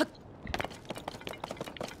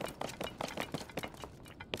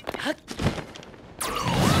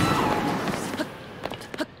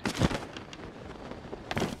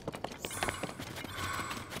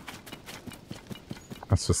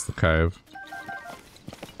 That's just the cave.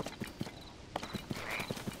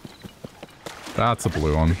 That's a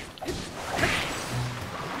blue one.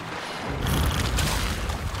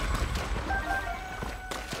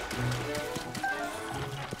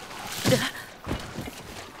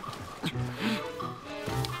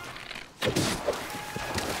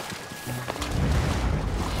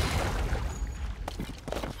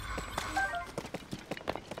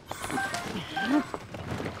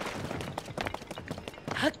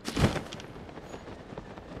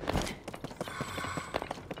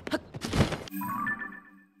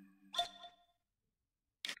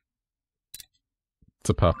 It's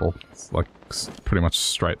a purple. It's like pretty much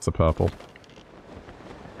straight to purple.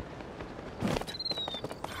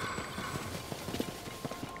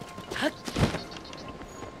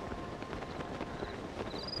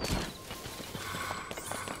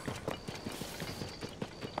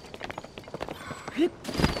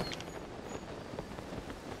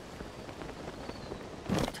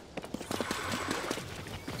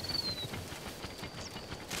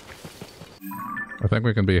 I think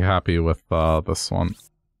we can be happy with this one.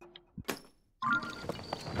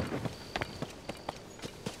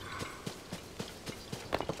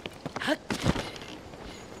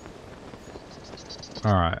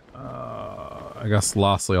 Alright, I guess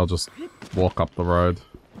lastly I'll just walk up the road.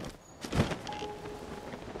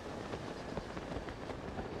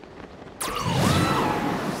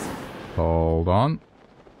 Hold on.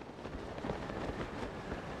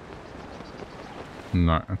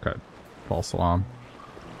 No, okay. False alarm.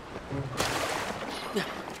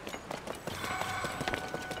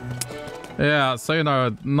 Yeah, so you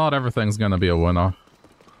know, not everything's gonna be a winner.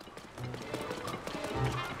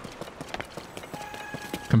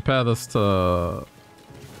 Compare this to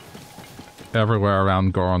everywhere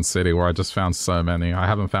around Goron City where I just found so many. I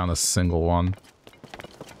haven't found a single one.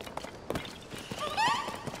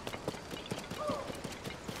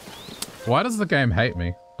 Why does the game hate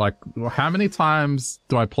me? Like, how many times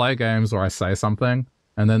do I play games where I say something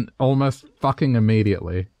and then almost fucking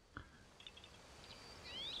immediately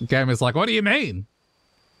the game is like, what do you mean?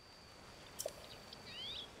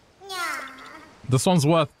 Yeah. This one's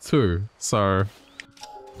worth 2, so...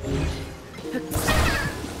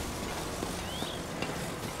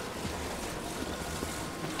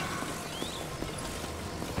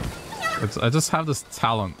 I just have this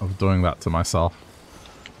talent of doing that to myself.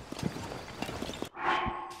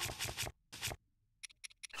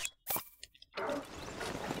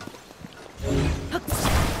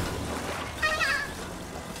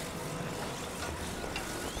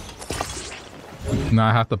 No,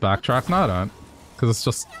 I have to backtrack? No, I don't. Because it's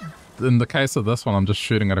just... In the case of this one, I'm just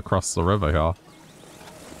shooting it across the river here.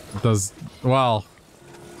 Does... Well...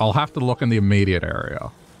 I'll have to look in the immediate area.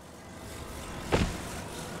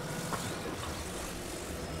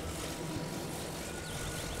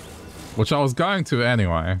 Which I was going to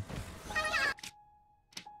anyway.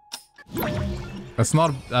 It's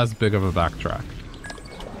not as big of a backtrack.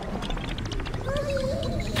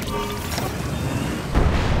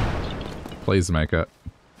 Please make it.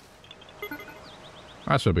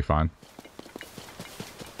 That should be fine.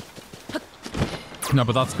 No,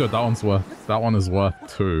 but that's good. That one's worth... That one is worth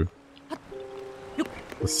 2.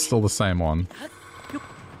 It's still the same one.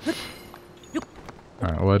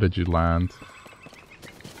 Alright, where did you land?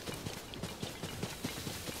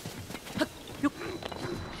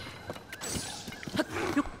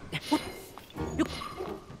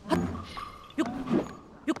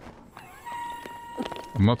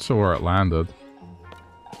 I'm not sure where it landed.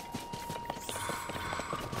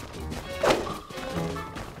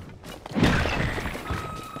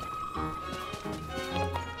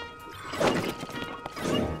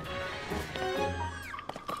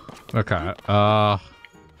 Okay, I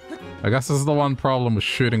guess this is the one problem with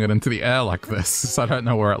shooting it into the air like this, is I don't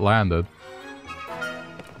know where it landed.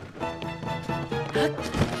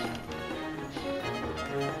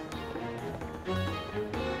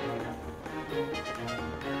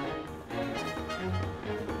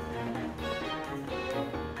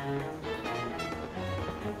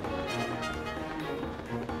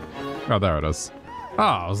 Oh, there it is. Oh,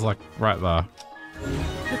 I was like right there.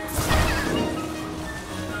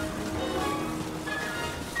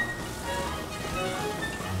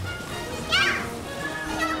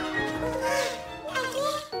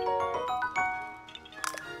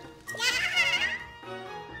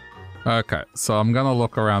 Okay, so I'm gonna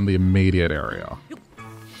look around the immediate area.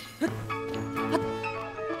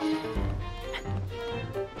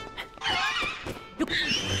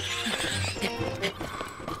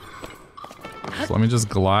 So let me just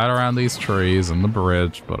glide around these trees and the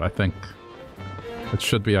bridge, but I think it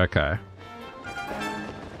should be okay.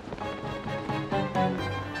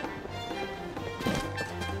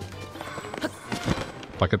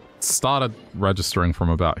 Like, it started registering from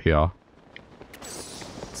about here.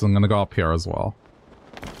 So I'm gonna go up here as well.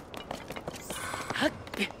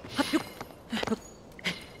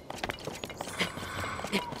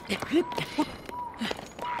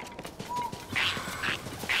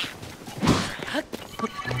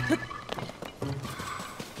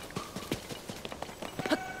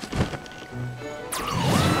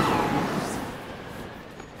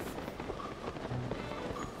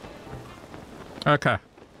 Okay,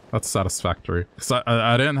 that's satisfactory. Because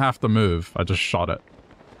I didn't have to move, I just shot it.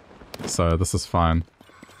 So this is fine.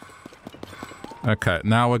 Okay,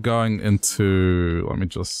 now we're going into... Let me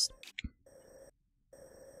just...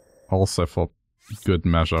 Also for good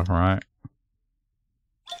measure, right?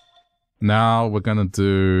 Now we're gonna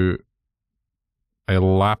do a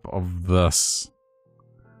lap of this.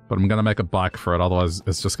 But I'm gonna make a bike for it, otherwise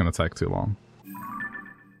it's just gonna take too long.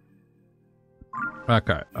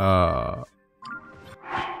 Okay,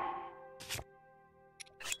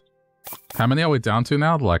 how many are we down to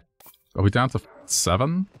now? Like, are we down to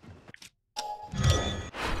 7? Is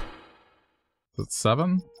it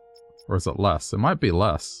 7? Or is it less? It might be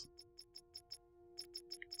less.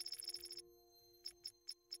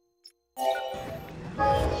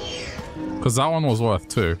 Because that one was worth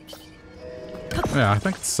 2. Yeah, I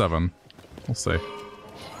think it's 7. We'll see.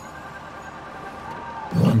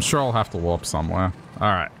 I'm sure I'll have to warp somewhere.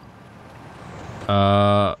 Alright.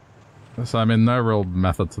 So, I mean, no real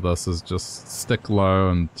method to this is just stick low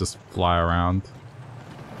and just fly around.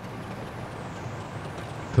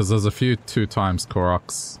 Because there's a few 2 times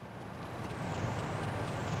Koroks.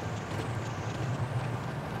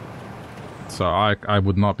 So I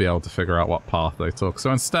would not be able to figure out what path they took.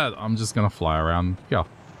 So instead, I'm just gonna fly around here.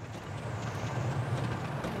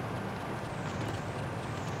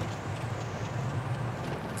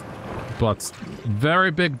 But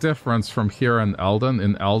very big difference from here in Elden.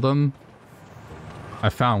 In Elden, I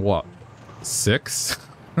found what? 6?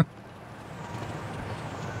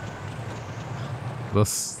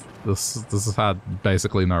 This has had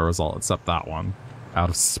basically no result except that one, out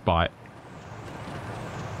of spite.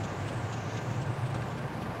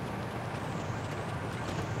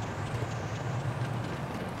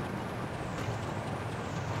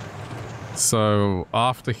 So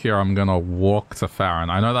after here, I'm gonna walk to Farron.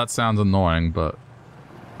 I know that sounds annoying, but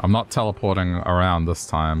I'm not teleporting around this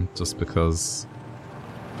time just because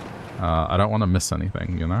I don't want to miss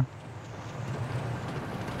anything, you know?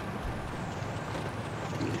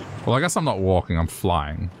 Well, I guess I'm not walking, I'm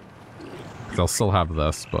flying. Because I'll still have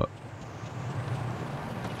this, but...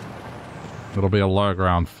 it'll be a low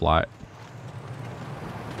ground flight.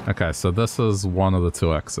 Okay, so this is one of the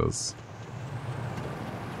 2X's.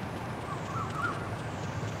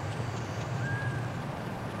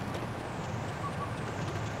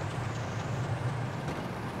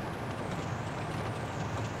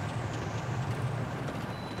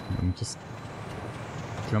 I'm just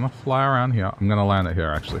gonna fly around here. I'm gonna land it here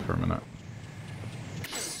actually for a minute.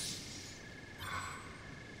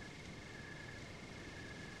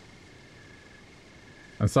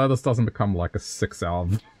 And so this doesn't become like a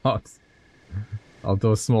 6-hour vlog. I'll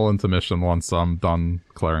do a small intermission once I'm done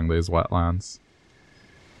clearing these wetlands.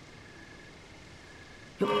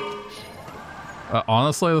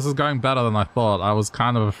 Honestly, this is going better than I thought. I was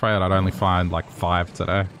kind of afraid I'd only find like 5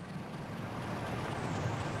 today.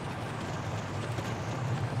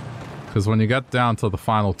 Because when you get down to the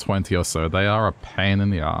final 20 or so, they are a pain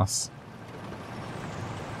in the ass.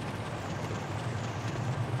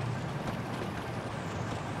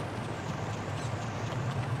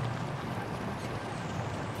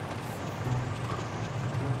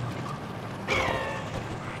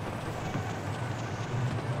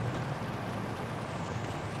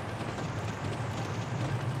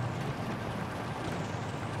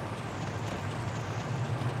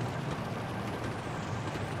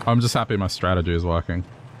 I'm just happy my strategy is working.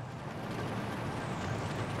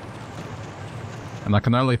 And I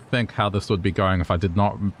can only think how this would be going if I did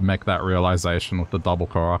not make that realization with the double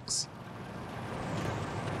Koroks.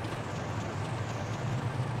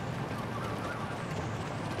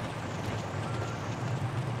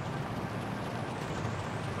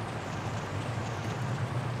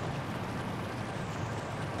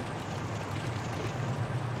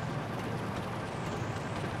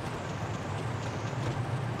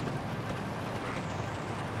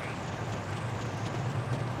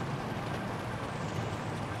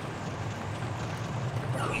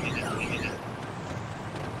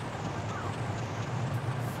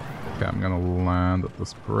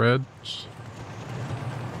 This bridge.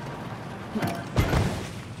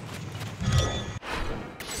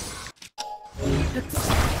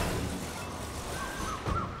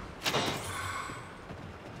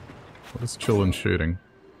 What is chillin' shooting?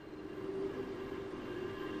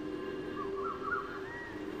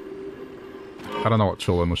 I don't know what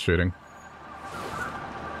chillin' was shooting.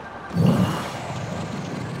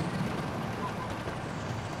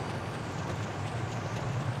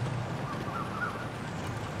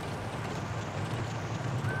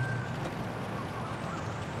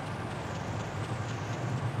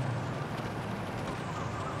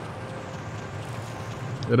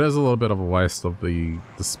 It is a little bit of a waste of the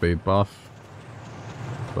speed buff,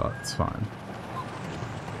 but it's fine.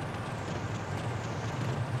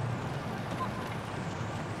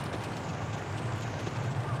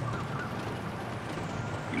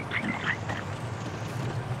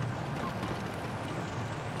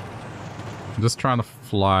 I'm just trying to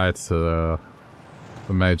fly to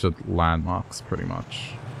the major landmarks, pretty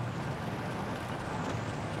much.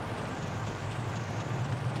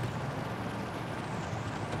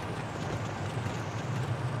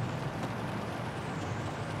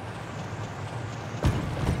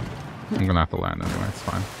 I'm gonna have to land anyway, it's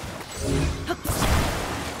fine.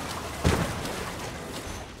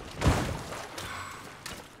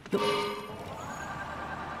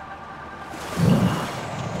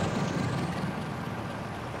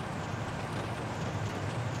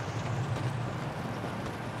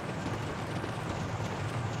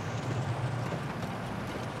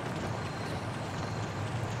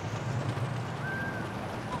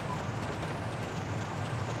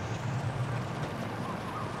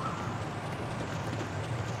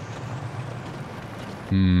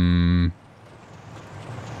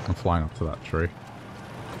 I'm flying up to that tree.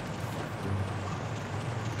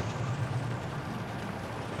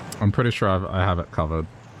 I'm pretty sure I have it covered.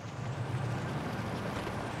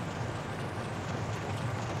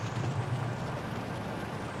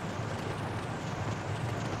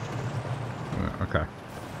 Yeah, okay.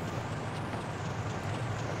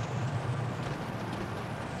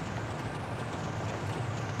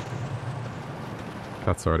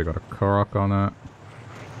 That's already got a Korok on it.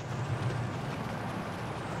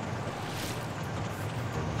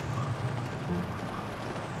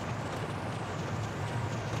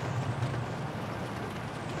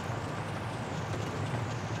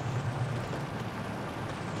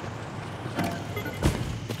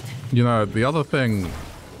 You know, the other thing,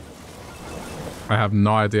 I have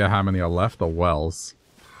no idea how many are left, are wells.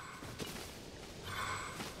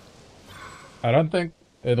 I don't think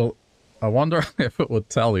it'll I wonder if it would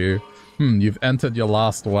tell you, you've entered your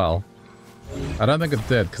last well. I don't think it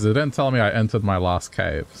did, because it didn't tell me I entered my last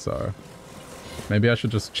cave, so... Maybe I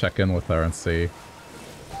should just check in with her and see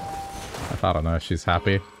if, I don't know, she's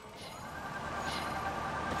happy.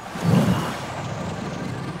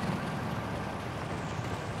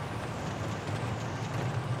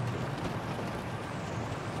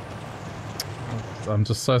 I'm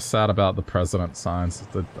just so sad about the president signs.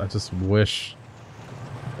 I just wish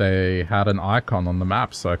they had an icon on the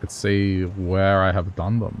map so I could see where I have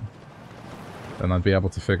done them. Then I'd be able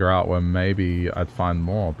to figure out where maybe I'd find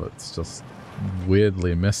more, but it's just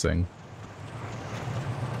weirdly missing.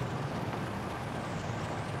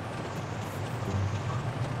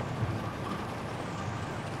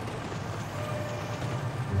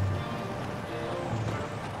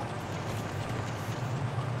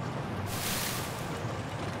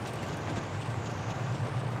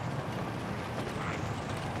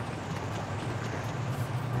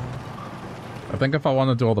 I think if I want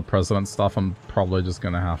to do all the president stuff, I'm probably just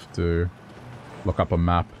going to have to look up a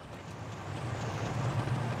map.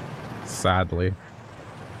 Sadly.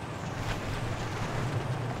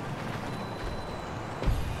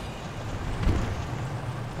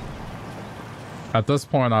 At this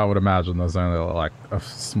point, I would imagine there's only like a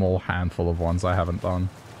small handful of ones I haven't done.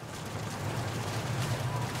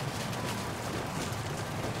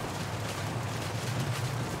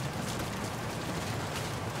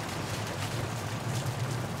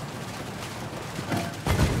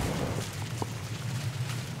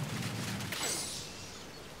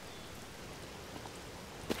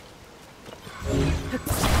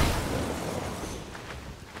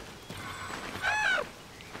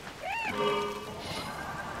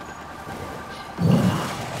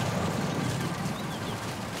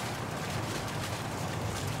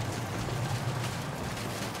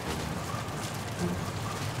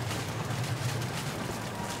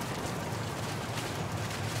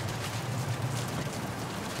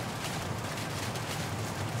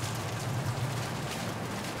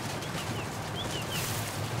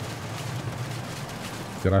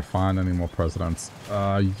 Did I find any more presidents?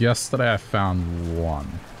 Yesterday I found one,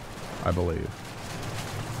 I believe.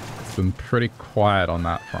 It's been pretty quiet on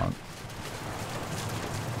that front.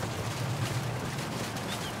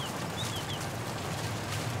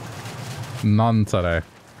 None today.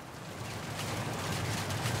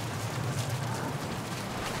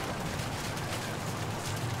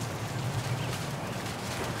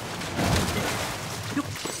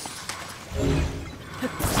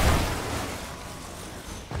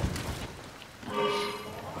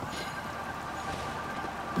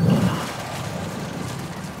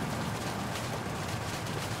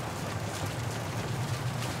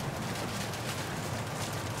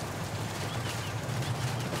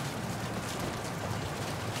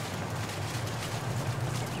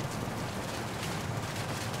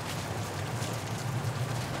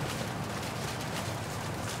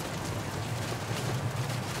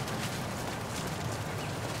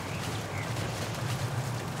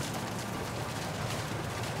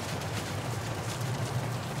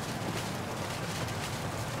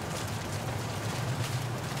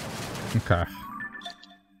 Okay.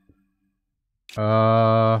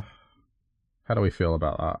 How do we feel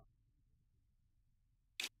about that?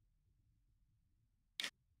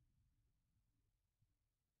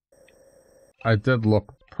 I did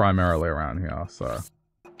look primarily around here, so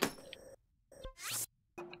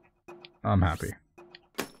I'm happy.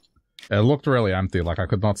 It looked really empty, like I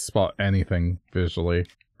could not spot anything visually.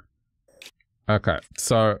 Okay,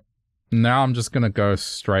 so now I'm just gonna go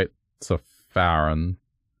straight to Farron.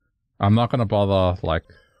 I'm not gonna bother, like,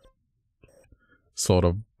 sort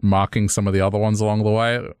of marking some of the other ones along the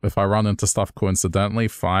way. If I run into stuff coincidentally,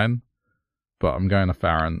 fine. But I'm going to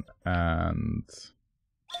Farron, and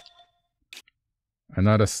I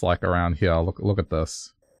noticed, like, around here, look at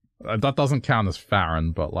this. That doesn't count as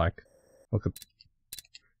Farron, but, like, look at...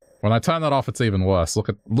 When I turn that off, it's even worse. Look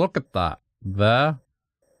at that. There.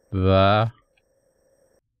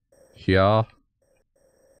 Here.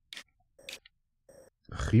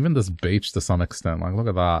 Even this beach to some extent, like, look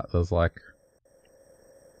at that. There's, like...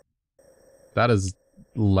 That is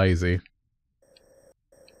lazy.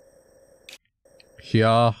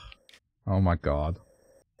 Here. Oh my god.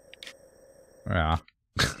 Yeah.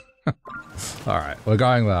 Alright, we're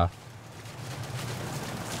going there.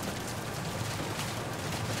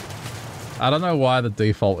 I don't know why the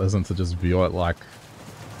default isn't to just view it like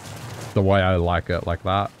the way I like it, like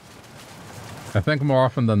that. I think more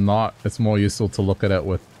often than not, it's more useful to look at it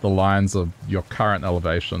with the lines of your current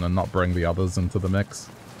elevation and not bring the others into the mix.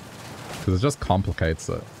 Because it just complicates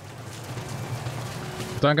it.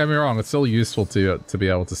 Don't get me wrong, it's still useful to be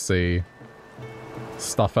able to see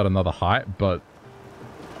stuff at another height, but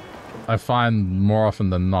I find more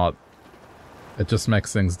often than not, it just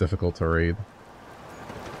makes things difficult to read.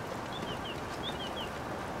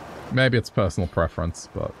 Maybe it's personal preference,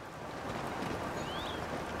 but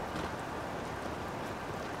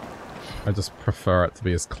I just prefer it to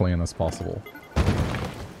be as clean as possible.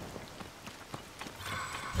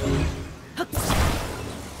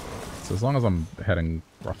 So as long as I'm heading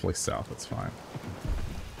roughly south, it's fine.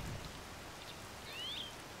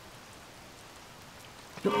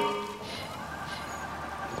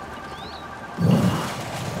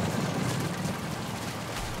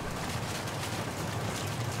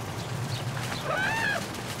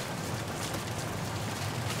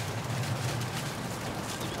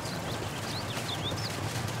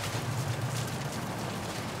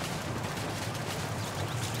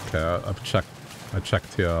 Okay, I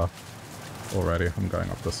checked here already. I'm going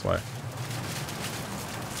up this way.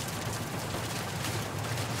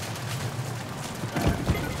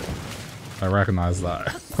 I recognize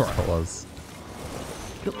that where I was.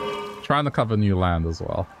 Trying to cover new land as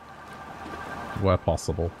well, where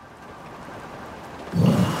possible.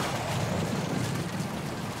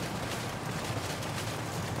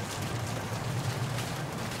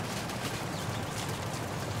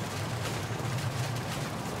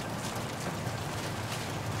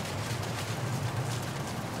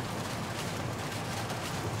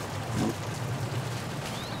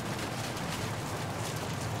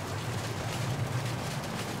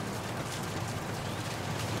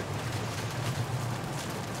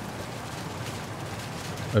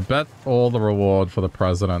 I bet all the reward for the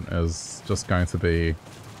president is just going to be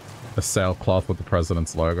a sailcloth with the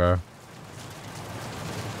president's logo.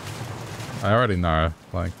 I already know,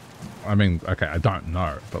 like, I mean, okay, I don't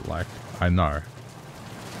know, but like, I know.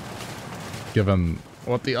 Given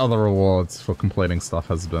what the other rewards for completing stuff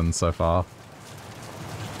has been so far.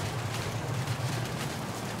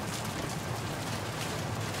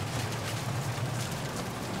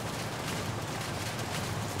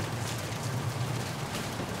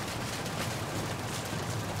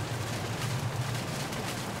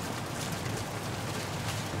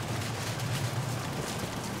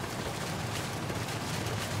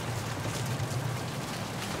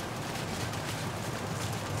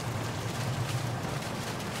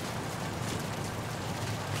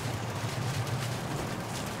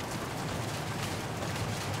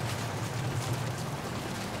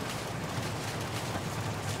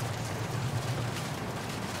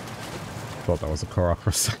 That was a Korok for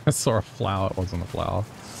a second. I saw a flower, it wasn't a flower.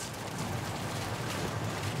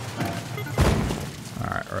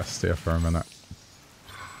 Alright, rest here for a minute.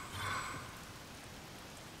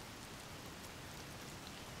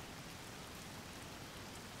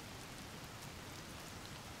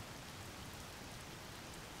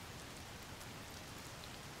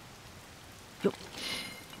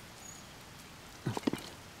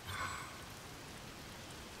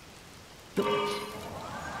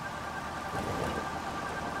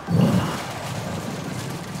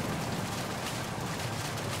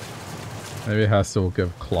 Maybe it has to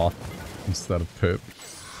give cloth instead of poop.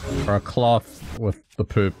 Or a cloth with the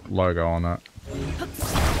poop logo on it.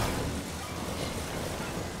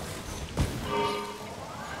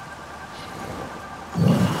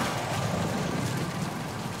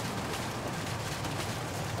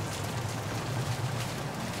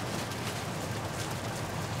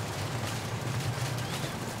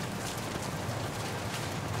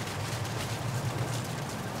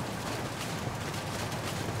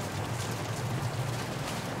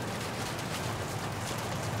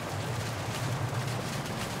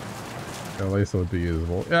 At least it would be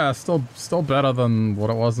usable. Yeah, still better than what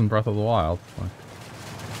it was in Breath of the Wild. Like,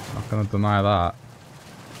 not gonna deny that.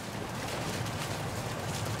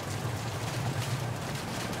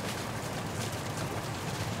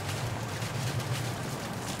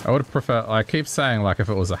 I would prefer. I keep saying, like, if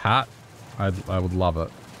it was a hat, I would love it.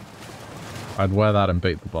 I'd wear that and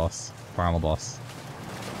beat the boss, final boss.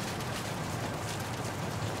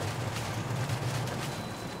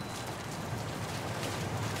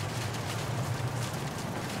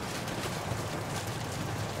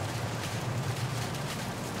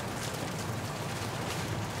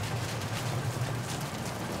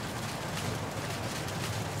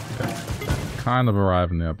 Kind of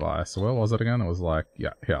arrived nearby. So where was it again? It was like,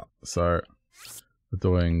 yeah, here. So we're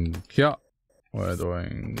doing here. We're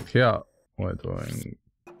doing here. We're doing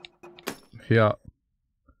here.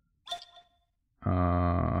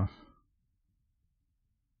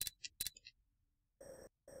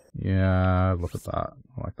 Yeah, look at that.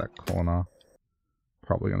 I like that corner.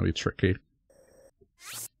 Probably gonna be tricky.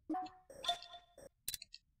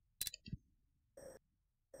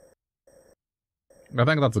 I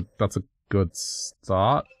think that's a good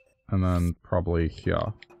start, and then probably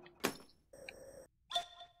here.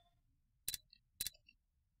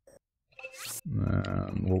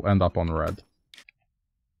 And we'll end up on red.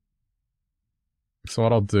 So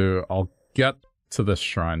what I'll do, I'll get to this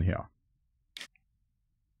shrine here.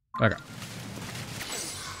 Okay.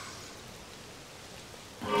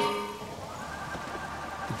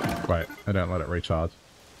 Wait, I don't let it recharge.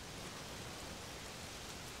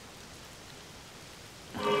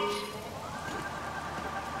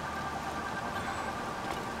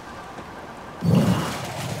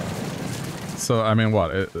 So, I mean,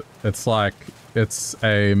 what? It's like, it's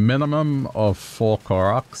a minimum of 4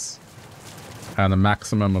 Koroks and a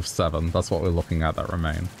maximum of 7. That's what we're looking at that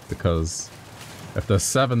remain. Because if there's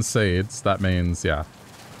 7 seeds, that means, yeah.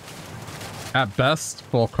 At best,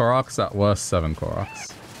 4 Koroks, at worst, 7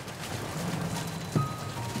 Koroks.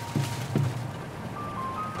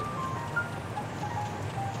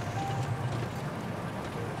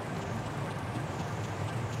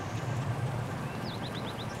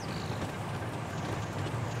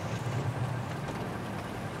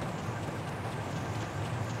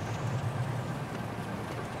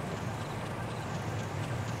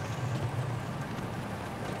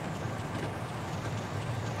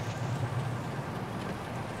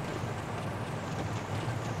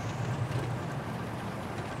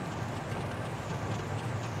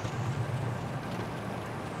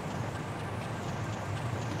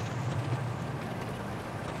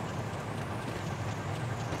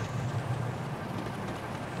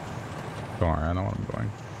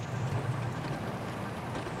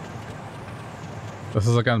 This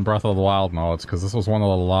is again Breath of the Wild knowledge, because this was one of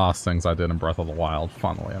the last things I did in Breath of the Wild,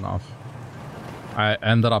 funnily enough. I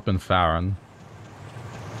ended up in Farron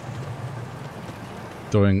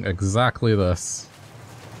doing exactly this.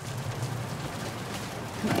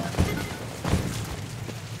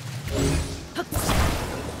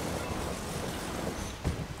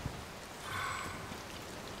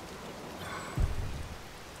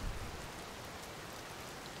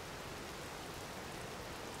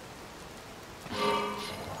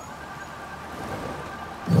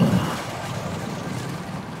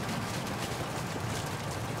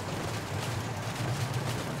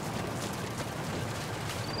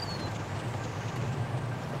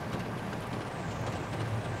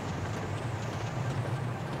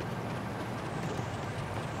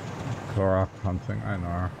 I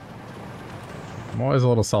know. I'm always a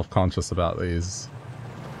little self-conscious about these.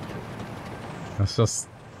 It's just...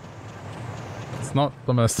 It's not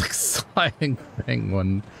the most exciting thing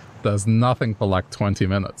when there's nothing for like 20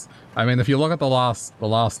 minutes. I mean, if you look at the last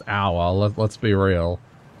hour, let's be real.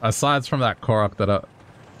 Aside from that Korok that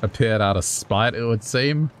appeared out of spite, it would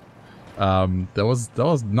seem, there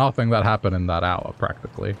was nothing that happened in that hour,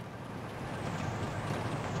 practically.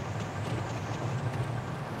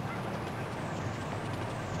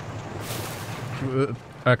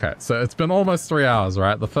 Okay, so it's been almost 3 hours,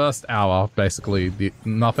 right? The first hour, basically,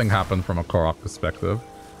 nothing happened from a Korok perspective.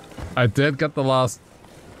 I did get the last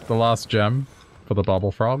gem for the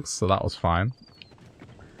bubble frogs, so that was fine.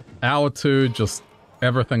 Hour 2, just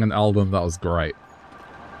everything in Elden, that was great.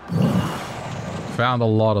 Found a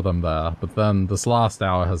lot of them there, but then this last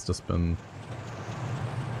hour has just been...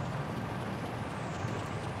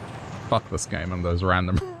 Fuck this game and those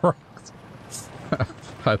random rocks.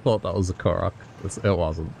 I thought that was a Korok. It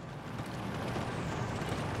wasn't.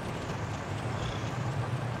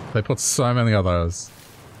 They put so many of those.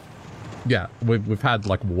 Yeah, we've had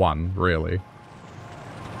like one, really.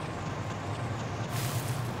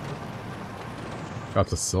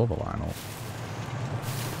 That's a silver Lionel.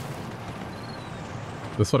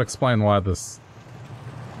 This would explain why this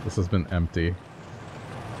has been empty.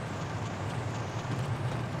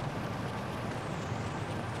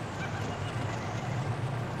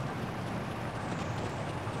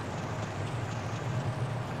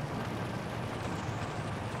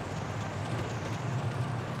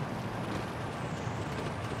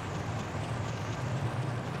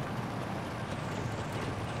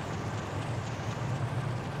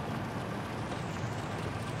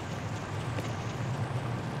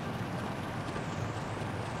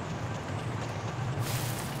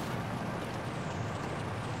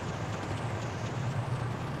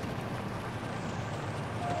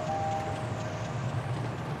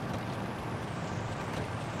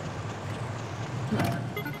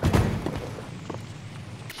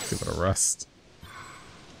 Rest.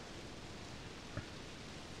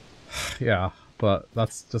 Yeah, but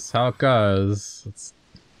that's just how it goes.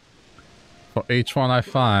 For each one I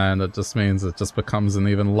find, it just means it just becomes an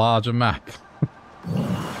even larger map.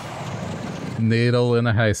 Needle in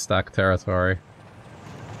a haystack territory.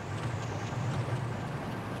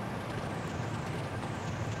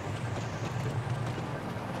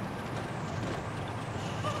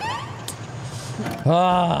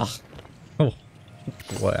 Ah! Oh.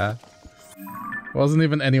 Where? Wasn't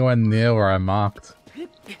even anywhere near where I marked.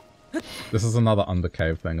 This is another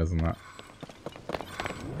undercave thing, isn't it?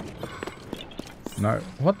 No.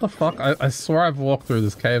 What the fuck? I swear I've walked through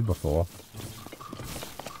this cave before.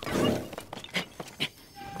 Okay,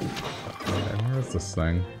 where is this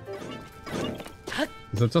thing?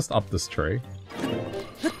 Is it just up this tree?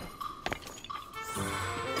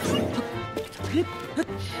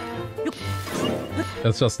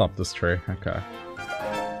 It's just up this tree, okay.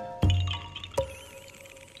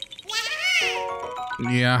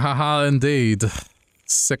 Yeah, haha, indeed.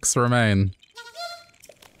 6 remain.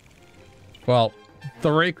 Well,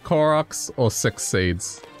 3 Koroks or 6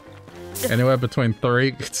 seeds. Anywhere between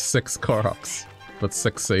 3 to 6 Koroks, but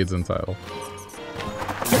 6 seeds in total.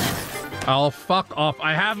 Oh, fuck off.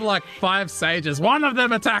 I have like 5 sages. One of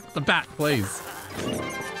them attack the bat, please.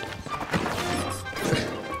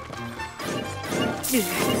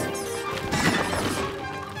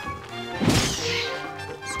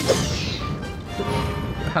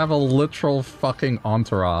 Have a literal fucking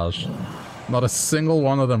entourage. Not a single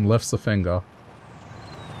one of them lifts a finger.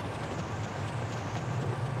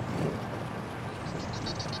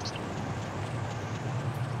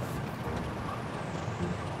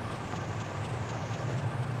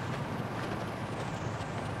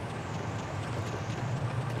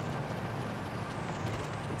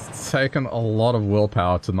 It's taken a lot of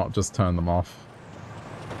willpower to not just turn them off.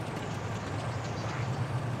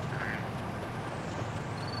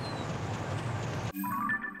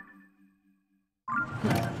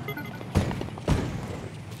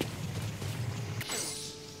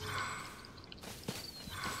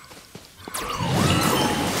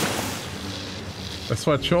 I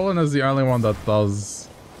swear, Chulin is the only one that does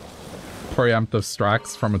preemptive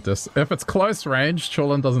strikes from a distance. If it's close range,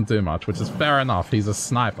 Chulin doesn't do much, which is fair enough. He's a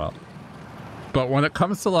sniper. But when it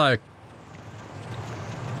comes to, like,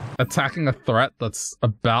 attacking a threat that's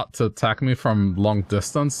about to attack me from long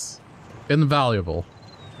distance, invaluable.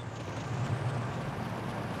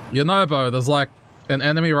 You know, Bo, there's, like, an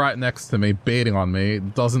enemy right next to me beating on me,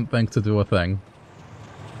 doesn't think to do a thing.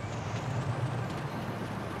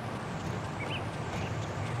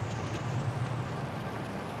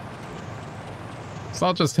 It's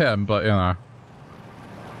not just him, but, you know.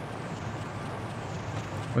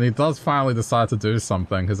 When he does finally decide to do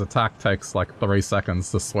something, his attack takes like 3 seconds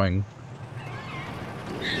to swing.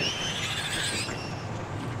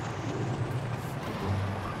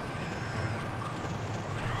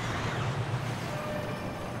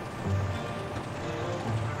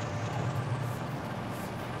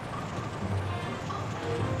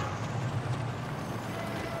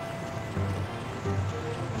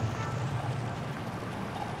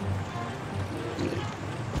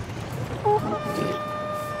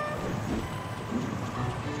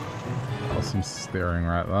 Some steering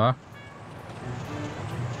right there.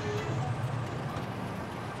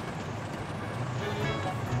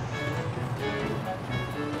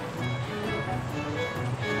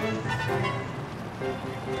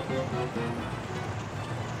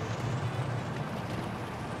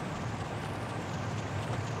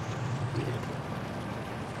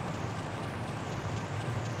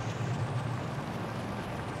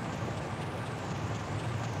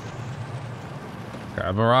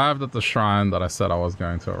 I've arrived at the shrine that I said I was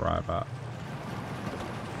going to arrive at.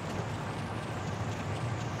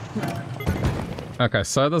 Okay,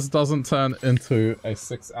 so this doesn't turn into a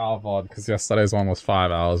 6-hour VOD because yesterday's one was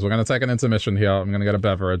 5 hours. We're going to take an intermission here. I'm going to get a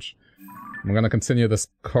beverage. I'm going to continue this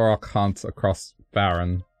Korok hunt across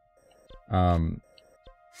Baron. I'm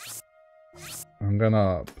going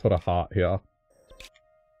to put a heart here.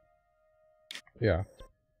 Yeah.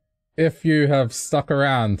 If you have stuck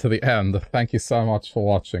around to the end, thank you so much for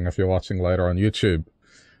watching if you're watching later on YouTube.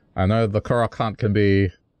 I know the Korok hunt can be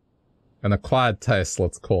an acquired taste,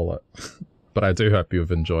 let's call it. But I do hope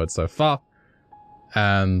you've enjoyed so far.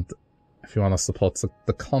 And if you want to support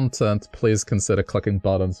the content, please consider clicking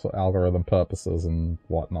buttons for algorithm purposes and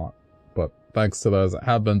whatnot. But thanks to those that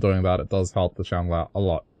have been doing that, it does help the channel out a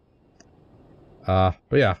lot. But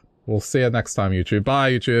yeah, we'll see you next time, YouTube.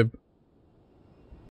 Bye, YouTube!